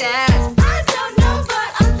 Ladies. I don't know, but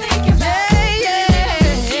I'm thinking about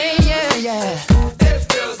Yeah. It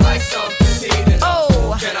feels like something's heating up.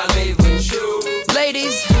 Oh. Can I leave with you?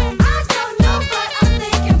 Ladies. I don't know, but I'm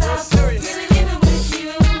thinking about really living with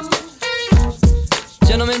you.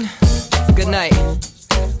 Gentlemen, good night.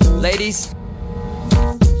 Ladies,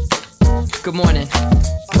 good morning.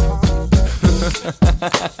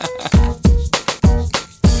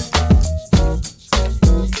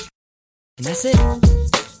 And that's it.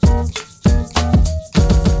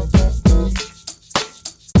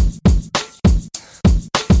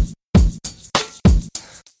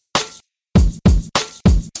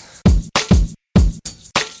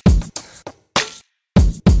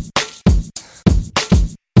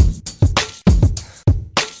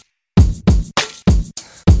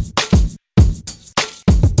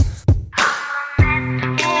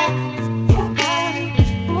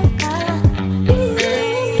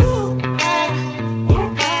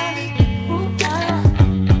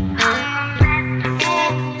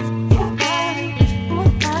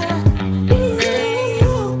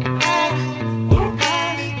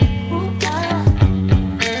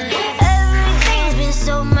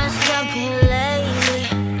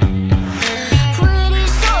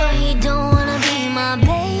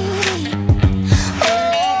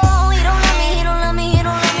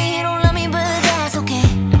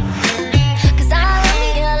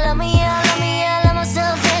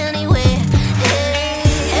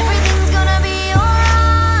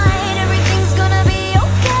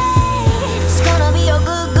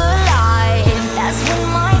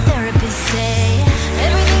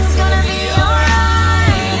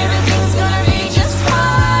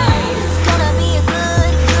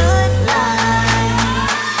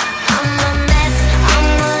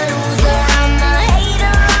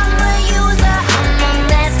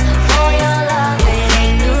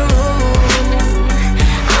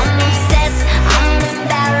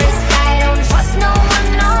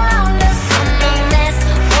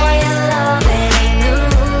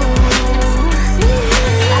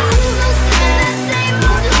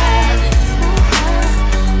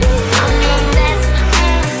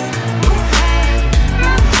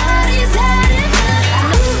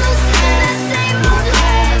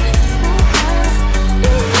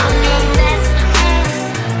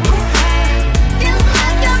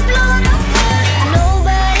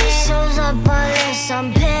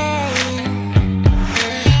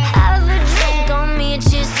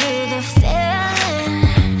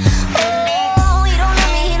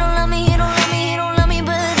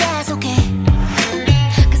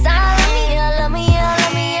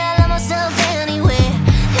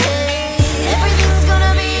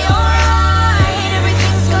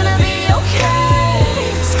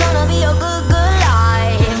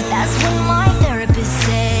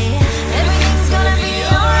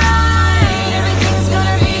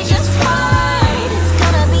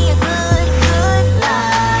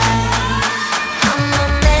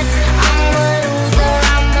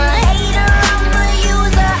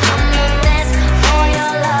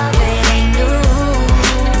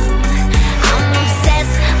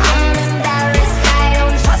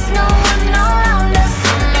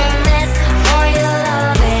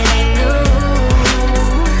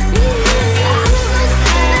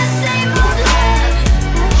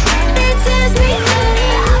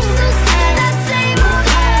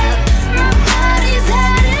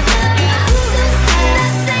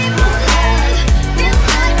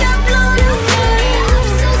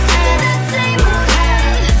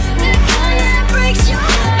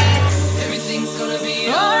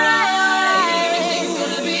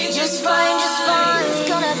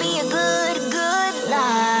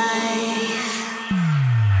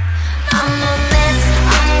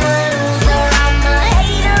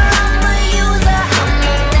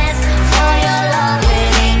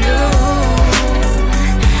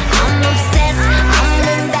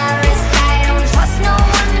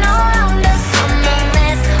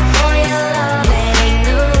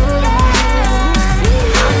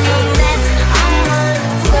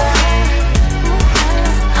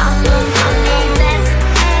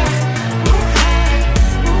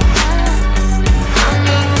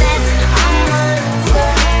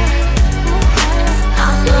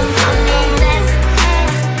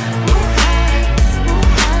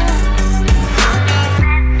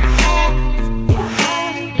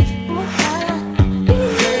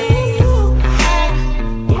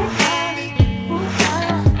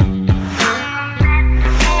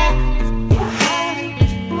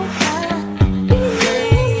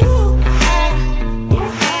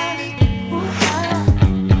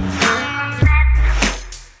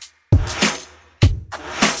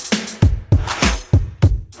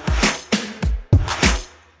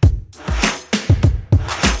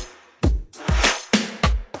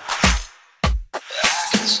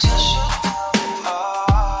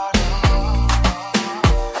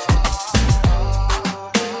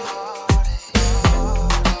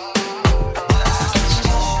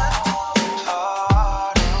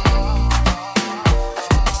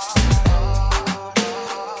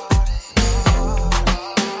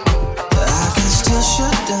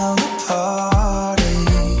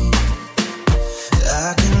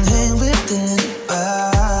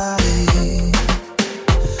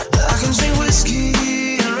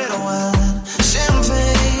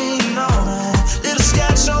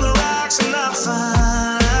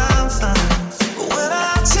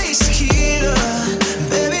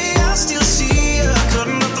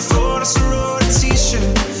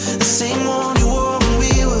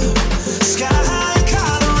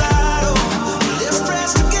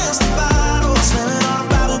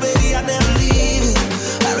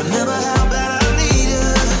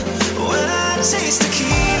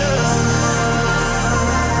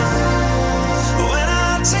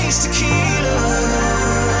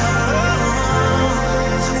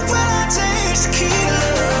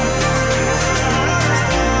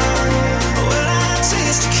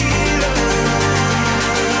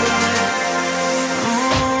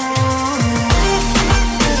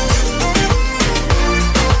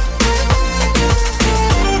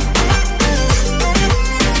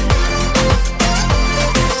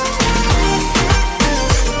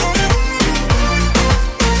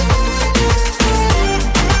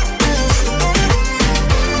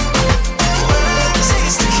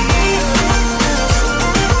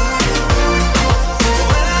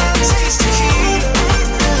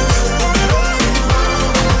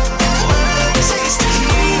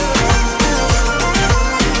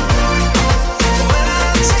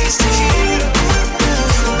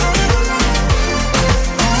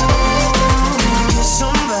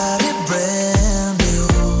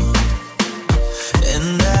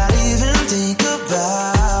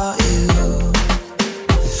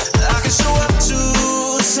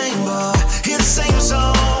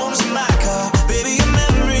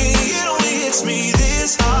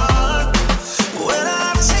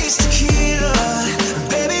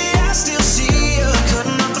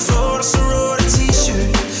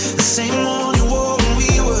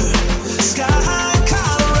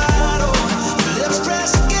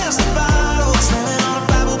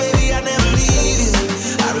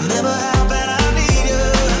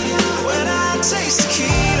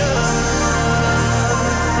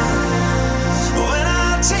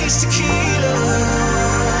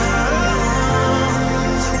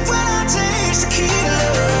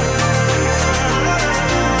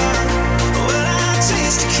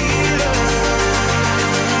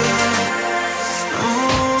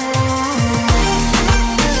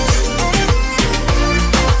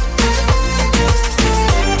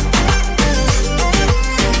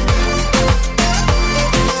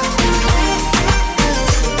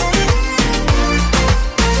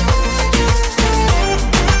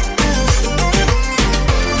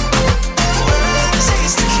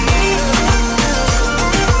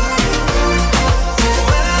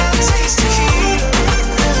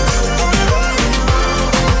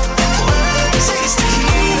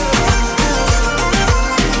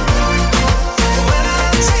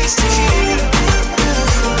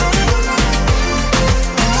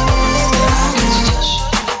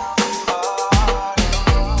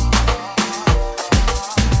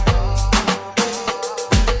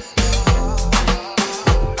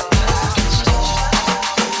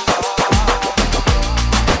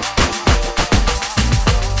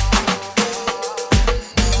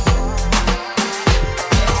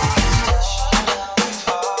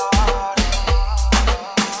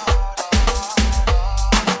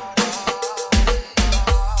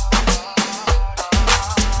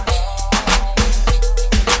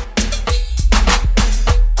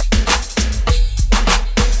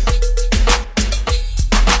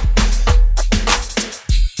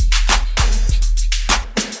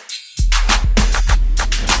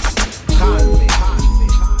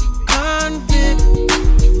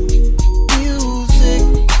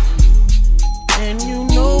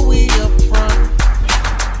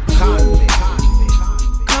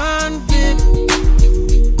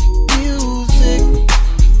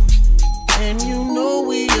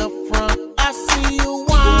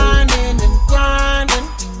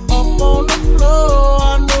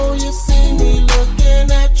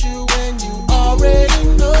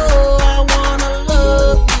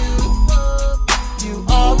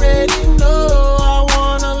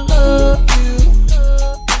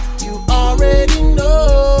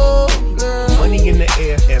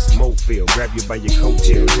 grab you by your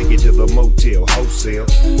coattail, take you to the motel, wholesale.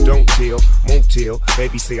 Don't tell, won't tell.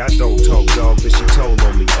 Baby say I don't talk, dog, but she told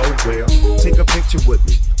on me. Oh well, take a picture with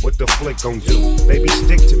me. What the flick gon' do? Baby,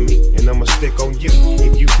 stick to me, and I'ma stick on you.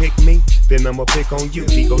 If you pick me, then I'ma pick on you.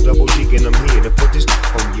 Digo double G, and I'm here to put this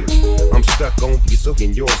on you. I'm stuck on you, so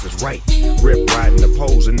and yours is right. Rip riding the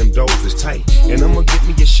poles, and them doors is tight. And I'ma get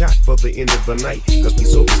me a shot for the end of the night. Cause be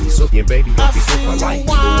so, and baby, don't be so polite.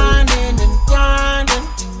 Whining and grinding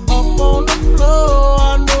up on the floor.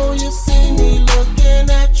 I know you see me looking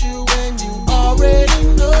at you, and you already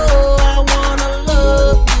know I wanna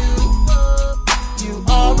love you. You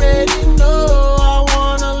already know I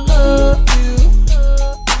wanna love you.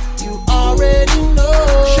 You already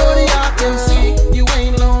know. Shorty, I can see you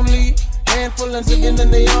ain't lonely. Handful of ziggin'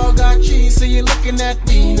 and they all got cheese. So you're looking at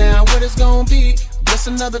me now. What it's gonna be? Just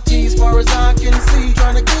another tease, far as I can see.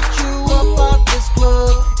 Trying to get you up out this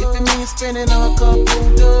club. If it means spending a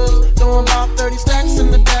couple dubs, throwing about 30 stacks in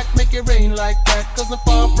the back, make it rain like that. Cause I'm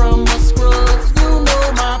far from a scrub. You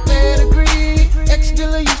know my pedigree.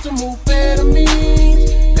 Ex-dealer used to move better me.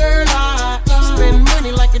 Girl, I spend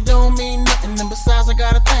money like it don't mean nothing. And besides, I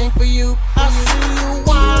got a thing for you. I see you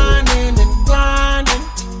whining and grinding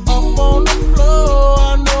up on the floor.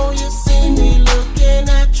 I know you see me looking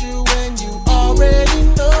at you, and you already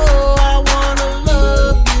know I wanna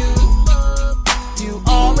love you. You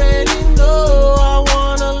already know I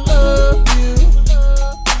wanna love you.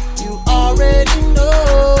 You already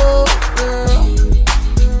know, girl.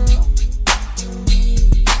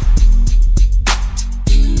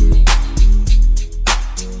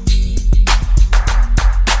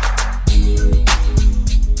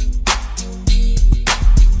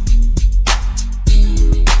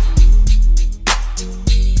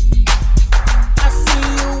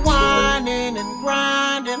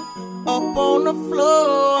 Up on the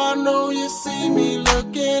floor, I know you see me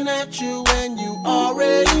looking at you, and you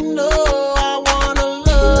already know I wanna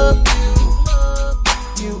love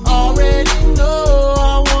you. You already know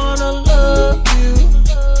I wanna love you.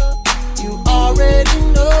 You already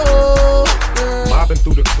know, girl. Mobbing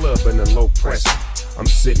through the club in a low pressure. I'm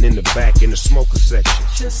sitting in the back in the smoker section.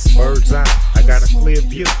 Bird's eye, I got a clear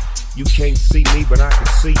view. You can't see me, but I can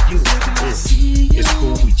see you. It's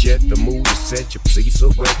cool, we jet, the mood is set. Your feet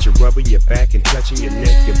so wet, you're rubbing your back and touching your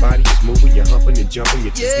neck. Your body is moving, you're humping and jumping.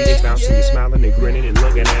 You're just bouncing, you're smiling and grinning and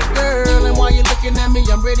looking at me. Girl, and while you're looking at me,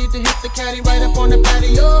 I'm ready to hit the caddy right up on the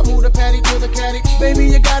patio. Move the patty to the caddy. Baby,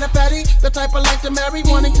 you got a fatty, the type I like to marry.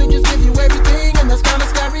 Wanting to just give you everything, and that's kinda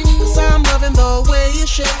scary. Cause I'm loving the way you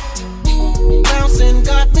shake. Bouncing,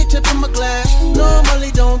 got me tipping my glass.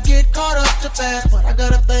 Normally don't get caught up too fast, but I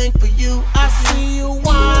got a thing for you. I see you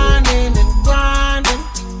whining and grinding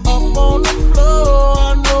up on the floor.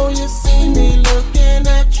 I know you see me looking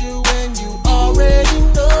at you, and you already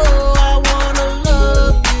know I wanna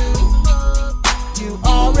love you. You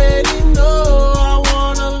already know I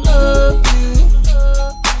wanna love you.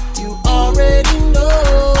 You already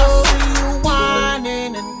know. I see you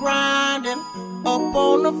whining and grinding up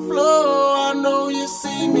on the floor. I know you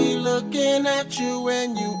see me looking at you,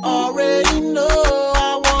 and you already know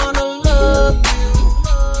I wanna love you.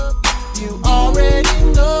 You already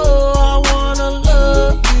know I wanna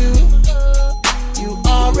love you. You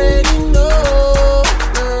already know,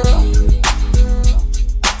 girl.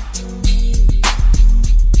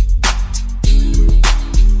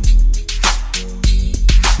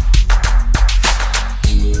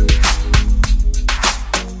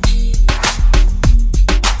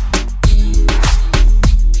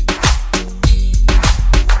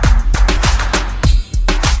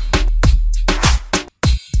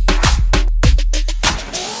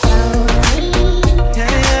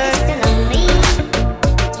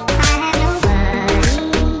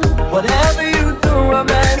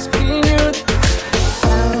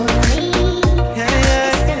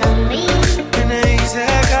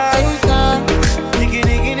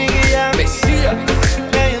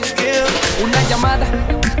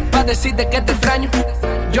 Decirte que te extraño,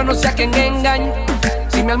 yo no sé a quién engaño.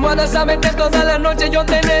 Si mi almohada sabe que toda la noche yo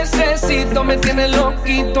te necesito, me tienes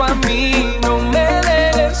loquito a mí. No me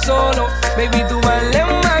dejes solo, baby, tú vales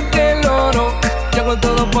más que el oro. Yo hago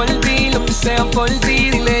todo por ti, lo que sea por ti.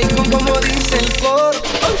 Dile hijo como dice el coro.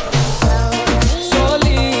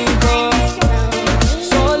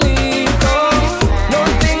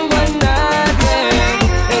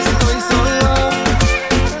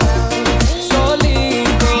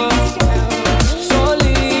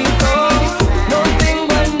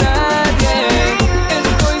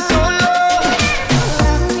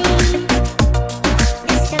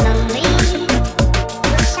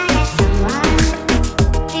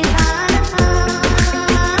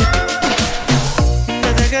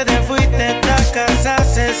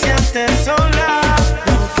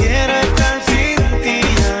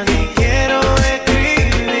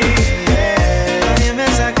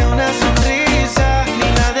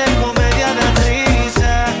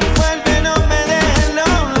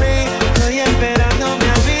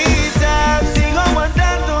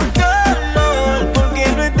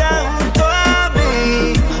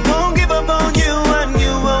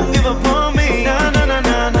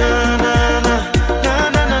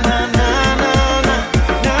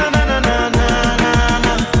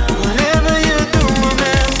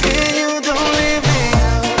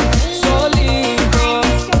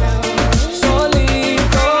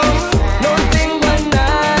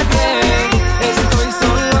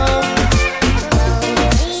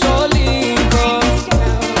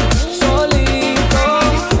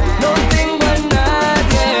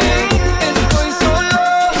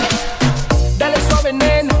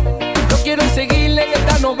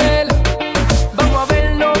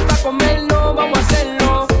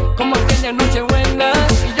 noche buena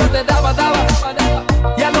y yo te daba.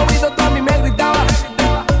 Y al oído tú a mí me gritaba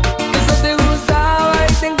que eso te gustaba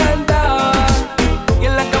y te encantaba y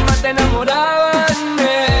en la cama te enamoraba,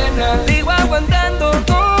 nena. Sigo aguantando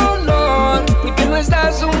dolor y que no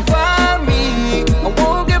estás junto a mí. I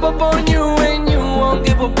won't give up on you and you won't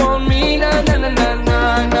give up on me. Na na na na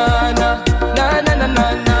na na na na na na na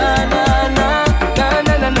na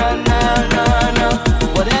na na.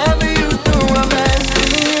 Whatever you do, I'm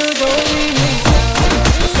asking you, don't leave me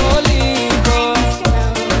solito,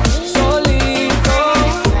 solito.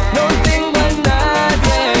 No tengo a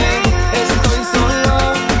nadie, estoy solo,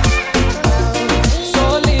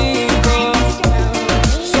 solito,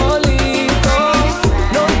 solito.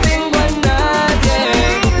 No tengo a nadie,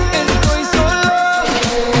 estoy solo.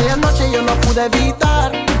 Aquella noche yo no pude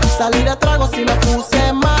evitar salir a tragos y me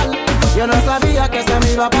puse mal. Yo no sabía que se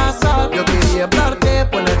me iba a pasar. Yo quería hablarte,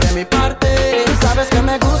 ponerte de mi parte. Tú sabes que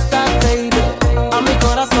me gustas, baby. A mi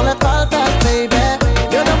corazón le faltas, baby.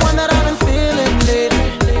 You're the one that I've been feeling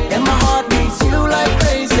lately, and my heart beats you like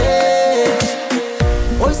crazy.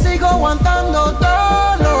 Hoy sigo aguantando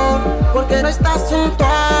dolor porque no estás junto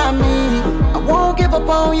a mí. I won't give up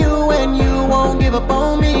on you and you won't give up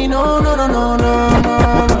on me. No, no, no, no, no,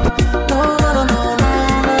 no, no, no, no, no.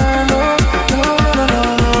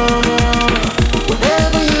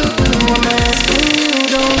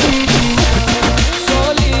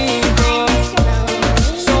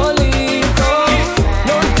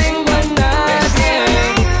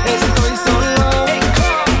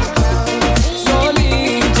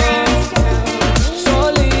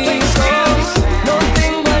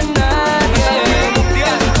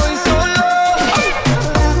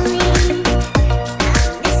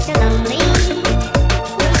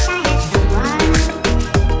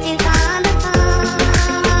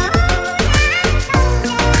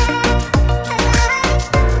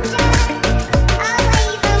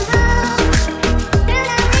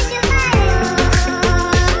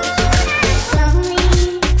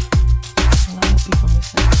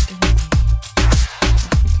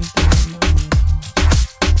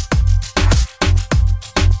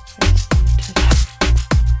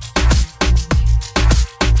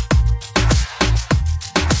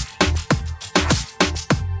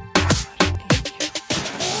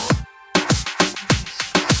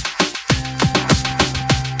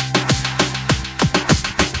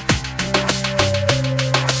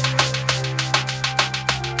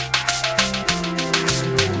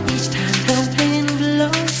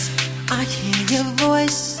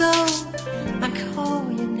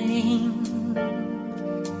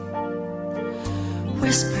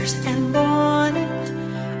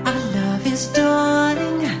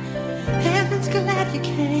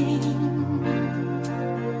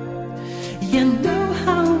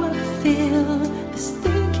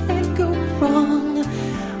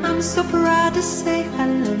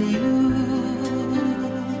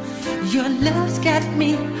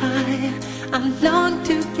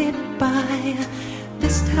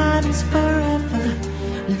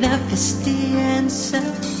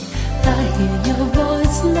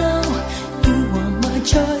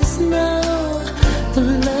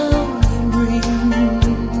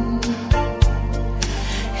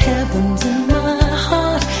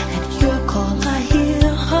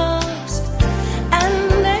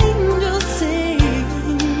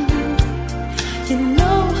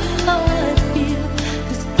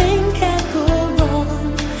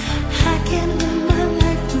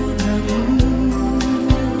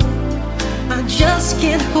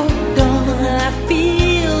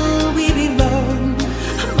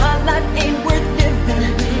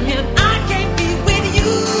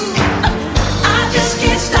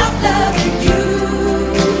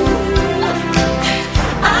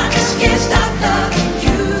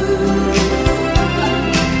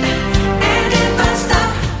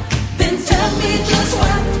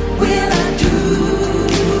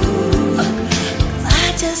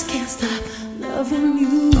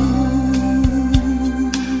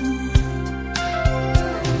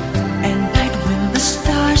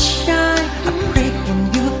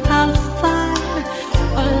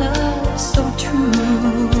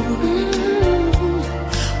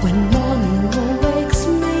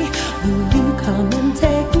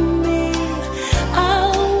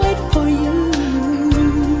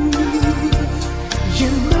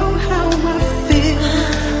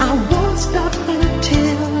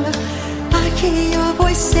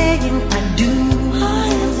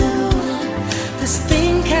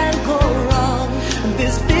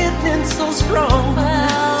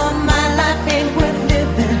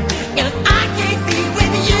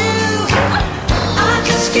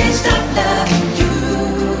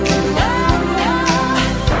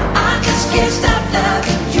 can't stop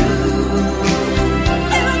loving you.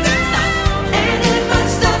 And if I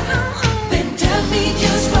stop, then tell me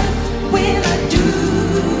just what will I do?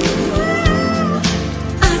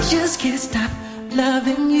 I just can't stop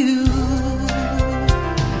loving you.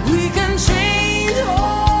 We can change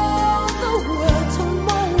all the world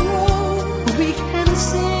tomorrow. We can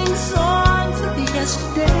sing songs of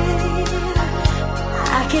yesterday.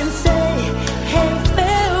 I can say, hey,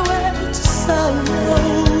 farewell to sorrow.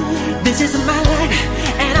 This is my life,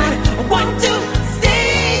 and I want to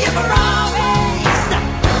stay here for always.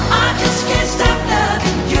 I just can't stop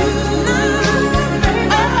loving you.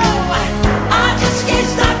 Oh, I just can't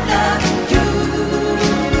stop loving you.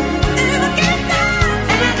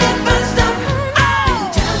 And if I stop, then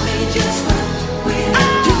tell me just what will I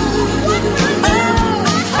do?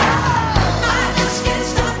 I just can't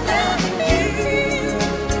stop loving you.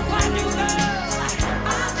 I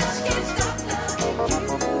just can't stop loving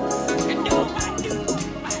you.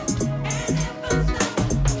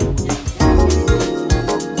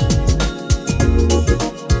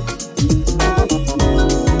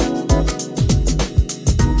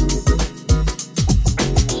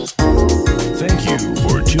 Thank you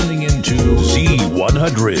for tuning into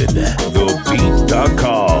Z100,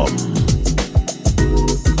 TheBeat.com.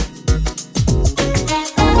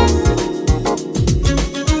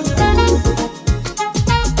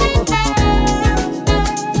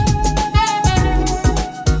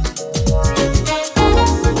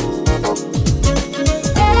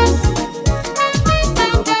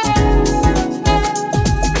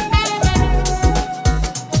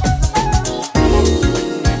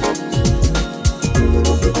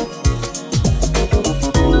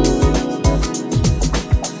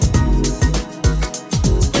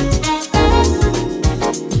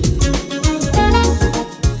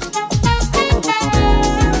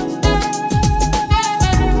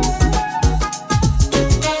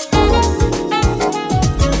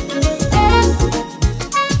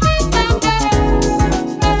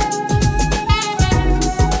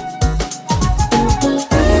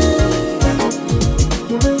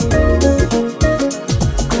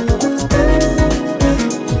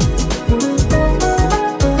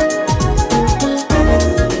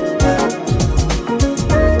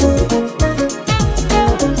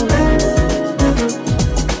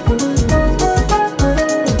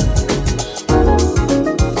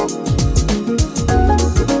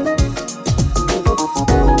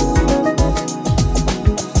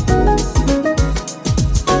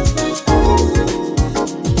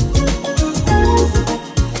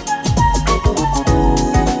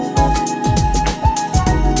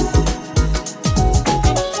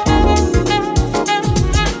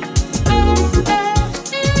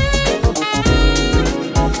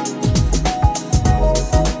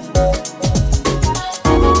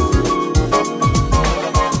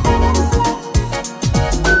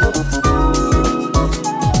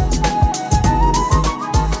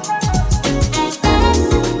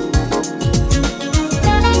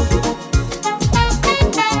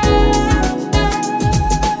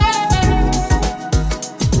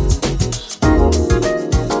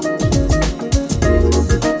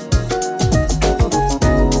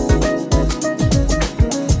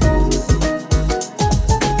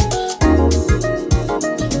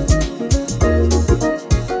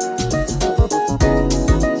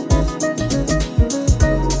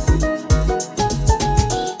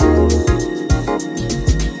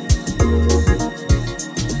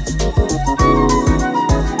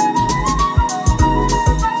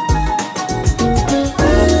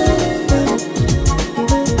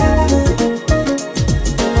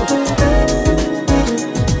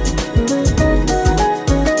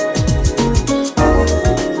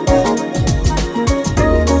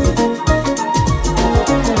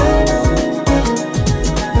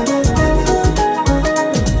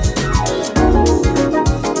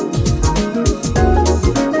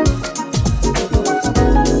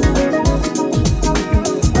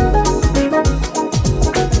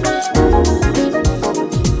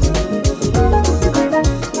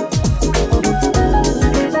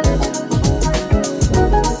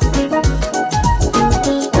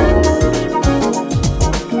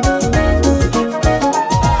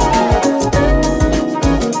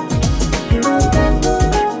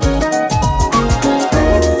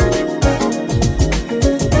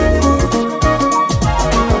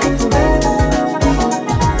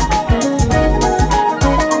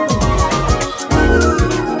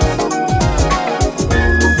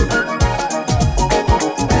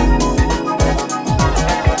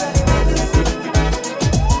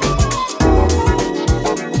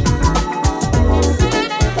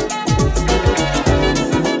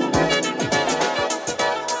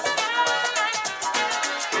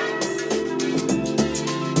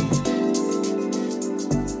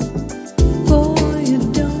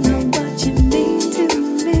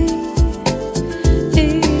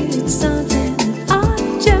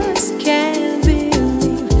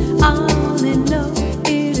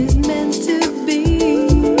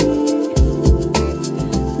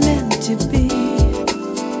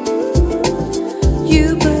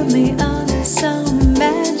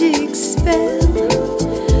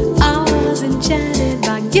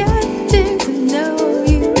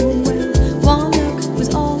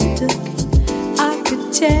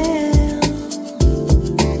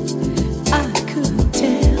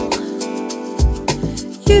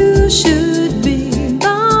 should be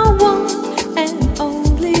my one and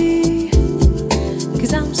only,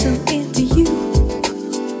 'cause I'm so into you.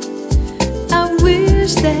 I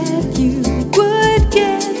wish that you would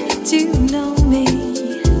get to know me,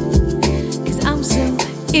 'cause I'm so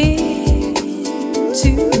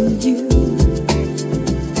into you.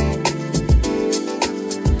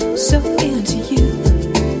 So into you.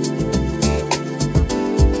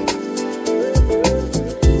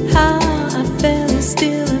 How I fell is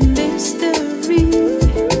still a mystery.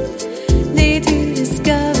 Need to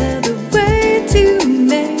discover the way to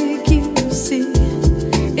make you see.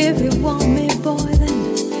 If you want me, boy, then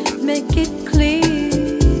make it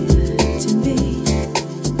clear to me.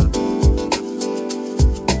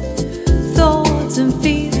 Thoughts and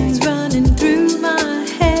feelings running through my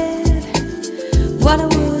head. What I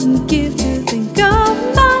wouldn't give to think of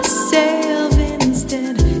myself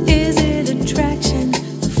instead. Is it attraction,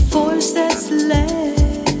 the force that's led?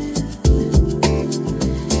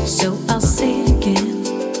 So I'll say it again.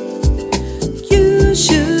 You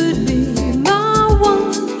should be my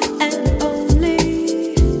one and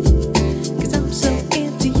only, 'cause I'm so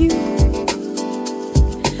into you.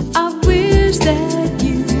 I wish that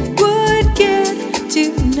you would get to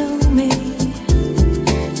know me,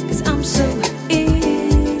 'cause I'm so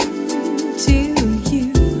into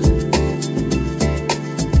you.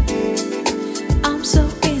 I'm so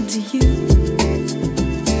into you.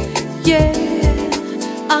 Yeah,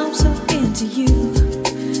 I'm so into you.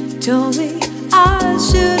 Told me I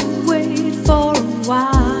should wait for a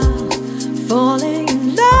while. Falling in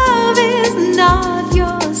love is not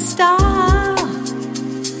your style.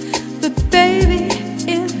 But baby,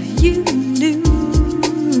 if you knew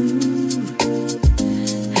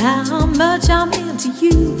how much I'm into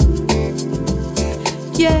you.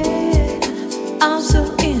 Yeah, I'm so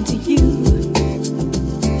into you.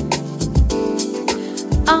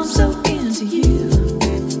 I'm so into you.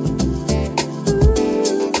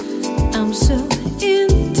 I'm so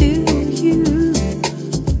into you.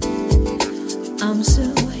 I'm so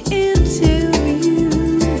into you.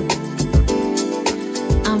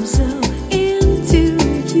 I'm so into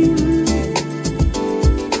you.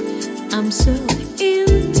 I'm so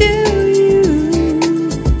into you.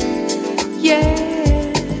 Yeah,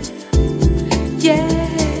 yeah.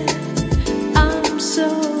 I'm so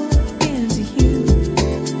into you.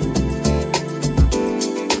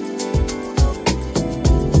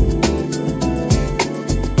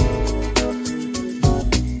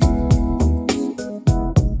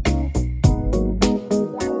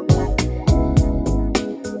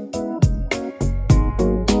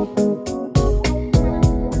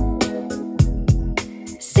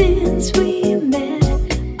 Since we met,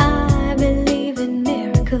 I believe in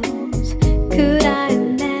miracles. Could I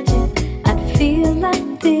imagine I'd feel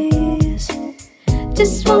like this?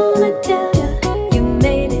 Just wanna tell you, you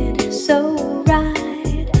made it so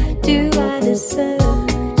right. Do I deserve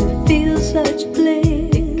to feel such bliss?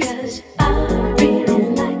 Because I really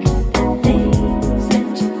like the things that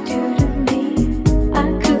you do to me. I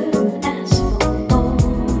couldn't ask for more,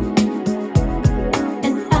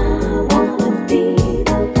 and I wanna be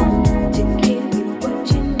the one to give you what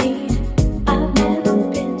you need. I've never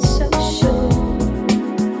been so sure.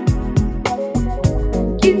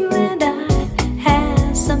 You and I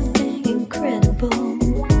have something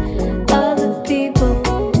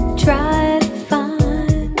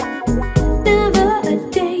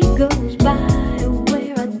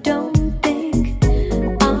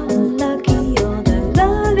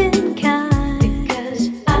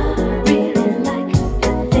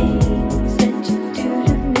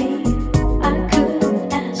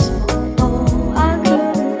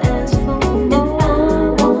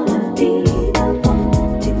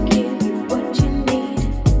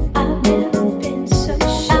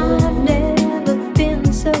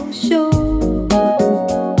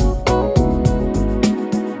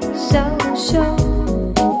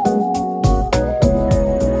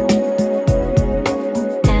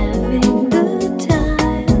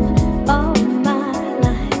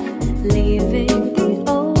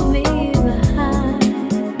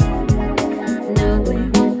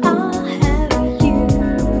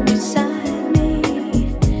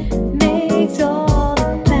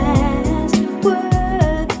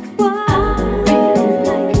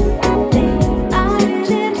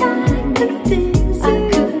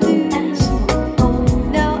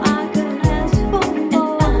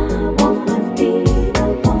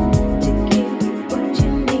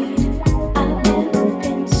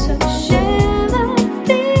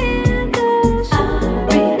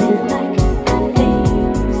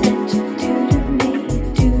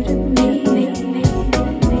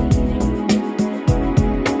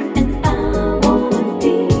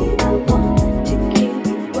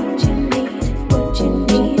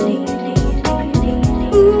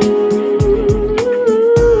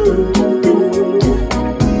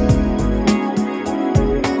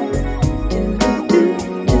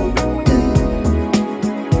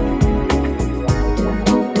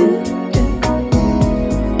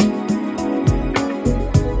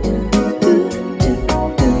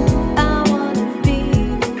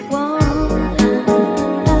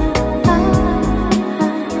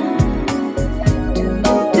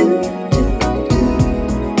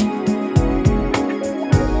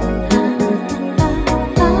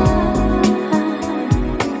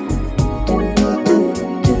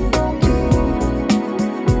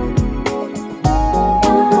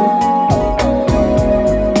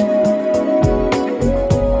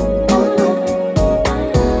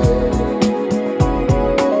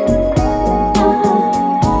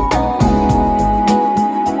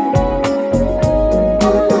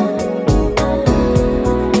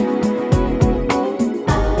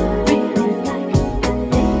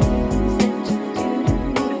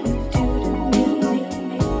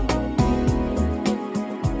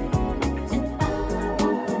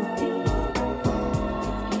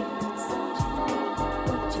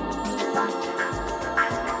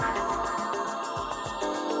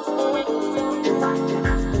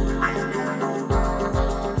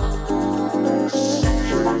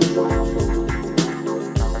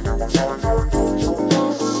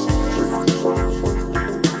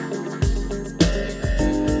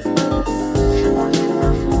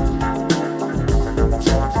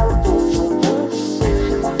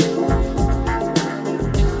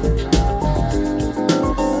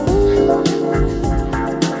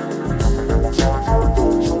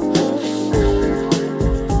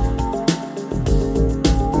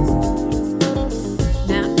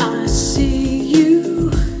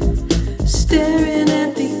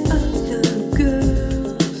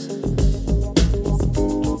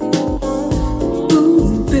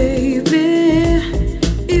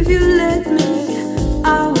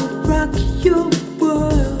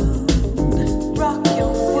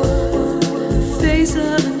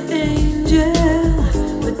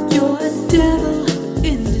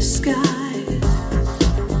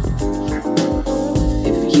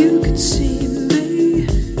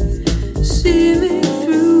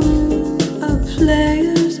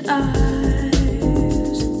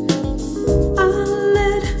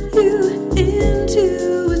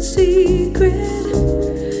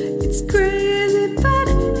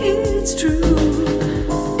it's true.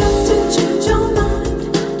 Got to change your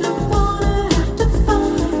mind. Don't wanna have to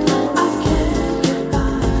fight. I can't get by.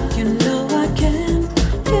 You know I can't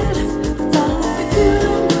get by. If you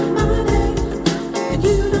don't know my name and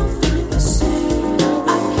you don't feel the same, I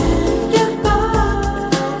can't get by.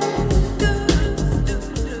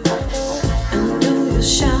 I know you're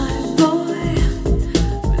shy, boy,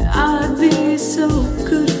 but I'd be so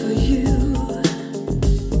good for you.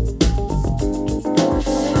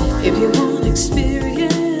 If you want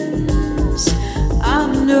experience, I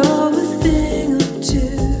know a thing or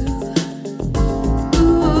two.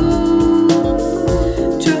 Ooh,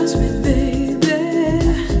 trust me, baby,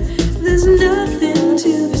 there's nothing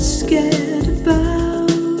to be scared about.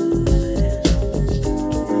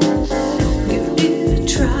 Give it a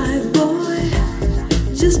try, boy.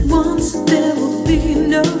 Just once, there will be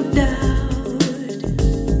no doubt.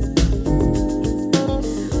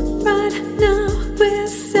 Right now, we're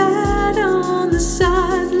sat on the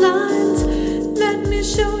sidelines. Let me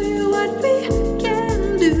show you what we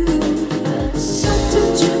can do. Got to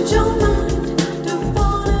change your mind. Don't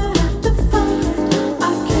wanna have to fight.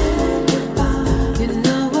 I can't get by. You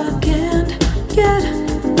know I can't get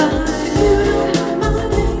by. You don't know my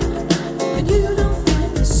name and you don't feel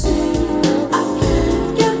the same. I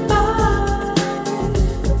can't get by.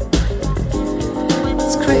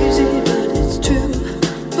 It's crazy, but it's true.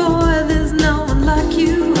 Boy, there's no one like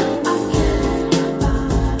you. I can't get by.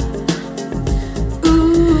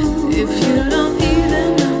 Ooh, if you don't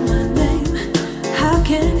even know my name, how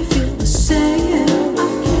can you feel the same? I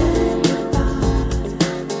can't get by.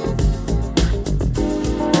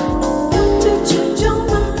 Got to change your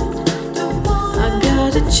mind. Don't wanna. I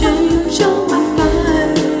gotta change your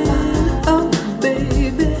mind. Oh,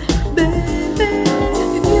 baby, baby.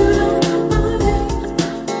 If you don't know my name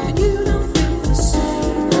and you don't feel the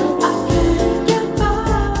same, I can't get by.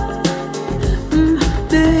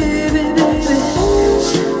 Baby, baby.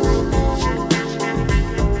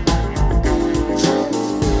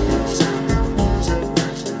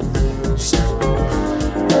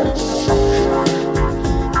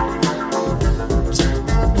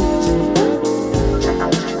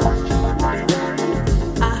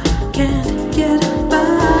 I can't get by.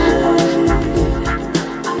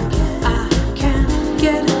 I can't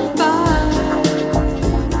get by.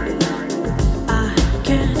 I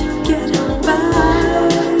can't get by. I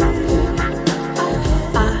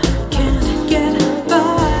can't get by.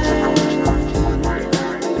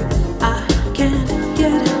 I can't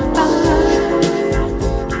get by.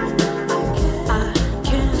 I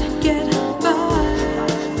can't get by.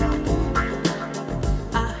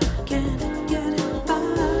 I can't get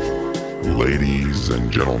by. Ladies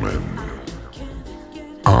and gentlemen,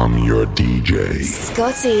 I'm your DJ.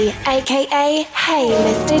 Scotty, aka Hey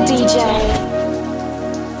Mr. DJ.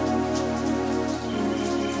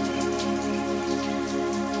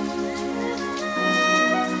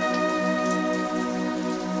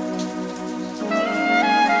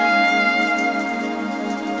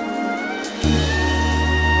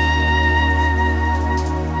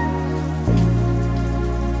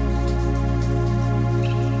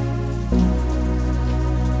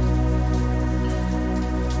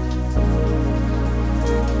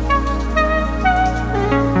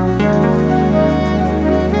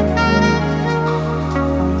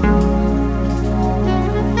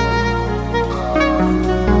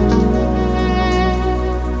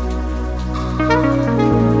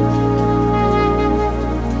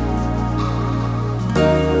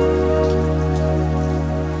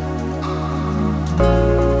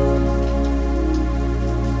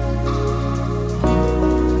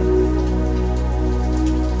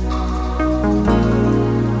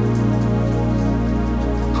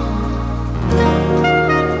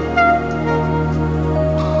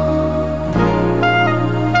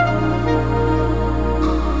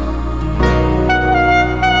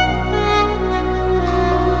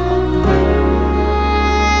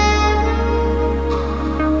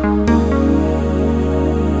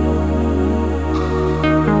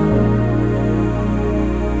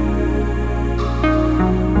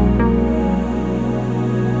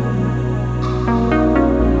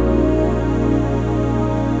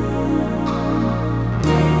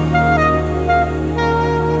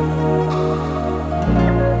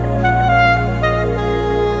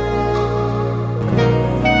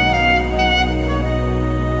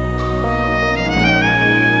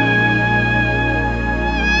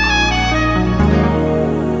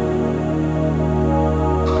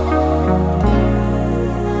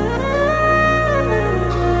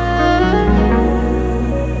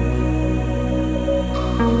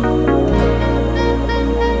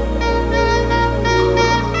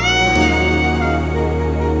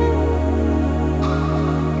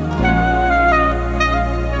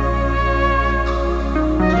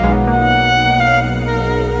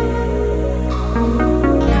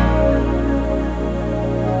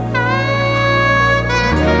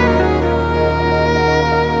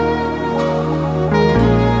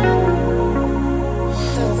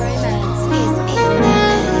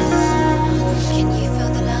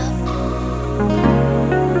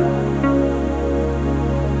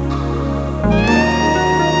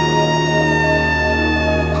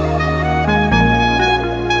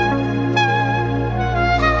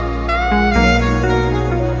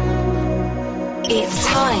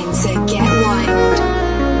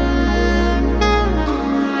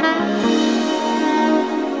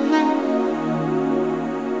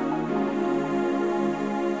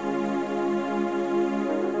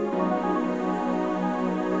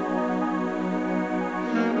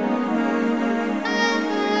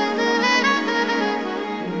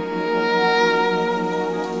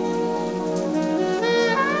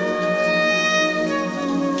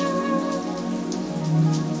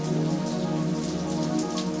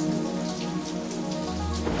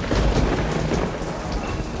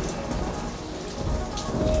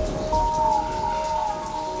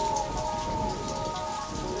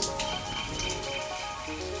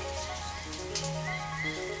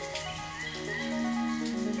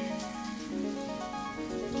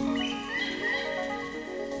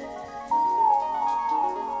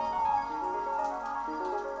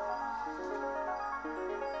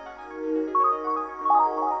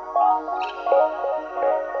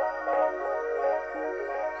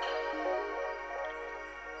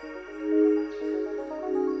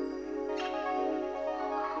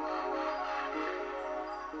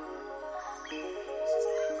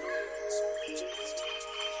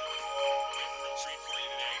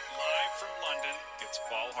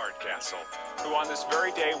 Hardcastle, who on this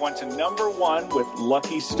very day went to #1 with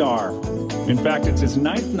Lucky Star. In fact, it's his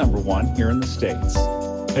 9th #1 here in the States.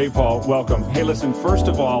 Hey, Paul, welcome. Hey, listen, first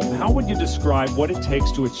of all, how would you describe what it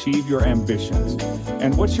takes to achieve your ambitions?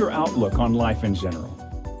 And what's your outlook on life in general?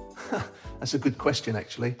 That's a good question,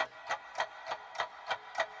 actually.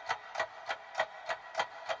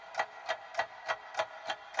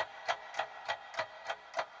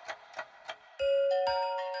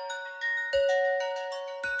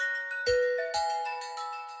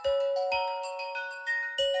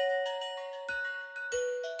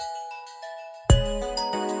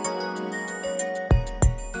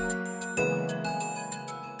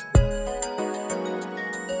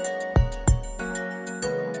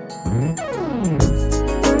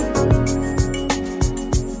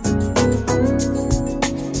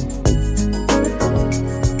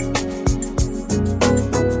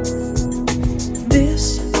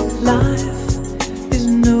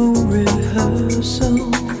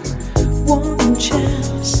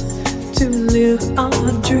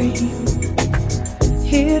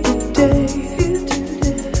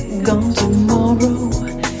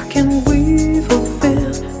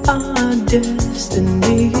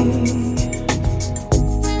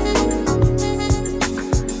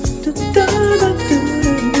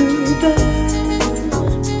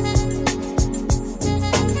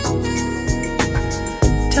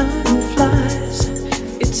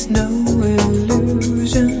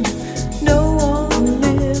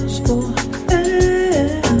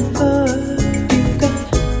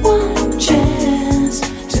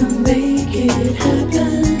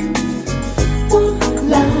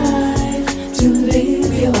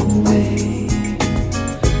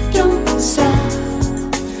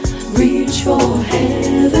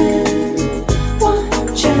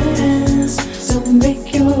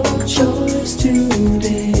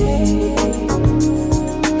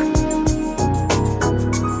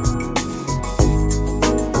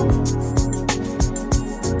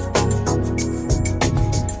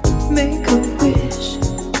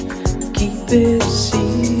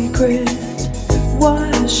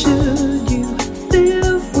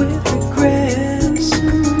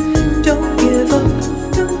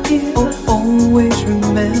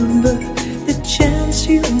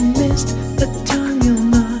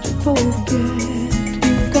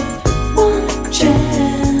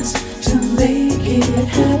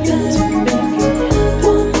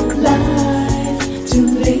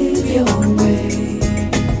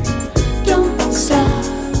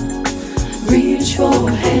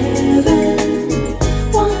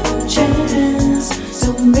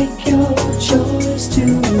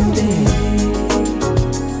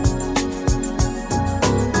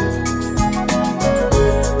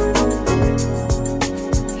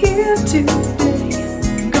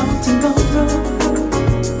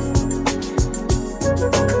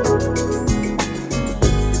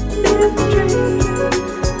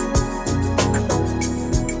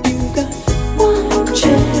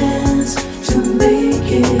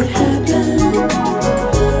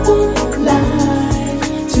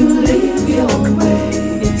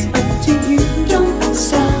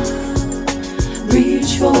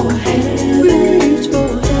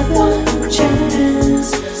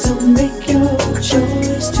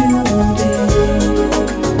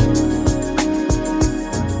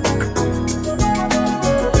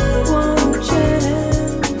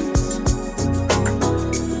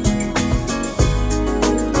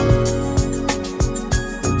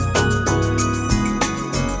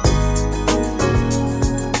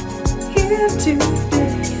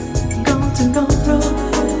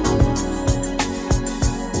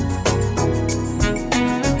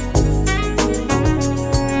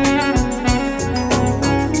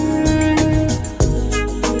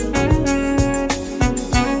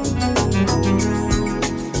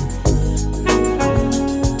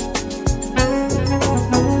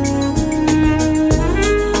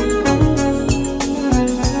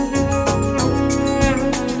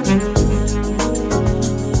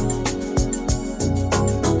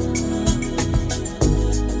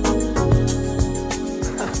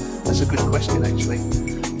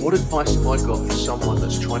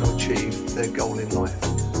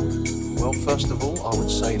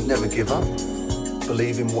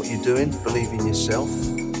 Doing, believe in yourself,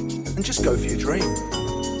 and just go for your dream.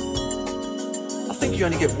 I think you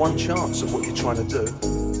only get one chance at what you're trying to do,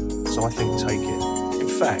 so I think take it. In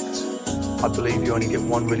fact, I believe you only get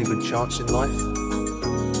one really good chance in life,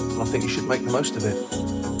 and I think you should make the most of it.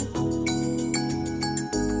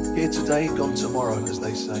 Here today, gone tomorrow, as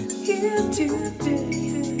they say. Here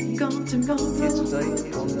today, gone tomorrow. Here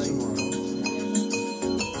today, gone tomorrow.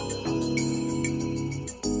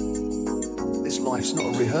 life's not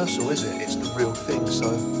a rehearsal, is it? It's the real thing, so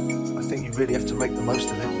I think you really have to make the most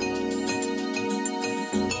of it.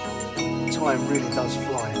 Time really does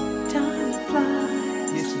fly. Time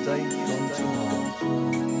flies. Yesterday, gone tomorrow.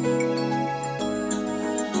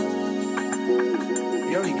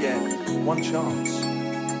 You only get one chance.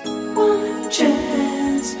 One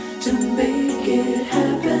chance to make it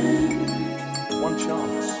happen. One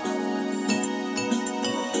chance.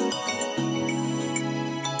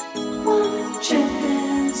 One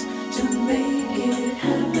chance to make it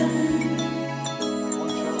happen. One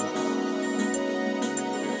chance.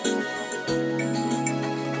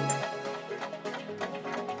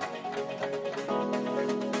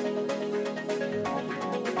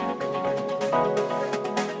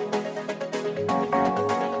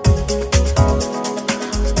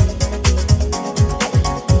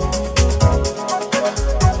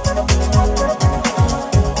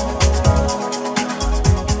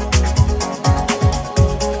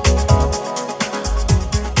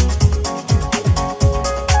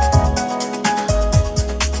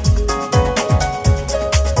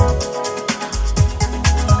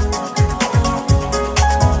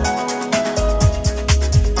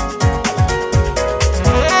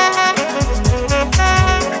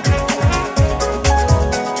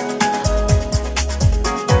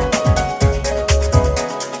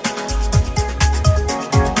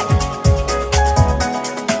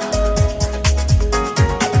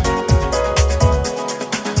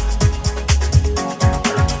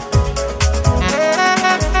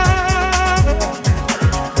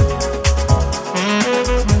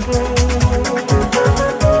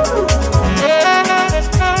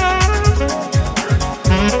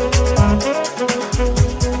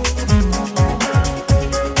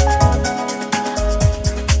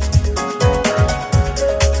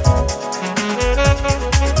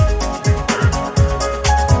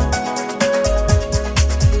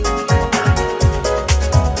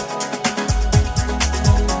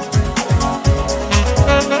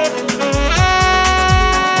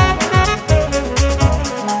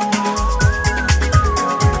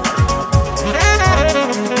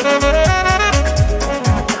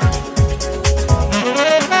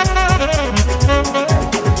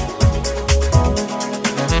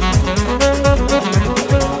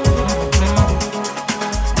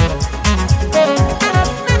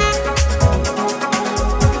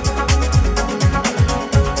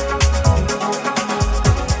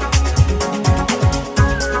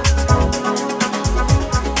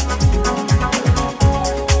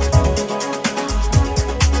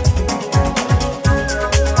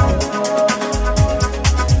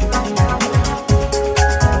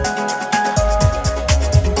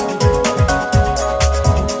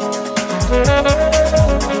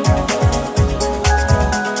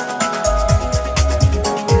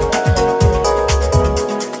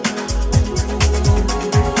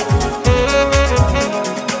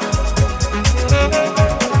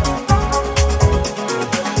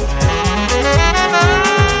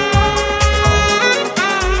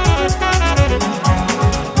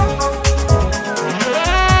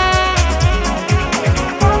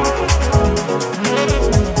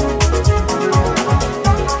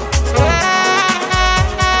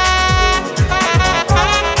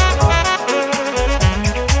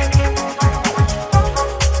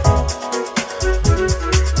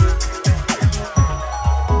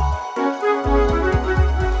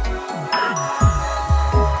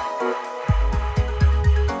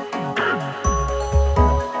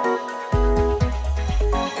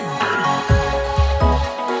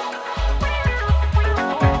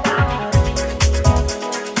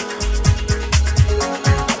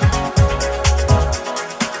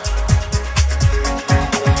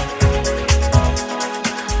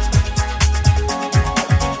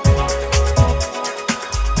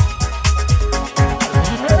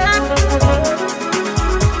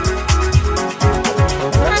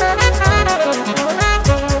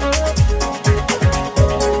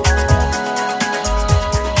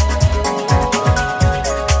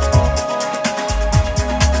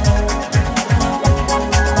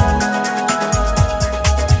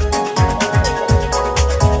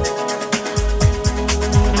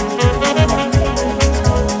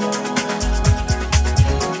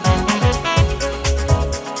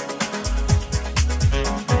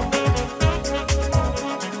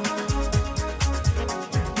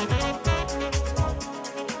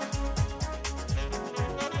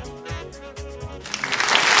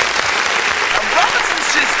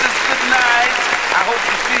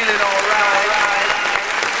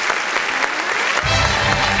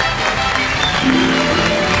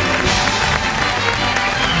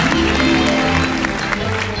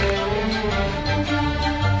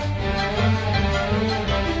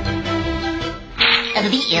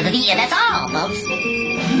 the ear, that's all,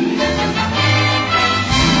 folks.